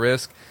for that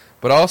risk.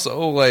 But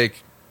also,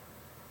 like,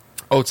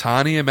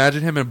 Ohtani,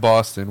 imagine him in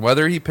Boston,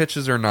 whether he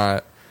pitches or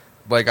not.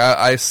 Like,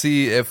 I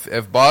see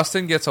if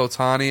Boston gets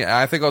Ohtani,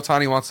 I think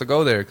Ohtani wants to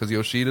go there because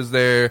Yoshida's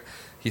there.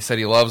 He said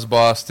he loves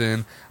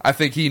Boston. I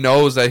think he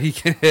knows that he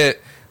can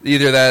hit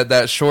either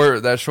that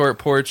short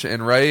porch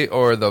in right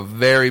or the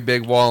very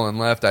big wall in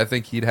left. I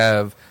think he'd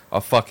have a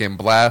fucking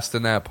blast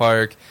in that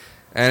park.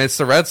 And it's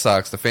the Red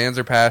Sox. The fans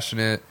are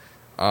passionate.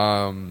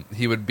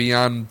 He would be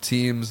on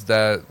teams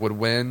that would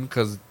win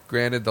because,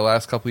 granted, the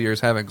last couple of years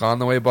haven't gone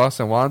the way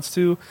Boston wants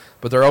to,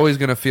 but they're always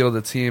going to field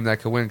a team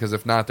that could win because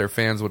if not, their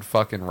fans would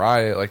fucking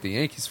riot like the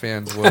Yankees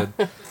fans would.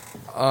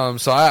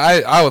 So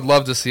I would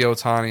love to see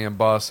Ohtani in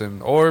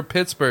Boston or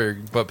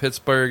Pittsburgh, but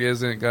Pittsburgh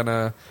isn't going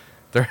to...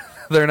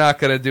 They're not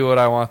going to do what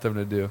I want them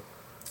to do.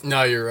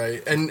 No, you're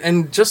right.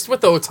 And just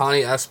with the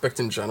Ohtani aspect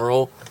in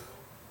general...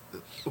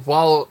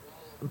 While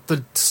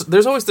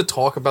there's always the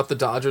talk about the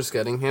Dodgers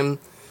getting him,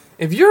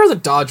 if you're the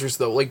Dodgers,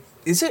 though, like,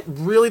 is it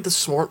really the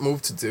smart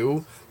move to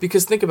do?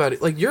 Because think about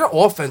it, like, your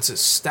offense is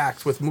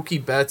stacked with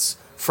Mookie Betts,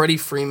 Freddie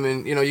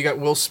Freeman, you know, you got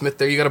Will Smith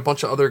there, you got a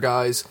bunch of other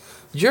guys.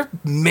 Your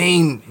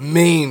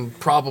main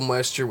problem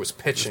last year was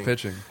pitching.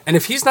 And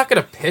if he's not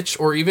going to pitch,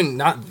 or even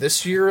not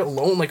this year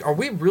alone, like, are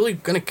we really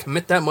going to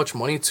commit that much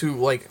money to,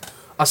 like,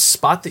 a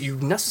spot that you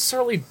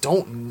necessarily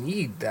don't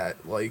need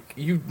that? Like,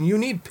 you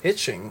need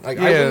pitching. Like,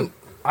 yeah.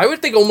 I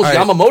would think almost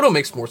Yamamoto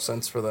makes more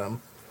sense for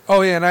them.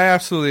 Oh, yeah, and I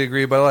absolutely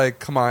agree. But, like,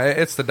 come on,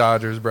 it's the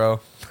Dodgers, bro.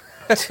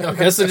 I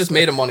guess they just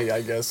made of money,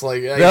 I guess.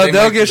 Like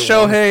they'll get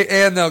Shohei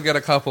and they'll get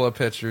a couple of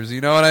pitchers. You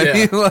know what I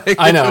mean? Like,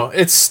 I know.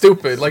 It's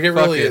stupid. Like, it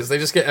really is. They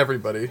just get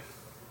everybody.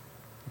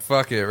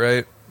 Fuck it,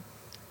 right?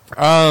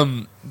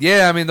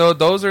 Yeah, I mean,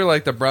 those are,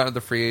 like, the brunt of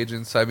the free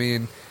agents. I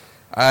mean,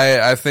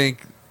 I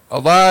think a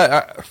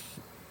lot...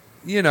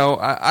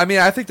 I mean,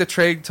 I think the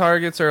trade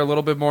targets are a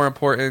little bit more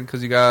important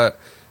because you got...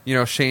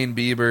 Shane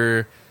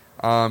Bieber.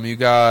 You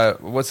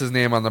got, what's his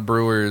name on the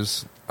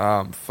Brewers?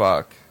 Corbin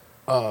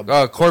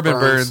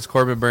Burns.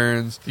 Corbin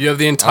Burns. You have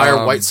the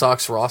entire White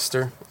Sox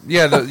roster.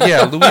 Yeah,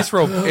 Luis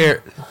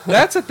Robert.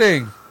 That's a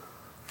thing.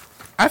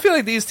 I feel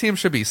like these teams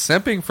should be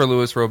simping for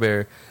Luis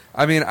Robert.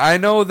 I mean, I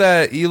know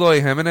that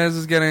Eloy Jimenez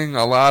is getting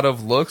a lot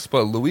of looks,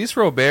 but Luis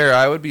Robert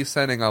I would be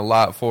sending a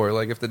lot for.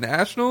 Like, if the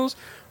Nationals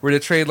were to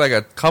trade, like,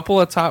 a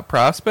couple of top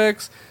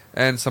prospects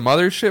and some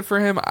other shit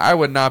for him, I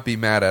would not be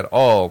mad at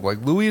all.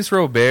 Like, Luis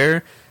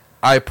Robert,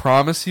 I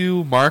promise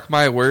you, mark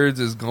my words,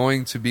 is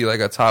going to be like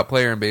a top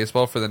player in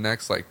baseball for the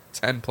next, like,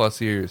 10 plus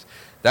years.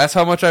 That's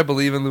how much I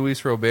believe in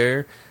Luis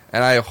Robert,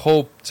 and I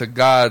hope to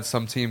God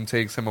some team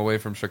takes him away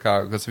from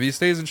Chicago. Because if he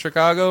stays in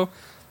Chicago,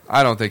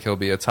 I don't think he'll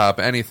be a top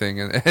anything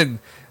in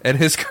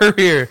his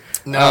career.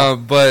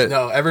 But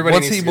everybody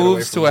once he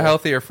moves to a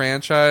healthier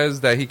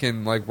franchise that he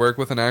can, like, work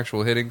with an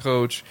actual hitting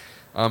coach,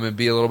 and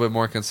be a little bit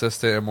more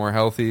consistent and more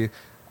healthy.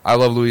 I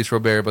love Luis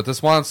Robert, but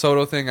this Juan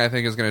Soto thing I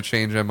think is going to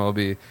change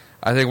MLB.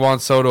 I think Juan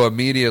Soto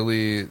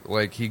immediately,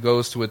 like, he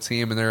goes to a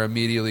team and they're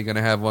immediately going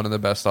to have one of the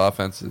best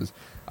offenses.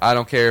 I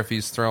don't care if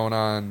he's thrown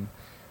on,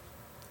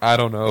 I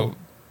don't know,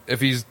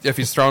 if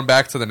he's thrown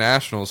back to the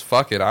Nationals.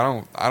 Fuck it,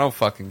 I don't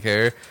fucking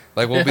care.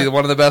 Like, we'll be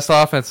one of the best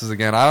offenses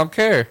again. I don't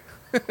care.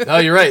 No,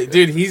 you're right,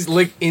 dude. He's,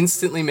 like,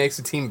 instantly makes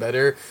a team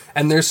better,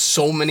 and there's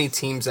so many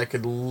teams that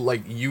could,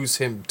 like, use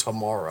him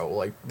tomorrow.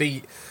 Like,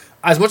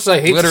 as much as I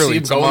hate to see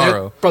him go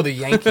there, bro, the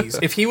Yankees.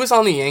 If he was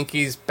on the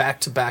Yankees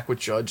back to back with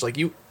Judge, like,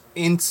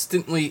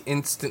 instantly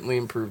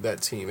improve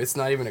that team. It's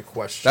not even a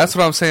question. That's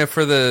what I'm saying.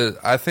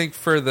 I think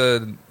for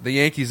the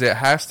Yankees, it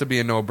has to be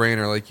a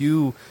no-brainer. Like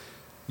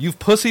you've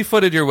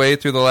pussyfooted your way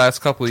through the last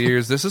couple of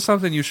years. This is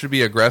something you should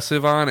be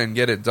aggressive on and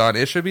get it done.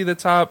 It should be the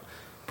top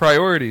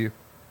priority.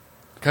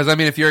 Because I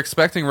mean, if you're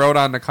expecting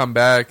Rodon to come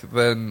back,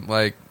 then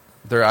like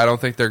I don't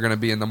think they're going to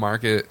be in the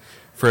market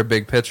for a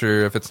big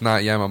pitcher if it's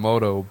not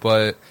Yamamoto.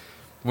 But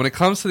when it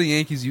comes to the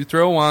Yankees, you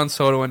throw Juan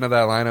Soto into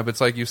that lineup.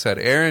 It's like you said,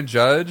 Aaron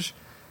Judge.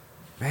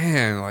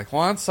 Man, like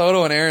Juan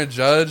Soto and Aaron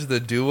Judge,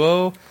 the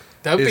duo.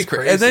 That would be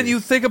crazy. And then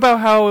you think about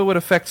how it would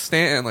affect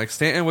Stanton. Like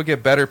Stanton would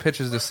get better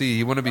pitches to see.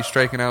 He wouldn't be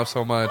striking out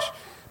so much.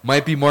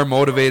 Might be more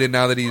motivated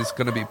now that he's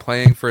going to be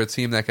playing for a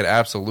team that could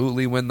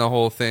absolutely win the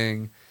whole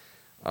thing.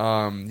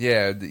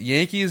 The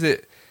Yankees,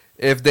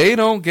 if they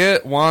don't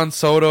get Juan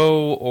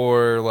Soto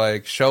or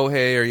like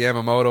Shohei or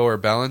Yamamoto or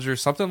Bellinger,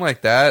 something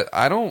like that,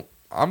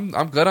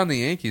 I'm good on the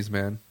Yankees,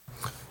 man.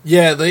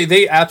 Yeah,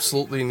 they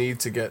absolutely need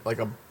to get like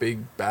a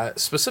big bat.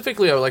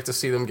 Specifically, I would like to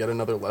see them get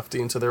another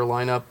lefty into their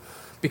lineup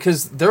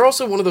because they're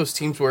also one of those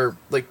teams where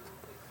like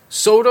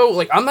Soto,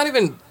 like I'm not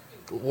even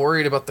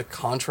worried about the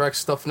contract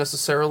stuff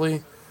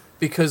necessarily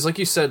because like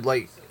you said,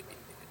 like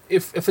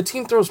if a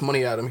team throws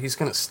money at him, he's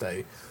going to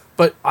stay.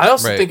 But I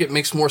also think it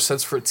makes more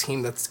sense for a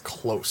team that's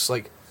close.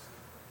 Like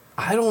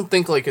I don't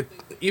think like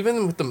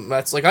even with the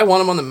Mets, like I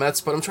want him on the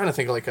Mets, but I'm trying to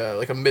think of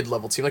like a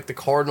mid-level team, like the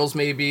Cardinals,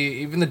 maybe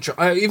even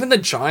the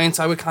Giants.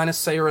 I would kind of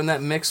say are in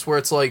that mix where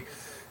it's like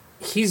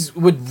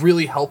would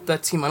really help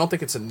that team. I don't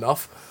think it's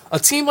enough. A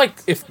team like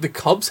if the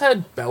Cubs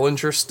had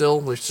Bellinger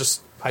still, it's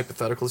just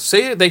hypothetical.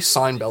 Say they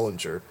sign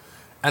Bellinger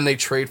and they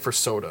trade for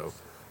Soto.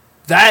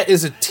 That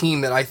is a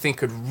team that I think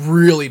could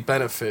really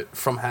benefit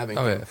from having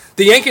him. Yeah.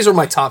 The Yankees are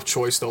my top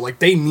choice though. Like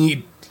they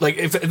need like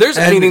if there's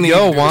anything they need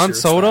to do Juan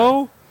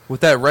Soto.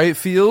 With that right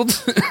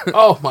field,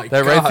 oh my god,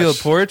 that right field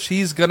porch,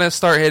 he's gonna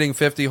start hitting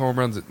 50 home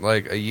runs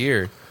like a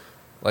year.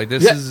 Like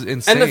this is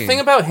insane. And the thing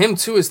about him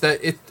too is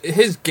that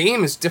his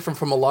game is different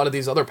from a lot of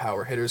these other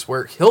power hitters,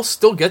 where he'll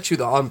still get you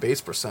the on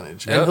base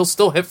percentage, and he'll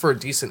still hit for a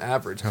decent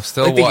average. He'll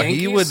still like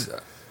he would.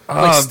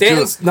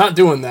 Stan's not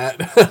doing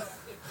that.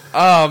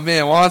 Oh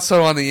man, Juan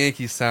Soto on the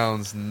Yankees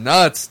sounds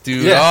nuts,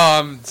 dude.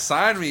 Yeah.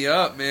 Sign me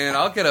up, man.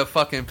 I'll get a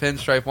fucking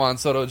pinstripe Juan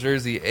Soto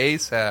jersey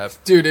ASAP.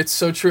 Dude, it's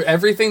so true.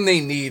 Everything they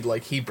need,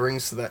 like he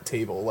brings to that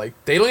table. Like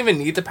they don't even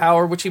need the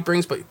power which he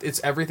brings, but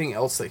it's everything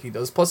else that he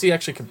does. Plus, he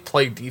actually can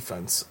play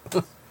defense.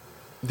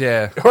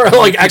 Yeah, or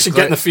like actually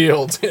get in the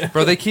field.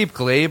 Bro, they keep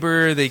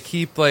Glaber. They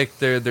keep like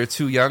their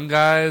two young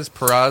guys,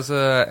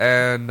 Peraza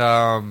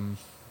and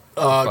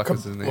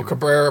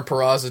Cabrera,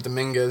 Peraza,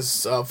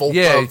 Dominguez,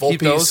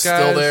 Volpe's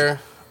still there.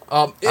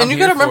 And you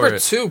gotta remember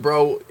too,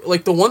 bro,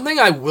 like the one thing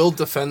I will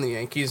defend the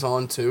Yankees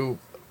on too,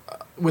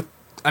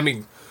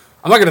 I'm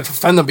not gonna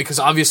defend them because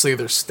obviously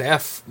their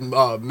staff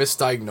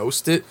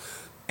misdiagnosed it.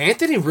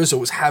 Anthony Rizzo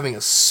was having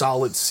a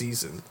solid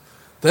season.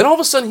 Then all of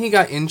a sudden he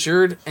got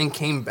injured and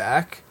came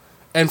back,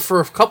 and for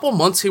a couple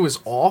months he was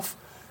off,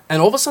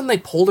 and all of a sudden they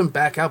pulled him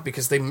back out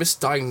because they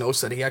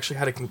misdiagnosed that he actually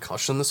had a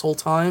concussion this whole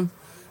time.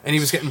 And he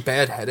was getting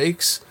bad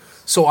headaches.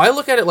 So I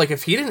look at it like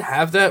if he didn't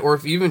have that, or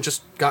if he even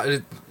just got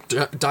it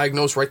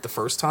diagnosed right the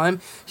first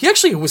time, he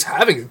actually was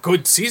having a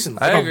good season.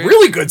 Like a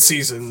really good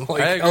season.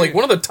 Like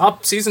one of the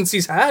top seasons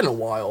he's had in a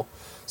while.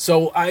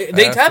 So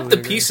they have the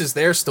pieces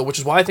there still, which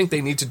is why I think they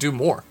need to do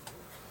more.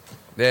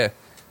 Yeah.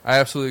 I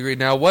absolutely agree.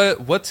 Now,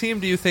 what team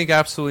do you think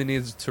absolutely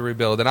needs to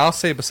rebuild? And I'll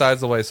say besides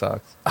the White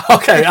Sox.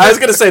 Okay, I was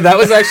going to say that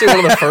was actually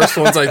one of the first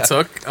ones I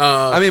took.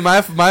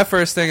 My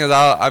first thing is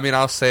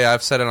I'll say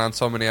I've said it on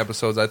so many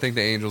episodes. I think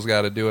the Angels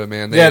got to do it,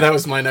 man. That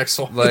was my next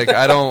one. Like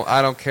I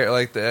don't care.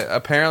 Like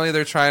apparently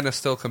they're trying to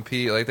still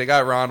compete. Like they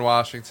got Ron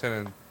Washington,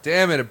 and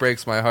damn it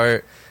breaks my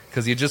heart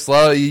because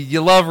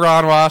you love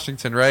Ron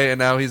Washington, right? And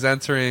now he's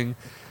entering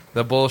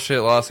the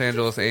bullshit Los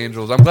Angeles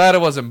Angels. I'm glad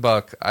it wasn't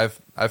Buck. I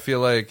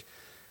feel like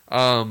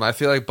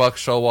Buck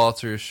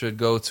Showalter should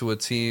go to a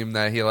team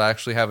that he'll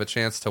actually have a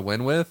chance to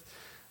win with.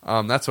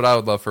 That's what I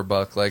would love for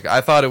Buck. Like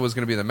I thought it was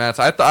going to be the Mets.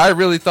 I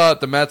really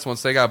thought the Mets,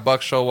 once they got Buck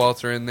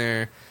Showalter in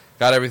there,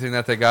 got everything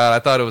that they got, I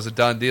thought it was a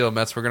done deal.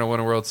 Mets were going to win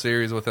a World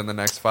Series within the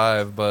next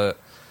 5, but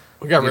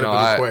we got rid of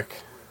it quick.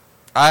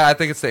 I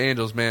think it's the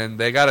Angels, man.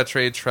 They got to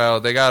trade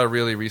Trout. They got to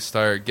really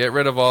restart. Get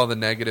rid of all the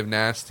negative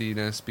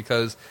nastiness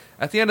because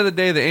at the end of the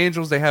day, the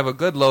Angels, they have a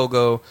good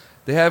logo.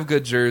 They have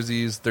good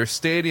jerseys. Their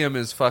stadium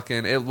is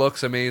it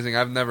looks amazing.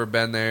 I've never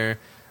been there.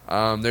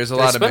 There's a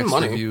lot of mixed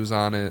reviews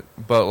on it.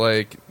 But,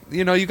 like,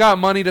 you got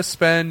money to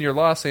spend. You're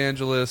Los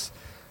Angeles.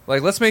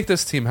 Like, let's make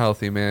this team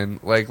healthy, man.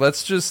 Like,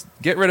 let's just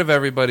get rid of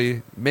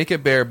everybody. Make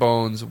it bare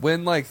bones.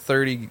 Win, like,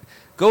 30.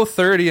 Go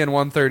 30 and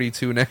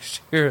 132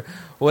 next year.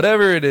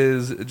 Whatever it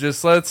is,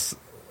 just let's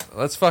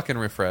fucking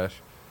refresh.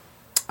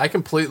 I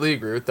completely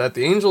agree with that.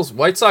 The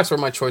White Sox were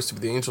my choice,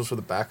 but the Angels were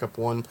the backup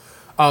one.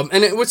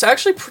 And what's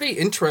actually pretty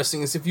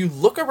interesting is if you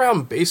look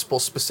around baseball,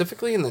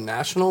 specifically in the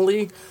National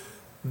League,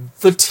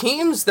 the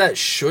teams that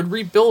should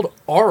rebuild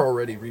are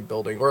already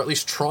rebuilding, or at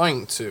least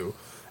trying to.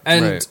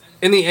 And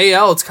in the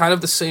AL, it's kind of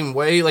the same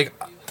way. Like,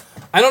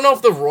 I don't know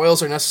if the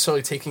Royals are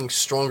necessarily taking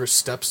stronger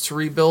steps to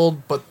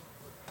rebuild, but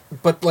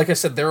like I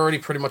said, they're already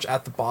pretty much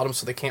at the bottom,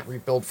 so they can't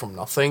rebuild from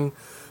nothing.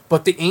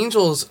 But the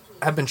Angels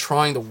have been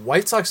trying, the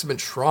White Sox have been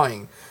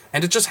trying,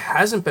 and it just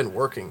hasn't been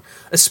working.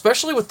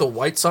 Especially with the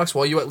White Sox,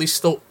 while you at least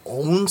still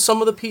own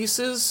some of the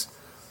pieces,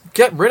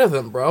 get rid of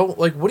them, bro.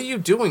 Like, what are you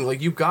doing?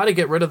 Like, you got to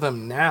get rid of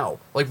them now.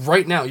 Like,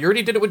 right now. You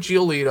already did it with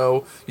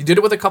Giolito. You did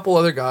it with a couple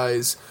other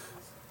guys.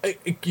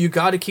 You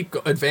got to keep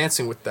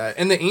advancing with that.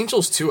 And the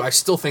Angels, too, I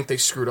still think they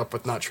screwed up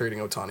with not trading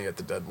Ohtani at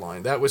the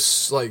deadline. That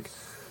was, like,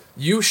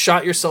 you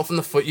shot yourself in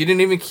the foot. You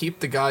didn't even keep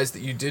the guys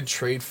that you did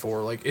trade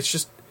for. Like, it's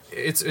just,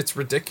 it's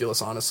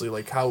ridiculous, honestly,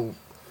 like, how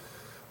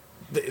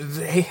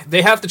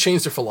they have to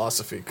change their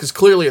philosophy, because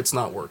clearly it's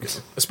not working,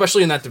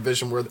 especially in that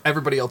division where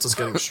everybody else is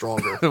getting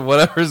stronger.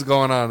 Whatever's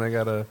going on, they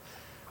gotta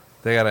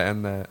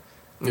end that.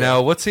 Yeah.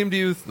 Now, what team do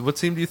you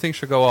think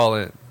should go all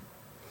in?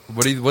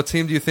 What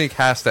team do you think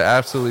has to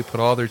absolutely put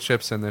all their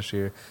chips in this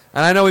year?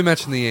 And I know we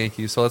mentioned the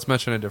Yankees, so let's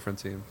mention a different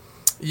team.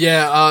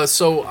 Yeah,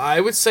 so I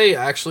would say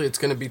actually it's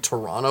going to be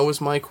Toronto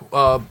is my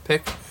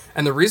pick.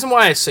 And the reason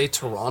why I say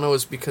Toronto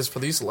is because for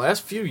these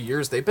last few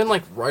years, they've been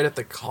like right at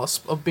the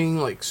cusp of being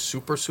like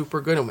super, super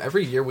good. And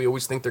every year we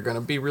always think they're going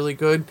to be really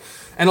good.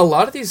 And a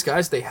lot of these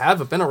guys they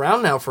have been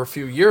around now for a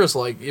few years.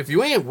 Like, if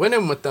you ain't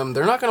winning with them,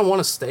 they're not going to want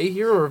to stay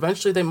here, or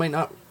eventually they might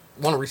not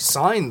want to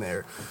resign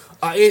there.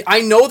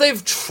 I know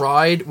they've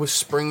tried with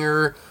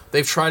Springer.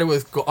 They've tried it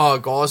with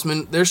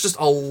Gausman. There's just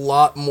a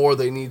lot more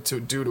they need to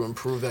do to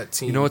improve that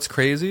team. You know what's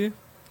crazy?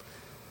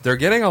 They're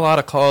getting a lot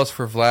of calls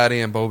for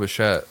Vladdy and Bo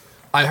Bichette.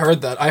 I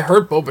heard that. I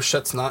heard Bo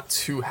Bichette's not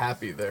too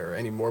happy there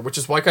anymore, which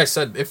is, like I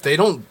said, if they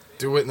don't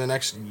do it in the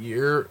next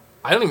year,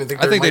 I don't even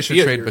think I think they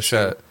should trade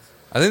Bichette.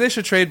 I think they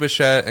should trade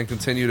Bichette and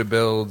continue to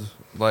build,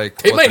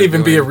 like, it might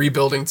even be a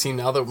rebuilding team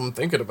now that I'm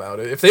thinking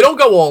about it. If they don't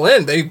go all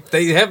in,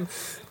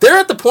 they're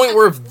at the point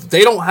where if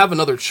they don't have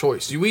another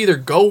choice. You either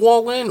go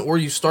all in or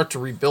you start to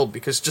rebuild,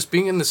 because just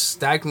being in this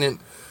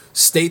stagnant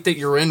state that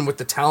you're in with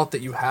the talent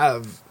that you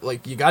have,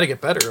 like, you got to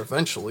get better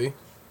eventually.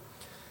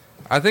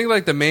 I think,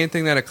 like, the main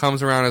thing that it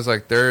comes around is,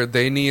 like,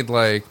 they need,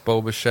 like,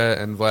 Bo Bichette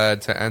and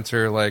Vlad to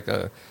enter, like,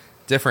 a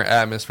different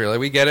atmosphere. Like,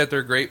 we get it,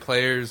 they're great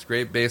players,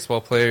 great baseball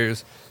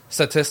players.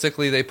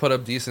 Statistically, they put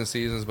up decent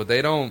seasons, but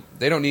they don't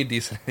need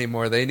decent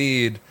anymore. They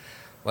need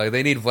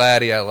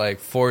Vladdy at, like,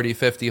 40,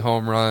 50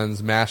 home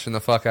runs, mashing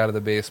the fuck out of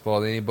the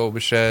baseball. They need Bo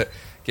Bichette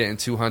getting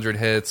 200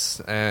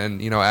 hits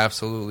and, you know,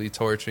 absolutely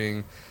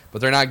torching.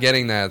 But they're not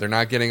getting that. They're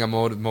not getting a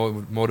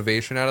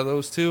motivation out of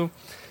those two.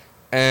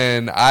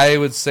 And I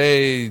would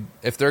say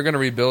if they're going to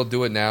rebuild,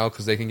 do it now,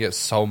 because they can get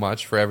so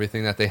much for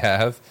everything that they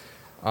have.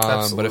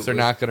 But if they're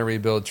not going to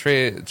rebuild,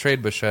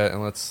 trade Bichette,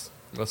 and let's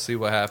see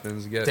what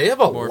happens. They have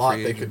a lot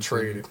they could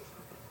trade.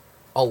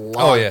 A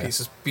lot of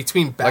pieces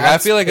between bats. Like, I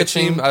feel like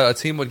pitching. a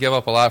team would give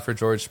up a lot for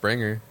George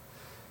Springer.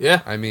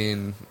 Yeah, I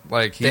mean,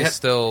 like, he's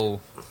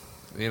still,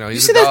 you know,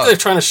 he's you see that they're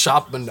trying to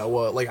shop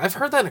Manoah. Like, I've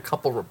heard that in a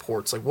couple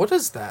reports. Like, what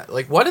is that?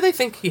 Like, why do they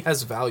think he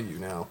has value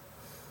now?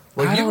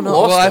 Like, I don't know.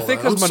 Well, I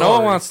think because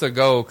Manoah wants to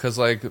go, because,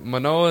 like,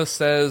 Manoah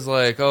says,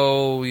 like,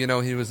 oh, you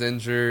know, he was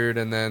injured,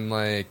 and then,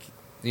 like,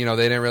 you know,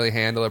 they didn't really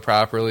handle it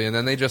properly, and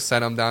then they just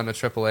sent him down to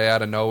AAA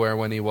out of nowhere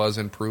when he was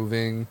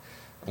improving,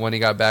 when he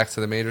got back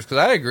to the majors. Because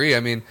I agree. I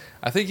mean,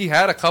 I think he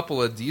had a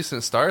couple of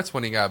decent starts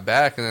when he got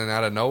back, and then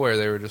out of nowhere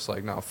they were just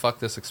like, no, fuck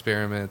this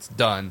experiment. It's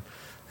done.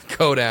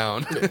 Go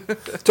down.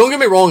 Don't get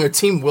me wrong, a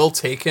team will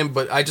take him,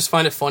 but I just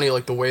find it funny,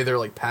 like, the way they're,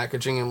 like,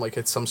 packaging him like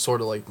it's some sort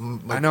of, like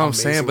I know what I'm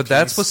saying, but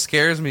that's what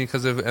scares me,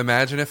 because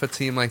imagine if a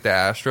team like the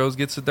Astros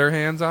gets their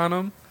hands on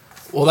him.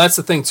 Well, that's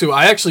the thing, too.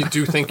 I actually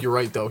do think you're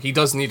right, though. He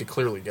does need to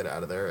clearly get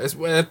out of there.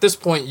 At this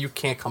point, you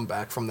can't come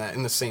back from that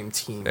in the same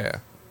team. Yeah.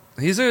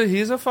 He's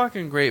a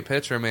fucking great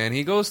pitcher, man.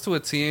 He goes to a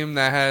team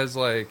that has,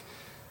 like,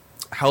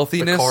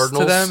 healthiness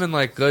to them and,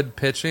 like, good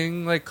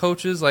pitching, like,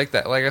 coaches, like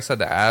that. Like I said,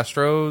 the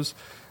Astros.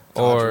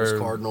 Dodgers, or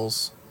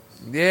Cardinals.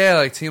 Yeah,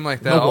 like, team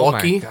like that.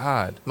 Milwaukee. Oh, my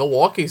God.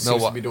 Milwaukee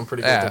seems to be doing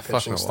pretty good with their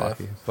pitching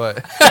Milwaukee, staff.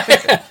 But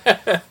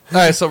all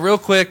right, so real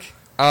quick,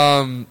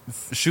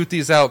 shoot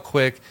these out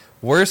quick.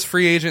 Worst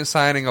free agent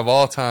signing of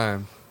all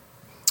time?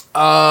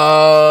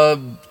 I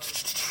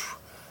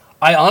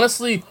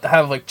honestly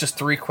have, like, just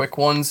three quick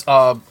ones.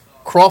 Carl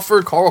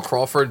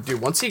Crawford,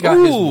 dude, once he got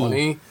his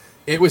money,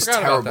 it was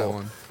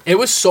terrible. It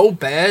was so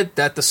bad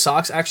that the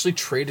Sox actually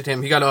traded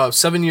him. He got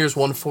 7 years,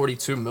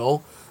 $142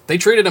 million. They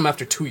traded him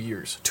after 2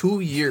 years. 2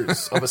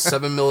 years of a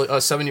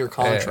 7-year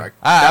contract.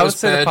 Yeah. I would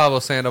say the Pablo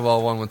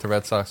Sandoval one with the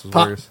Red Sox was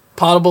worse.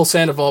 Pablo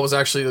Sandoval was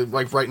actually,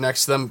 like, right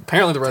next to them.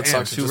 Apparently, the Red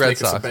Sox are just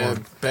making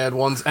some bad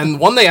ones. And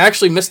one they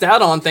actually missed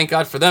out on, thank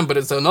God for them, but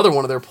it's another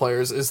one of their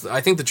players, is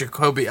I think the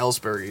Jacoby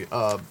Ellsbury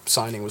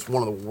signing was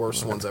one of the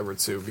worst ones ever,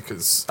 too,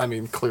 because, I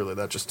mean, clearly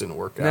that just didn't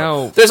work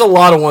out. There's a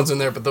lot of ones in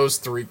there, but those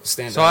three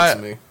stand out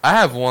to me. I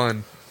have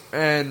one,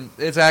 and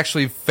it's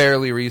actually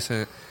fairly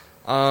recent.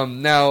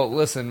 Now,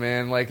 listen,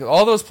 man, like,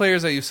 all those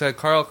players that you said,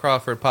 Carl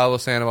Crawford, Pablo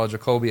Sandoval,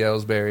 Jacoby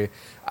Ellsbury,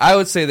 I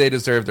would say they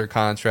deserve their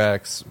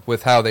contracts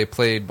with how they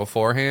played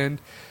beforehand.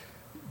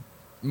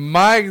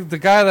 The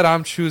guy that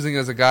I'm choosing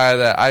is a guy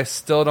that I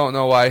still don't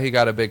know why he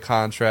got a big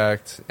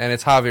contract, and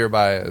it's Javier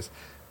Baez.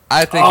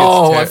 I think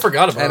I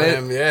forgot about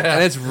him. Yeah,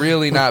 and it's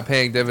really not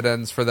paying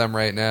dividends for them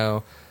right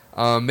now.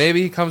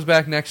 Maybe he comes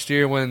back next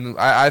year when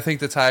I think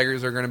the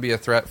Tigers are going to be a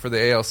threat for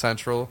the AL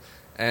Central,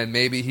 and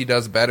maybe he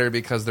does better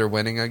because they're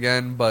winning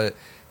again. But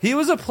he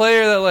was a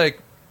player that, like,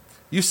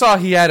 you saw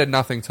he added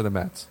nothing to the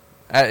Mets.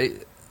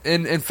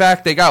 In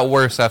fact, they got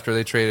worse after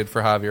they traded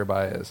for Javier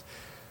Baez.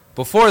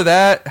 Before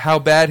that, how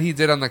bad he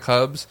did on the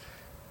Cubs,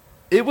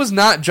 it was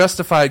not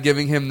justified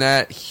giving him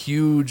that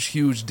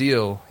huge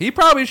deal. He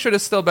probably should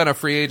have still been a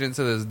free agent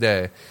to this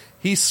day.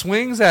 He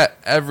swings at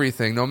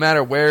everything. No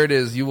matter where it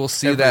is, you will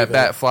see that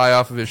bat fly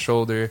off of his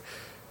shoulder.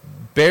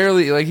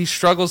 Barely, like, he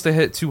struggles to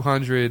hit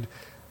 200.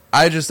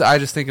 I just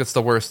think it's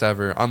the worst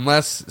ever.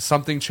 Unless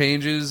something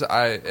changes,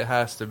 it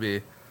has to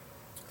be.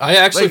 I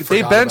actually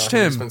they benched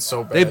him. He's been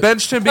so bad. They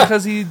benched him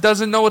because he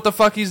doesn't know what the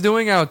fuck he's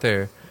doing out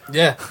there.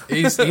 Yeah,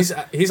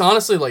 he's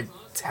honestly, like,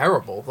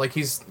 terrible. Like,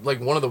 he's like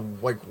one of the,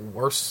 like,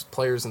 worst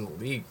players in the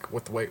league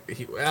with the way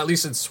he, at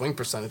least his swing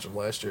percentage of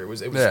last year, it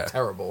was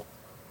terrible.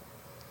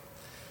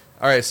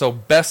 All right, so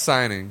best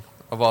signing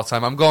of all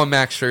time. I'm going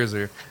Max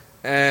Scherzer.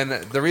 And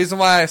the reason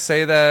why I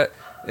say that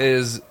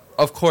is,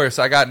 of course,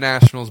 I got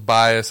Nationals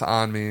bias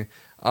on me.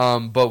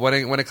 But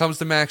when it comes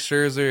to Max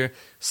Scherzer,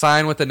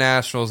 sign with the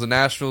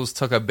Nationals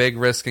took a big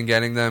risk in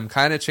getting them.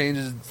 Kind of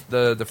changes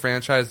the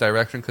franchise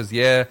direction because,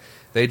 yeah,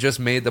 they just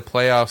made the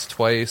playoffs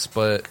twice,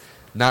 but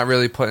not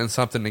really putting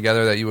something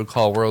together that you would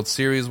call World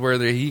Series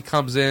worthy. He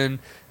comes in,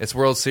 it's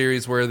World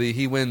Series worthy.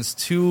 He wins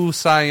 2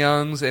 Cy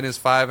Youngs in his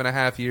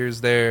 5.5 years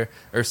there,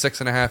 or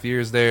 6.5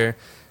 years there.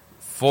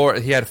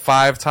 He had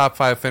 5 top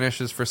 5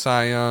 finishes for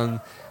Cy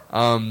Young.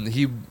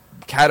 He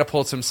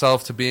catapults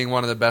himself to being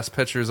one of the best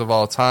pitchers of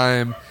all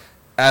time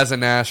as a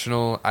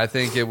National. I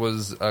think it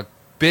was a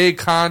big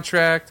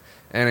contract,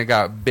 and it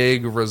got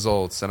big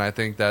results, and I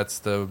think that's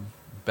the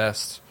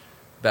best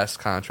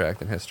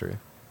contract in history.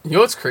 You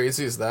know what's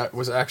crazy is that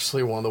was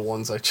actually one of the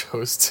ones I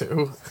chose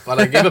too, but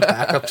I gave it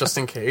backup just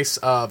in case.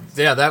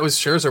 That was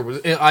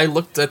Scherzer. I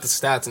looked at the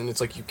stats, and it's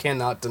like you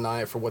cannot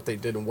deny it for what they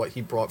did and what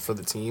he brought for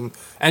the team,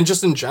 and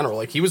just in general.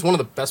 Like, he was one of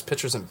the best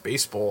pitchers in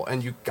baseball,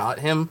 and you got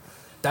him.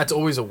 That's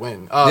always a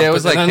win. It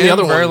was like him,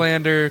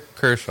 Verlander,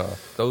 Kershaw,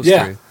 those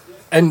three.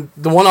 And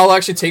the one I'll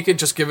actually take it,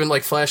 just given,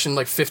 like, flashing,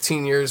 like,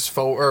 15 years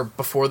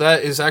before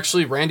that, is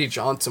actually Randy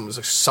Johnson was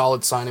a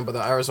solid signing by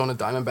the Arizona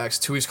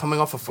Diamondbacks, too. He's coming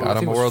off of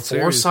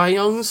 4 Cy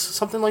Youngs,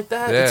 something like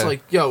that. Yeah. It's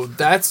like, yo,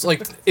 that's,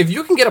 like, if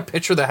you can get a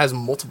pitcher that has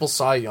multiple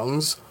Cy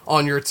Youngs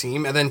on your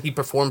team, and then he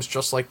performs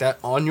just like that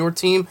on your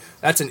team,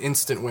 that's an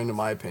instant win, in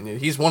my opinion.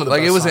 He's one of the best.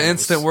 Like, it was an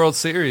instant World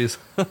Series.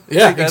 Yeah,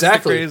 that's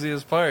exactly. The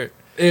craziest part.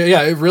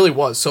 Yeah, it really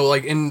was. So,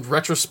 like, in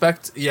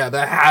retrospect, yeah,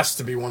 that has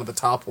to be one of the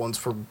top ones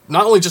for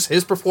not only just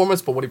his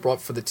performance, but what he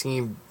brought for the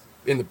team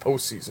in the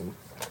postseason.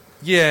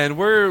 Yeah, and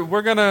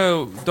we're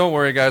gonna, don't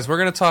worry, guys, we're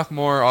gonna talk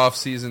more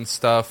off-season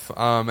stuff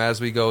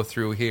as we go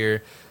through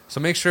here. So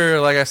make sure,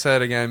 like I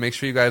said again, make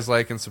sure you guys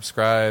like and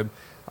subscribe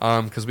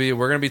because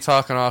we're gonna be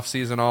talking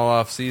off-season all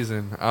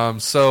off-season.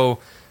 So,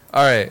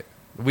 all right,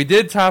 we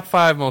did top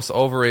 5 most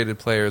overrated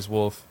players.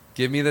 Wolf,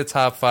 give me the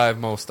top 5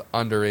 most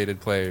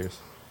underrated players.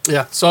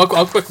 Yeah, so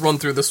I'll quick run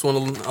through this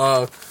one.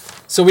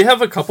 So we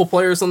have a couple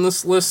players on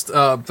this list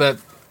that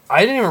I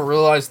didn't even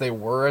realize they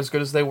were as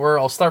good as they were.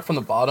 I'll start from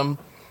the bottom.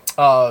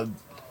 Let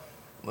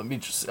me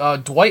just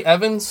Dwight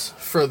Evans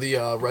for the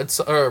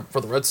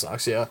Red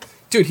Sox. Yeah,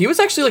 dude, he was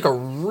actually like a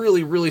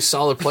really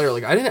solid player.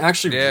 Like, I didn't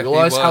actually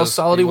realize how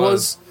solid he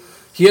was.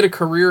 He had a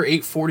career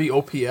 840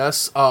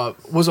 OPS.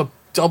 Was a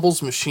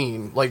doubles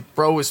machine. Like,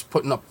 bro was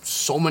putting up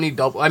so many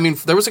doubles. I mean,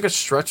 there was like a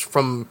stretch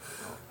from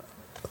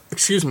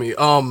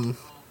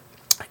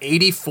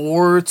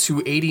 84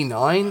 to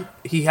 89,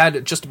 he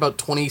had just about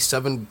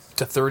 27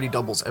 to 30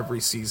 doubles every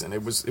season.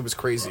 It was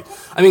crazy.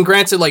 I mean,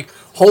 granted, like,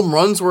 home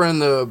runs were in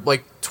the,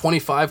 like,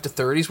 25 to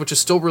 30s, which is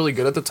still really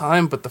good at the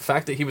time, but the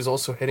fact that he was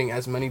also hitting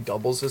as many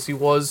doubles as he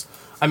was,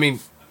 I mean,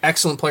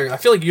 excellent player. I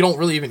feel like you don't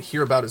really even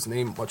hear about his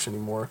name much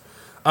anymore.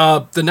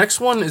 The next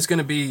one is going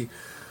to be,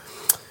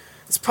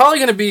 it's probably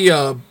going to be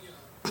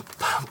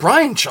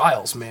Brian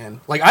Giles, man.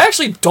 Like, I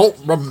actually don't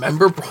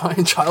remember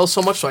Brian Giles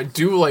so much, so I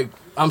do, like,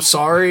 I'm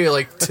sorry,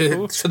 like,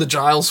 to the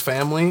Giles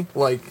family.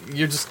 Like,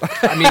 you're just,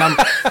 I mean,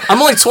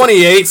 I'm only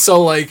 28,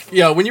 so, like, you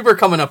know, when you were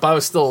coming up, I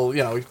was still,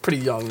 you know, pretty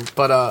young.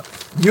 But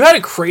you had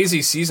a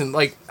crazy season.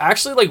 Like,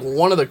 actually, like,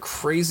 one of the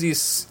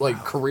craziest,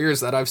 like,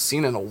 careers that I've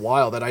seen in a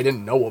while that I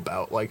didn't know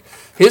about. Like,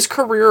 his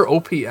career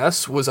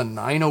OPS was a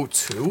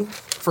 902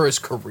 for his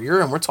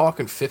career, and we're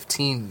talking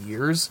 15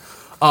 years.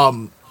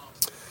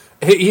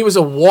 He was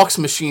a walks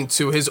machine,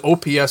 too. His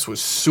OPS was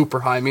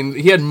super high. I mean,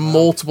 he had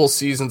multiple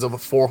seasons of a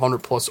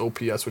 400-plus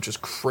OPS, which is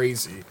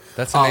crazy.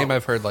 That's a name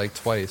I've heard, like,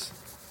 twice.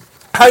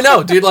 I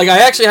know, dude. Like,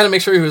 I actually had to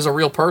make sure he was a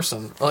real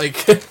person. Like,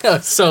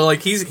 so,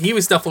 like, he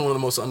was definitely one of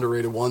the most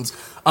underrated ones.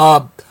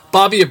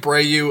 Bobby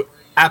Abreu,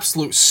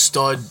 absolute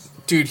stud.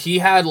 Dude, he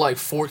had like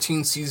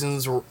 14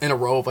 seasons in a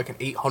row of like an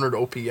 800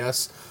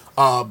 OPS.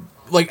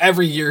 Like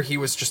every year he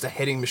was just a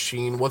hitting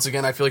machine. Once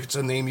again, I feel like it's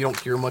a name you don't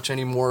hear much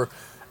anymore.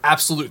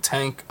 Absolute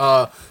tank.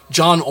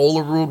 John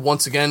Olerud,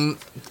 once again,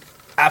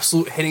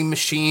 absolute hitting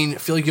machine. I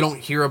feel like you don't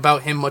hear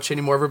about him much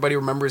anymore. Everybody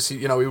remembers,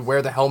 he would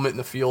wear the helmet in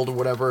the field or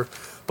whatever.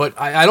 But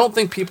I don't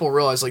think people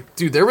realize, like,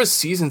 dude, there was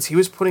seasons he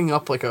was putting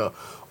up like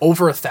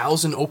over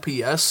 1,000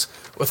 OPS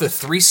with a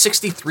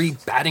 363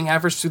 batting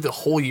average through the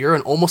whole year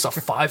and almost a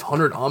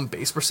 500 on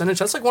base percentage.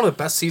 That's like one of the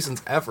best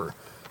seasons ever.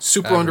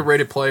 Super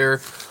underrated player.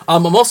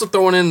 I'm also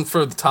throwing in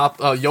for the top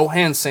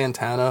Johan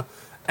Santana.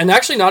 And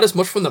actually not as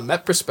much from the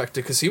Met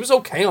perspective, because he was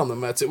okay on the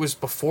Mets. It was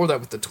before that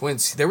with the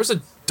Twins. There was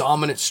a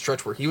dominant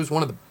stretch where he was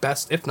one of the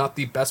best, if not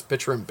the best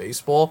pitcher in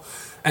baseball.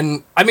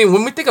 And, I mean,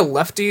 when we think of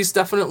lefties,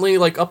 definitely,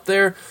 like, up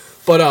there.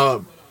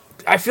 But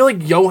I feel like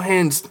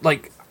Johan's,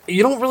 like,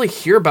 you don't really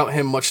hear about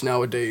him much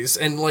nowadays.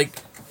 And,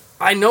 like,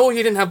 I know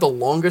he didn't have the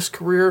longest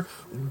career,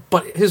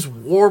 but his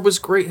WAR was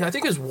great. I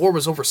think his WAR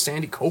was over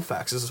Sandy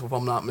Koufax's, if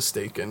I'm not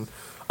mistaken.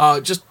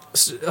 Just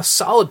a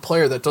solid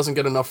player that doesn't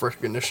get enough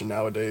recognition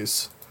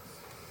nowadays.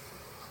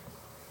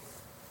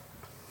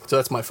 So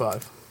that's my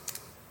 5.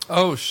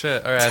 Oh,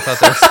 shit. All right, I thought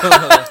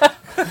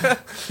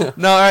that was...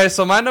 No, all right,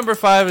 so my number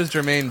 5 is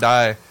Jermaine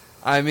Dye.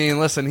 I mean,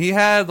 listen, he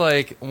had,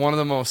 like, one of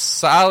the most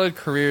solid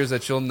careers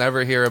that you'll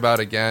never hear about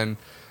again.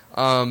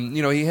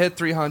 He hit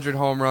 300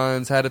 home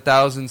runs, had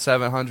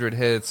 1,700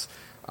 hits.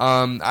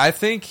 I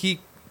think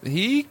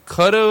he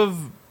could have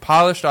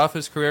polished off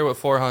his career with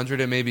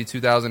 400 and maybe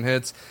 2,000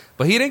 hits,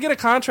 but he didn't get a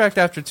contract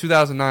after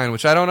 2009,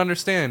 which I don't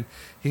understand.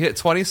 He hit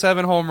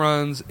 27 home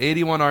runs,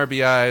 81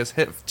 RBIs,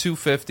 hit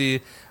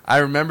 250. I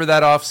remember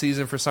that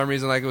offseason for some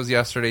reason like it was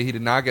yesterday. He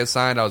did not get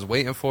signed. I was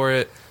waiting for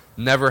it.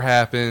 Never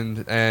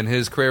happened, and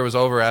his career was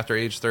over after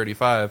age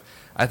 35.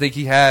 I think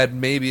he had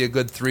maybe a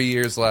good 3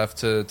 years left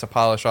to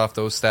polish off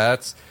those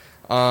stats.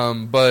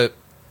 But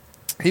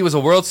he was a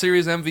World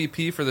Series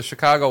MVP for the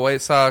Chicago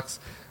White Sox.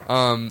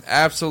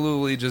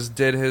 Absolutely just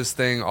did his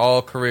thing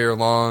all career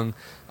long.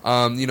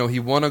 He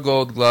won a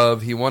Gold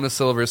Glove. He won a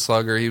Silver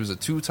Slugger. He was a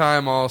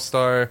 2-time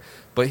All-Star.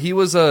 But he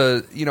was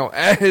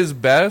at his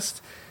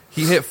best,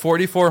 he hit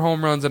 44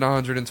 home runs and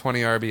 120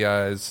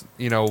 RBIs.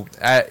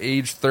 At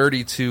age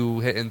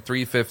 32, hitting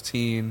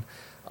 315.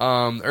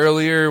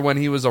 Earlier, when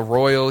he was a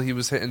Royal, he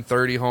was hitting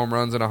 30 home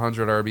runs and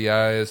 100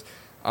 RBIs.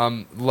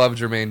 Love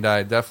Jermaine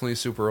Dye. Definitely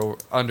super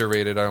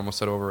underrated. I almost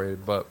said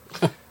overrated. But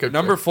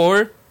number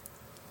 4,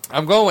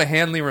 I'm going with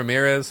Hanley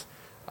Ramirez.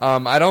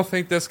 I don't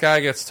think this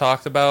guy gets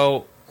talked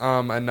about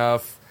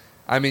enough.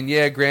 I mean,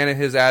 yeah, granted,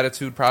 his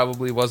attitude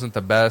probably wasn't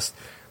the best.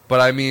 But,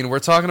 I mean, we're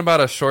talking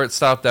about a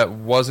shortstop that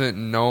wasn't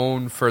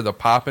known for the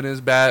pop in his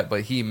bat,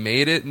 but he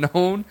made it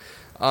known.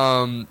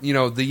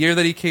 The year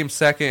that he came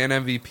second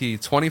in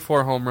MVP,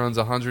 24 home runs,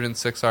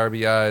 106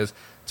 RBIs,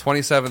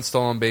 27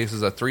 stolen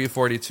bases, a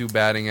 342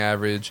 batting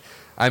average.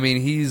 I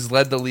mean, he's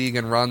led the league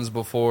in runs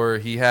before.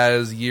 He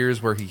has years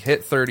where he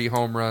hit 30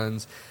 home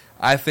runs.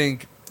 I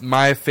think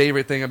my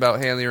favorite thing about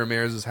Hanley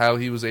Ramirez is how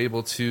he was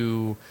able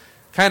to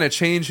kind of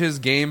change his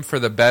game for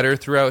the better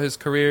throughout his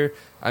career.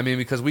 I mean,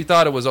 because we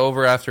thought it was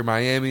over after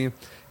Miami.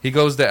 He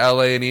goes to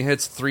LA and he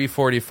hits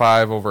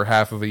 345 over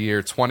half of a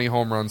year, 20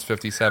 home runs,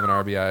 57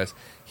 RBIs.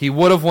 He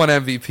would have won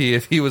MVP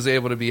if he was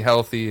able to be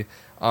healthy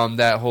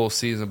that whole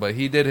season, but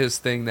he did his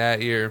thing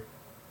that year.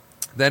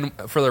 Then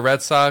for the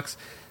Red Sox,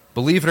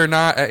 believe it or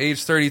not, at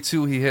age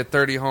 32, he hit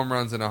 30 home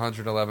runs and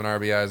 111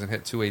 RBIs and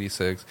hit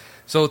 286.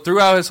 So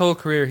throughout his whole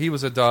career, he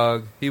was a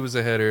dog. He was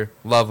a hitter.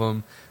 Love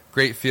him.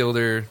 Great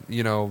fielder,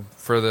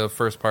 for the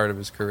first part of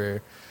his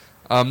career.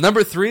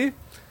 Number 3,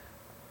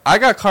 I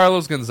got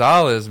Carlos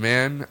Gonzalez,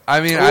 man.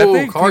 I mean, I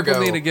think people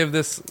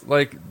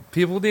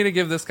need to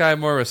give this guy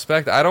more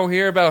respect. I don't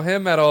hear about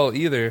him at all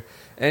either.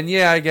 And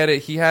yeah, I get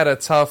it. He had a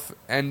tough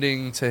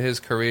ending to his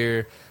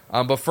career.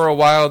 But for a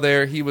while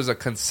there, he was a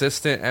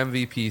consistent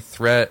MVP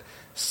threat.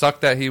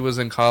 Sucked that he was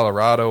in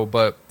Colorado,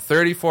 but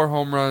 34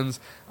 home runs,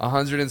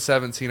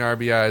 117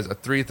 RBIs, a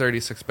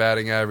 336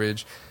 batting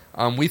average.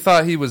 We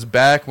thought he was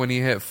back when he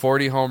hit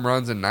 40 home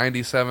runs and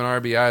 97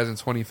 RBIs in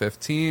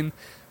 2015.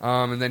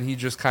 And then he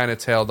just kind of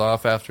tailed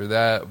off after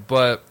that.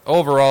 But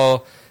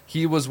overall,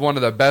 he was one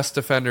of the best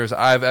defenders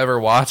I've ever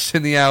watched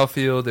in the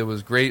outfield. It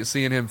was great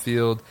seeing him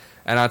field.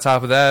 And on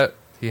top of that,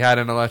 he had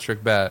an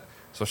electric bat.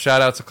 So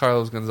shout out to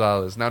Carlos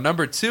Gonzalez. Now,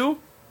 number 2,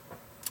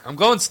 I'm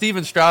going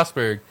Steven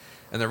Strasburg.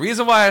 And the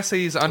reason why I say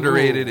he's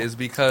underrated is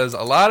because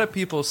a lot of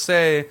people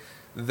say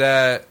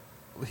that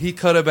he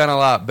could have been a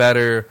lot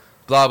better,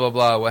 blah, blah,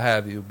 blah, what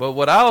have you. But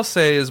what I'll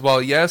say is,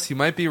 while yes, you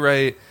might be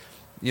right,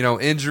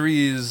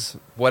 injuries,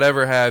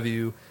 whatever have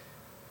you,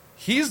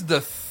 he's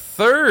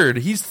third.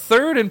 He's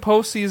third in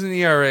postseason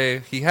ERA.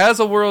 He has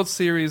a World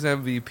Series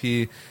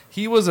MVP.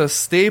 He was a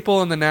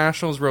staple in the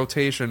Nationals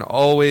rotation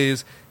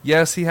always.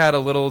 Yes, he had a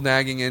little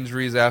nagging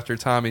injuries after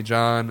Tommy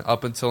John.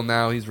 Up until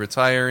now, he's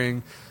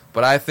retiring.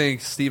 But I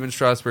think Steven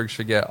Strasburg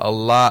should get a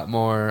lot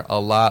more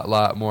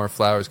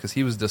flowers because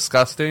he was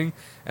disgusting.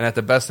 And at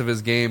the best of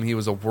his game, he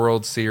was a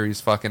World Series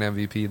fucking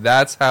MVP.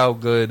 That's how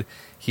good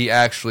he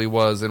actually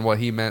was and what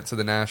he meant to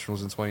the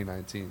Nationals in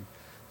 2019.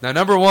 Now,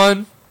 number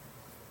one,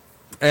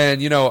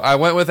 and, I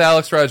went with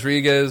Alex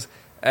Rodriguez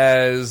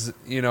as,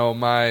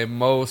 my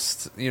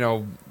most,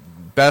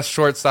 best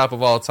shortstop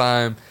of all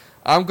time.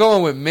 I'm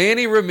going with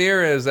Manny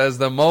Ramirez as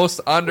the most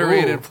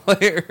underrated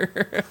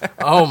player.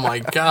 Oh my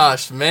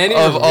gosh, Manny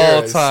of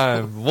Ramirez. all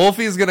time.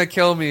 Wolfie's gonna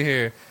kill me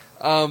here.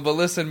 But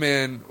listen,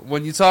 man,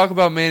 when you talk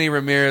about Manny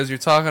Ramirez, you're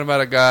talking about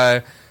a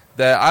guy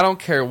that I don't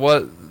care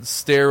what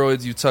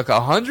steroids you took,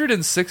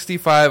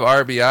 165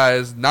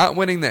 RBIs, not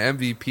winning the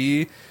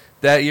MVP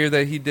that year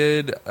that he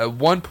did,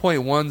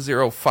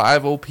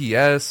 1.105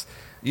 OPS.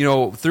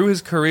 Through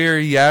his career,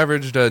 he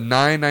averaged a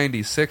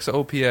 996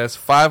 OPS,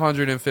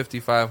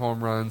 555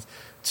 home runs,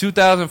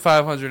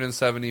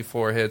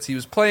 2,574 hits. He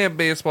was playing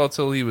baseball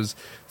till he was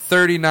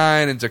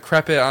 39 and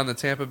decrepit on the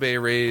Tampa Bay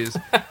Rays.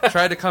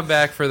 Tried to come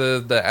back for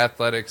the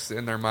Athletics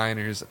in their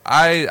minors.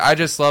 I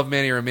just love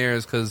Manny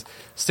Ramirez because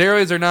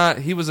steroids or not,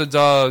 he was a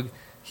dog.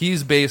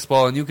 He's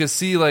baseball, and you can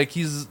see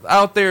he's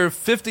out there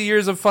 50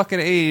 years of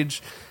fucking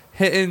age,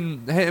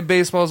 hitting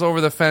baseballs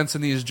over the fence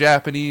in these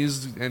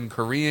Japanese and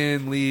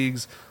Korean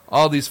leagues,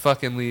 all these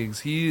fucking leagues.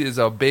 He is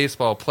a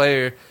baseball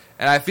player,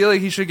 and I feel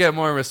like he should get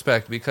more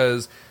respect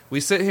because we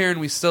sit here and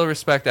we still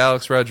respect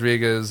Alex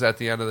Rodriguez at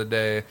the end of the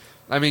day.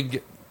 I mean,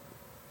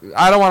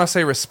 I don't want to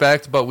say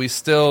respect, but we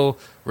still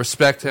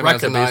respect him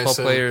as a baseball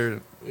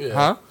player. Yeah.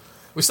 Huh?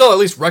 We still at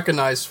least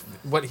recognize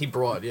what he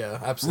brought. Yeah,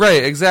 absolutely.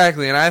 Right,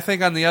 exactly. And I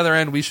think on the other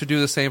end, we should do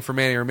the same for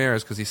Manny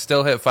Ramirez because he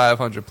still hit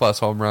 500-plus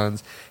home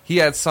runs. He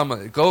had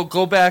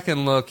go back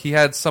and look. He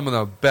had some of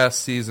the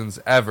best seasons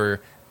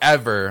ever.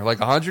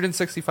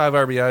 165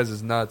 RBIs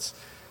is nuts.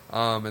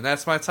 And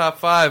that's my top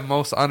 5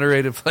 most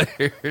underrated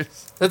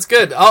players. That's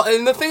good.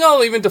 And the thing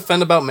I'll even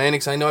defend about Manny,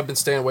 because I know I've been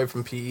staying away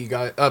from PED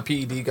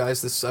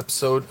guys this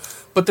episode,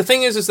 but the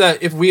thing is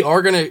that if we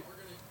are going to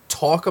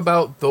talk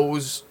about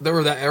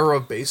that era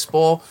of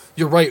baseball,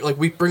 you're right.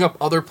 We bring up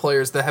other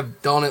players that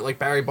have done it, like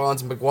Barry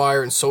Bonds and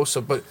McGuire and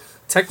Sosa, but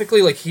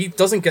technically, he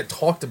doesn't get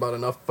talked about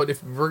enough. But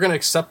if we're gonna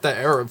accept that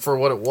era for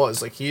what it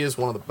was, he is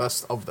one of the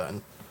best of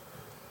then.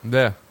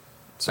 Yeah,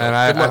 so, and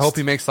I hope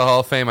he makes the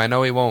Hall of Fame. I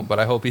know he won't, but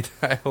I hope he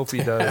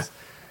does.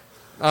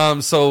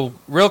 So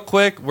real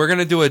quick, we're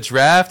gonna do a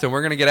draft and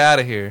we're gonna get out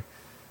of here.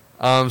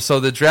 So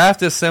the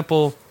draft is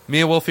simple. Me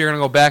and Wolfie are going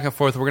to go back and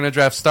forth. We're going to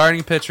draft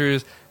starting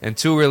pitchers and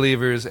 2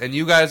 relievers, and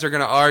you guys are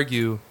going to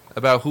argue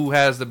about who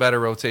has the better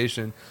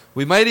rotation.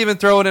 We might even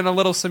throw it in a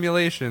little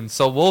simulation.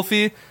 So,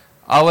 Wolfie,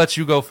 I'll let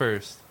you go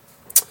first.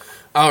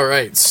 All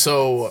right.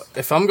 So,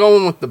 if I'm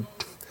going with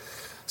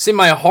See,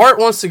 my heart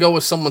wants to go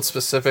with someone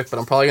specific, but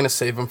I'm probably going to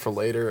save him for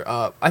later.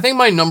 I think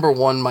my number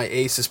 1, my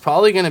ace, is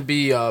probably going to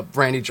be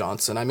Randy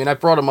Johnson. I mean, I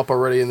brought him up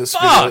already in this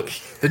video.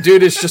 The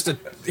dude is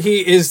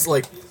he is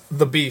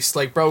the beast.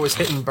 Bro is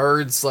hitting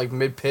birds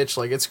mid-pitch.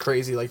 It's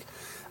crazy.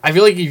 I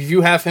feel like if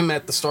you have him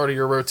at the start of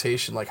your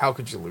rotation, how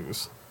could you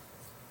lose?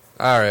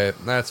 Alright,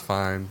 that's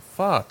fine.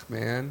 Fuck,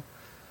 man.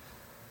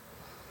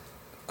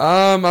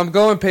 I'm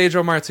going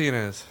Pedro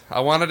Martinez.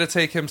 I wanted to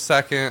take him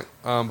second,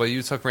 but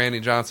you took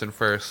Randy Johnson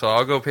first, so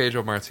I'll go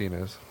Pedro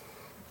Martinez.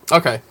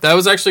 Okay, that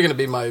was actually going to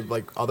be my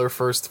other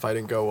first if I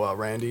didn't go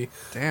Randy.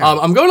 Damn.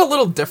 I'm going a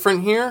little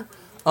different here.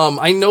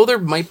 I know there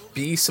might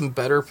be some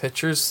better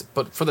pitchers,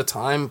 but for the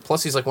time,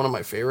 plus he's one of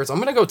my favorites, I'm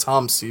going to go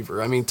Tom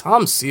Seaver. I mean,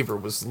 Tom Seaver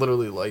was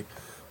literally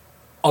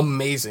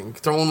amazing.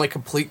 Throwing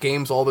complete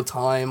games all the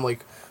time.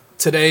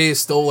 Today is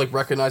still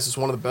recognized as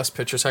one of the best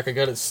pitchers. Heck, I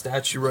got his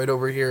statue right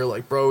over here.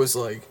 Bro is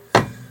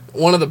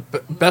one of the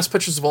best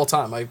pitchers of all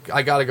time.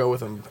 I got to go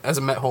with him as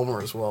a Met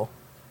homer as well.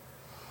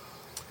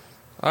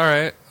 All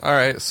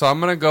right. So I'm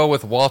going to go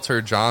with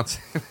Walter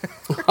Johnson.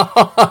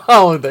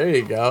 Oh, there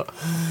you go.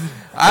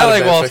 I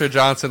like Walter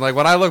Johnson.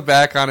 When I look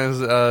back on his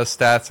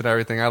stats and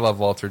everything, I love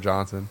Walter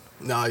Johnson.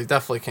 No, you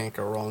definitely can't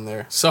go wrong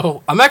there.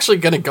 So I'm actually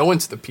going to go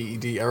into the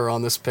PED era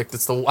on this pick.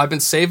 I've been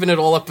saving it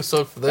all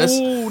episode for this.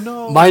 Oh,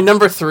 no. My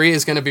number 3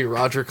 is going to be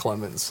Roger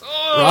Clemens.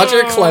 Oh.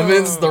 Roger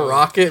Clemens, the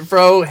Rocket,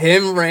 bro.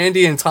 Him,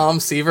 Randy, and Tom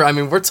Seaver. I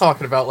mean, we're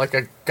talking about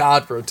a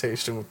god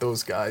rotation with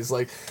those guys.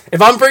 If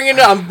I'm bringing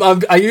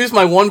it, I use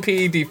my 1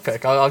 PED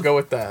pick. I'll go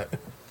with that.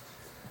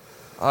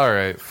 All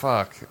right,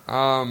 fuck.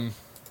 Then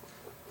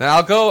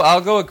I'll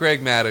go with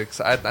Greg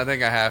Maddux. I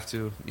think I have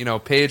to.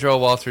 Pedro,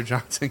 Walter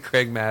Johnson,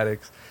 Greg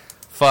Maddux.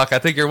 Fuck, I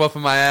think you're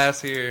whooping my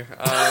ass here.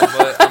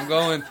 But I'm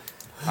going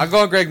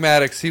Greg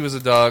Maddux. He was a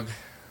dog.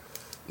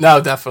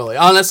 No, definitely.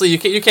 Honestly,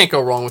 you can't go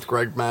wrong with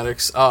Greg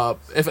Maddux.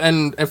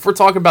 If we're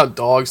talking about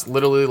dogs,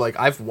 literally,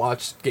 I've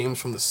watched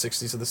games from the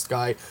 60s of this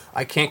guy.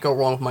 I can't go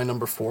wrong with my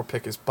number 4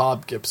 pick is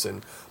Bob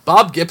Gibson.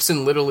 Bob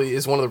Gibson literally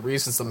is one of the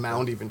reasons the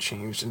mound even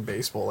changed in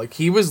baseball.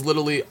 He was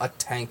literally a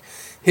tank.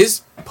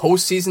 His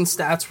postseason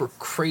stats were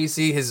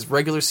crazy. His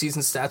regular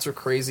season stats were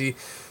crazy.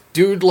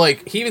 Dude,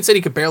 he even said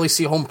he could barely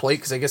see home plate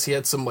because I guess he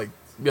had some,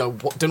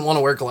 didn't want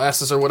to wear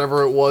glasses or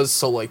whatever it was.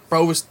 So like,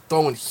 bro was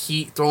throwing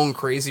heat, throwing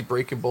crazy,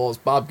 breaking balls.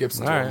 Bob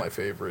Gibson's one of my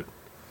favorite.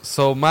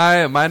 So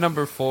my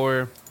number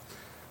 4,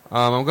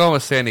 I'm going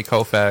with Sandy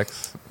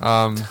Koufax.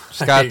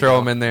 Just gotta throw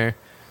him in there.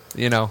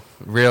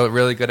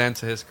 Really good end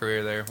to his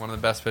career there. One of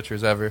the best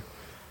pitchers ever.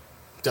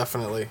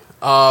 Definitely.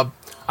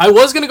 I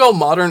was going to go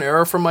modern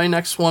era for my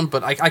next one,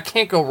 but I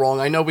can't go wrong.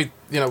 I know we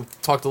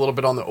talked a little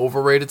bit on the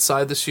overrated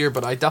side this year,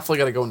 but I definitely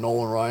got to go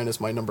Nolan Ryan as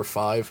my number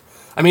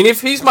 5. I mean,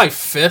 if he's my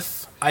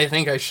 5th, I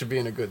think I should be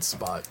in a good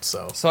spot.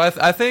 So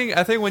I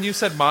think when you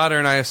said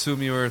modern, I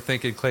assume you were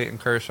thinking Clayton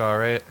Kershaw,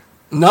 right?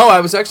 No, I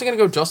was actually going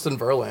to go Justin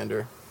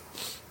Verlander.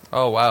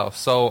 Oh, wow.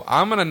 So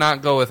I'm going to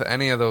not go with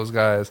any of those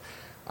guys.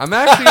 I'm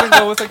actually going to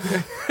go with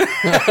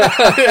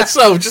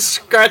So just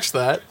scratch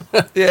that.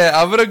 Yeah,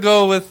 I'm going to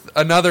go with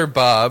another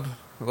Bob,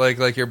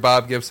 like your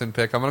Bob Gibson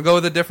pick. I'm going to go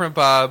with a different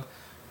Bob,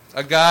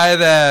 a guy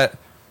that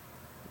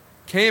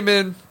came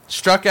in,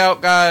 struck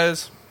out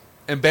guys,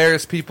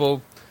 embarrassed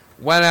people,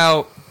 went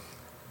out,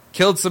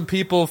 killed some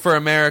people for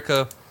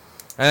America,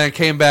 and then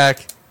came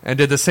back and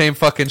did the same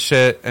fucking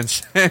shit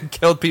and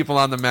killed people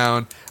on the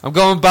mound. I'm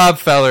going Bob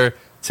Feller.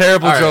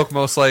 Terrible joke,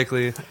 most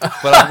likely,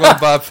 but I'm going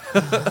Bob.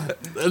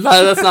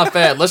 No, that's not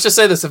bad. Let's just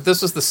say this: if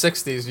this was the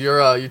 '60s,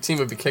 your team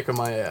would be kicking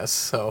my ass.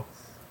 So,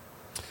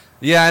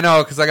 yeah, I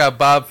know because I got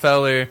Bob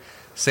Feller,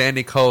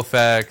 Sandy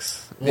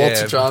Koufax,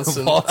 Walter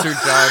Johnson. Walter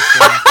Johnson.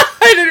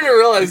 I didn't even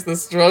realize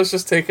this. I was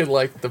just taking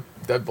like the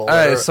dead ball. All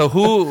right, so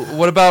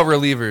what about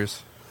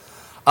relievers?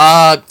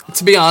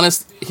 To be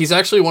honest, he's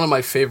actually one of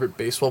my favorite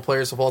baseball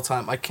players of all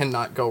time. I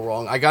cannot go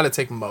wrong. I got to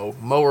take Mo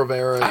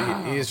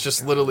Rivera. He's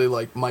just literally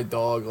like my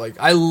dog. Like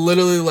I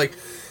literally like,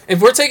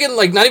 if we're taking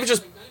like not even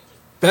just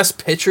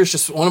best pitchers,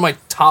 just one of my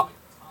top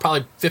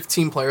probably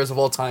 15 players of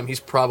all time. He's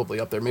probably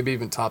up there, maybe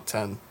even top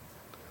 10.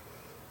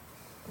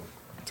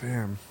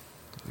 Damn,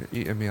 you're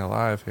eating me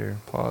alive here.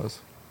 Pause.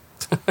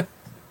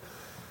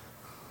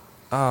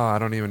 I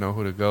don't even know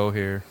who to go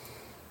here.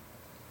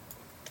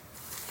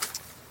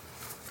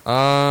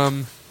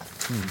 Because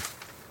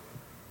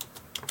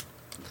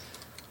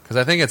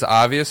I think it's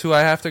obvious who I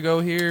have to go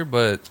here,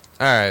 but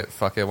alright,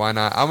 fuck it, why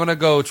not? I'm gonna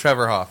go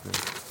Trevor Hoffman.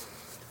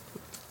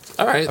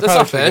 Alright, that's not bad. I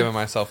probably should have given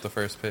myself the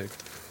first pick.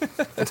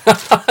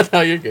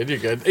 No, you're good, you're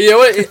good. You know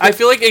what? I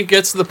feel like it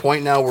gets to the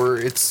point now where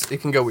it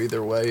can go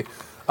either way.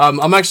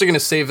 I'm actually going to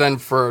save then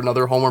for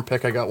another homer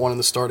pick. I got one in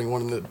the starting,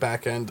 one in the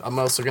back end. I'm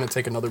also going to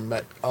take another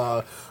Met.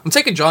 I'm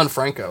taking John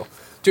Franco.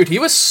 Dude, he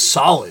was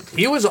solid.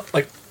 He was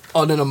like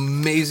an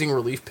amazing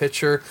relief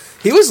pitcher.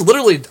 He was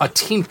literally a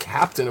team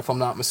captain, if I'm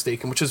not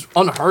mistaken, which is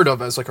unheard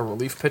of as like a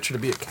relief pitcher to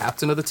be a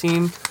captain of the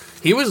team.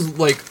 He was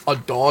like a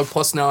dog.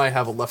 Plus now I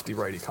have a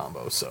lefty-righty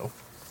combo, so.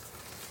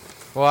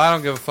 Well, I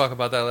don't give a fuck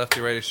about that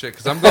lefty-righty shit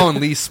because I'm going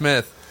Lee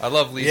Smith. I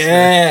love Lee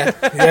Smith.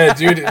 Yeah,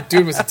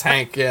 dude was a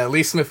tank. Yeah,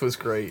 Lee Smith was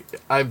great.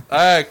 All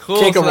right,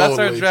 cool. So that's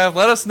our draft.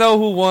 Let us know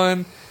who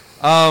won.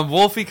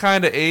 Wolfie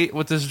kind of ate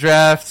with this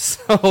draft,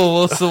 so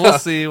we'll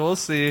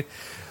see.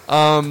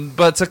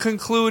 But to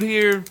conclude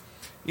here,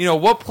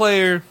 what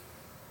player,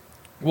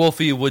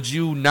 Wolfie, would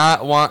you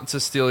not want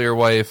to steal your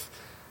wife,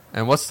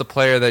 and what's the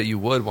player that you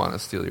would want to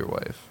steal your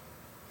wife?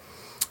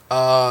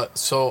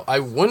 So I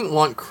wouldn't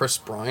want Chris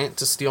Bryant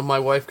to steal my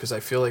wife because I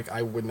feel like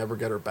I would never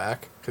get her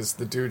back because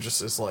the dude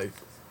just is like.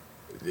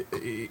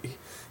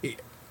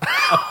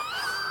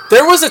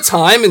 There was a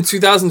time in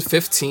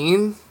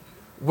 2015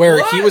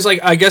 where he was like,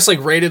 I guess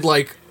like rated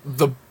like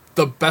the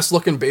best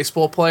looking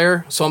baseball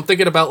player. So I'm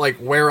thinking about like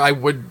where I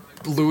would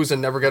lose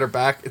and never get her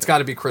back. It's got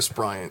to be Chris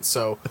Bryant.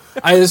 So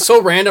it's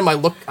so random. I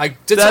literally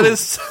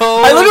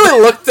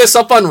looked this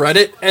up on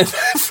Reddit, and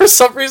for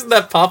some reason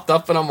that popped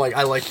up, and I'm like,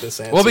 I like this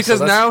answer. Well, because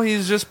now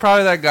he's just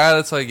probably that guy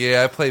that's like,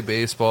 yeah, I play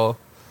baseball.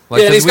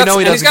 Like, we know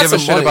he doesn't give a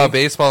shit about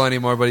baseball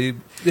anymore, but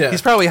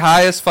he's probably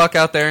high as fuck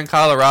out there in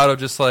Colorado,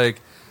 just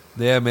like,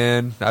 yeah,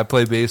 man, I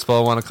play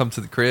baseball. Want to come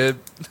to the crib?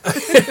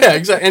 Yeah,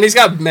 exactly. And he's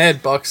got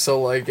mad bucks, so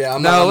like, yeah.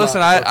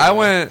 I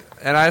went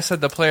and I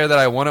said the player that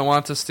I wouldn't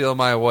want to steal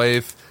my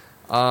wife.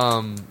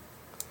 I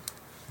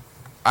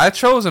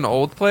chose an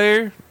old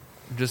player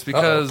just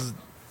because,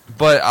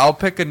 but I'll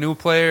pick a new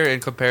player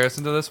in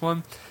comparison to this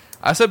one.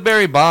 I said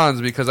Barry Bonds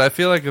because I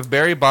feel like if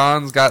Barry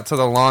Bonds got to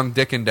the long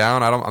dick and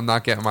down, I'm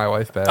not getting my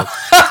wife back.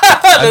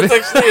 That's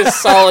actually a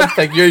solid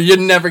pick. You're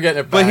never getting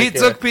it back. But he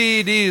took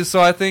PEDs,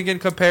 so I think in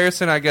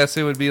comparison, I guess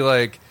it would be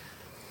like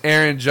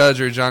Aaron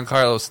Judge or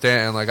Giancarlo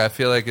Stanton. Like I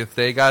feel like if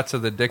they got to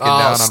the dick and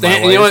down on my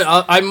wife, you know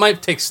what? I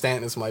might take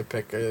Stanton as my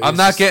pick. I'm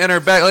not getting her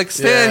back. Like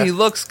Stanton, he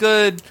looks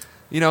good.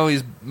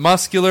 He's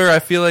muscular. I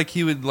feel like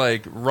he would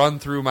like run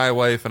through my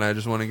wife, and I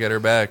just want to get her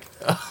back.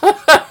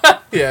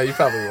 Yeah, you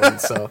probably would.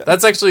 So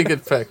that's actually a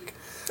good pick.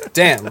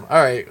 Damn. All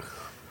right.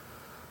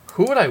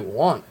 Who would I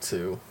want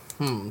to?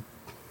 If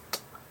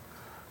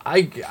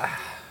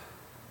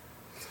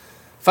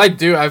I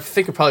do, I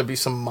think it'd probably be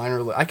some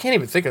minor. I can't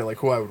even think of like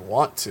who I would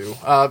want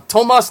to.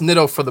 Tomas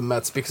Nido for the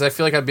Mets because I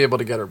feel like I'd be able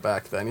to get her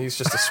back. Then he's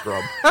just a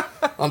scrub.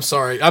 I'm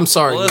sorry. Well,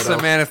 listen,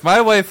 Nido. Man, if my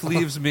wife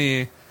leaves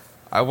me,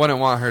 I wouldn't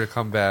want her to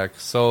come back.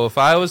 So if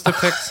I was to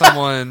pick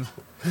someone,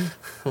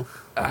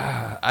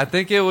 I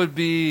think it would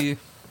be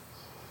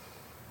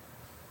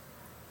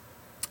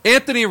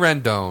Anthony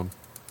Rendon.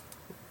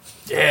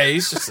 Yeah,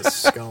 he's just a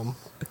scum.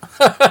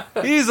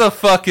 He's a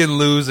fucking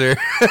loser.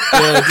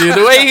 Yeah, dude,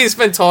 the way he's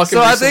been talking.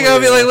 So I think I'll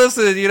be like,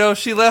 listen,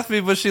 she left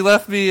me, but she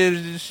left me,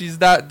 and she's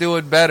not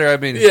doing better. I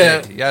mean,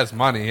 yeah, he has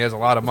money. He has a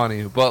lot of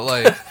money, but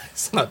like,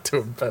 he's not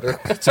doing better.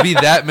 To be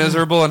that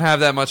miserable and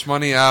have that much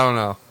money, I don't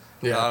know.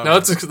 Yeah, no,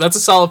 that's a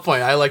solid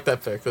point. I like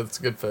that pick. That's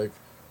a good pick.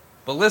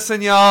 But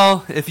listen,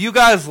 y'all, if you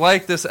guys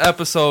like this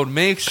episode,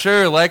 make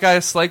sure,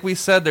 like we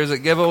said, there's a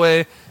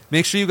giveaway.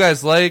 Make sure you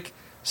guys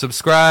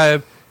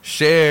subscribe,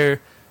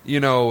 share.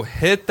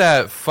 Hit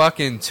that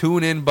fucking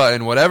tune in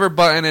button, whatever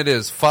button it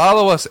is.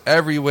 Follow us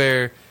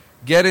everywhere.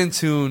 Get in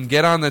tune.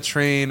 Get on the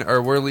train,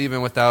 or we're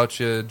leaving without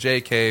you.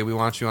 JK, we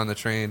want you on the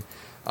train.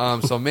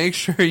 So make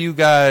sure you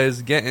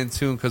guys get in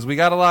tune because we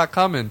got a lot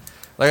coming.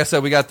 Like I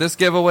said, we got this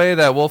giveaway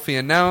that Wolfie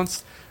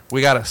announced.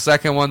 We got a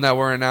second one that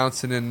we're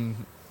announcing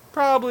in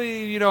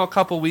probably, a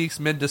couple weeks,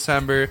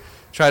 mid-December.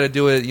 Try to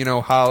do it,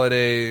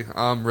 holiday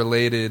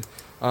related.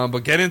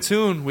 But get in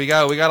tune. We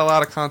got a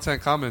lot of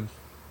content coming.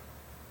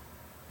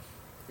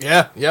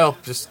 Yeah, yo,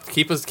 just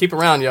keep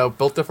around, yo.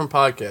 Built Different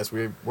Podcast.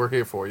 We're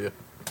here for you.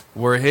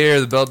 We're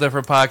here, the Built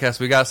Different Podcast.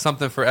 We got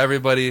something for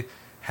everybody.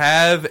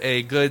 Have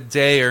a good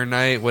day or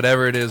night,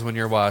 whatever it is when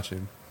you're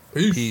watching.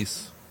 Peace.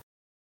 Peace.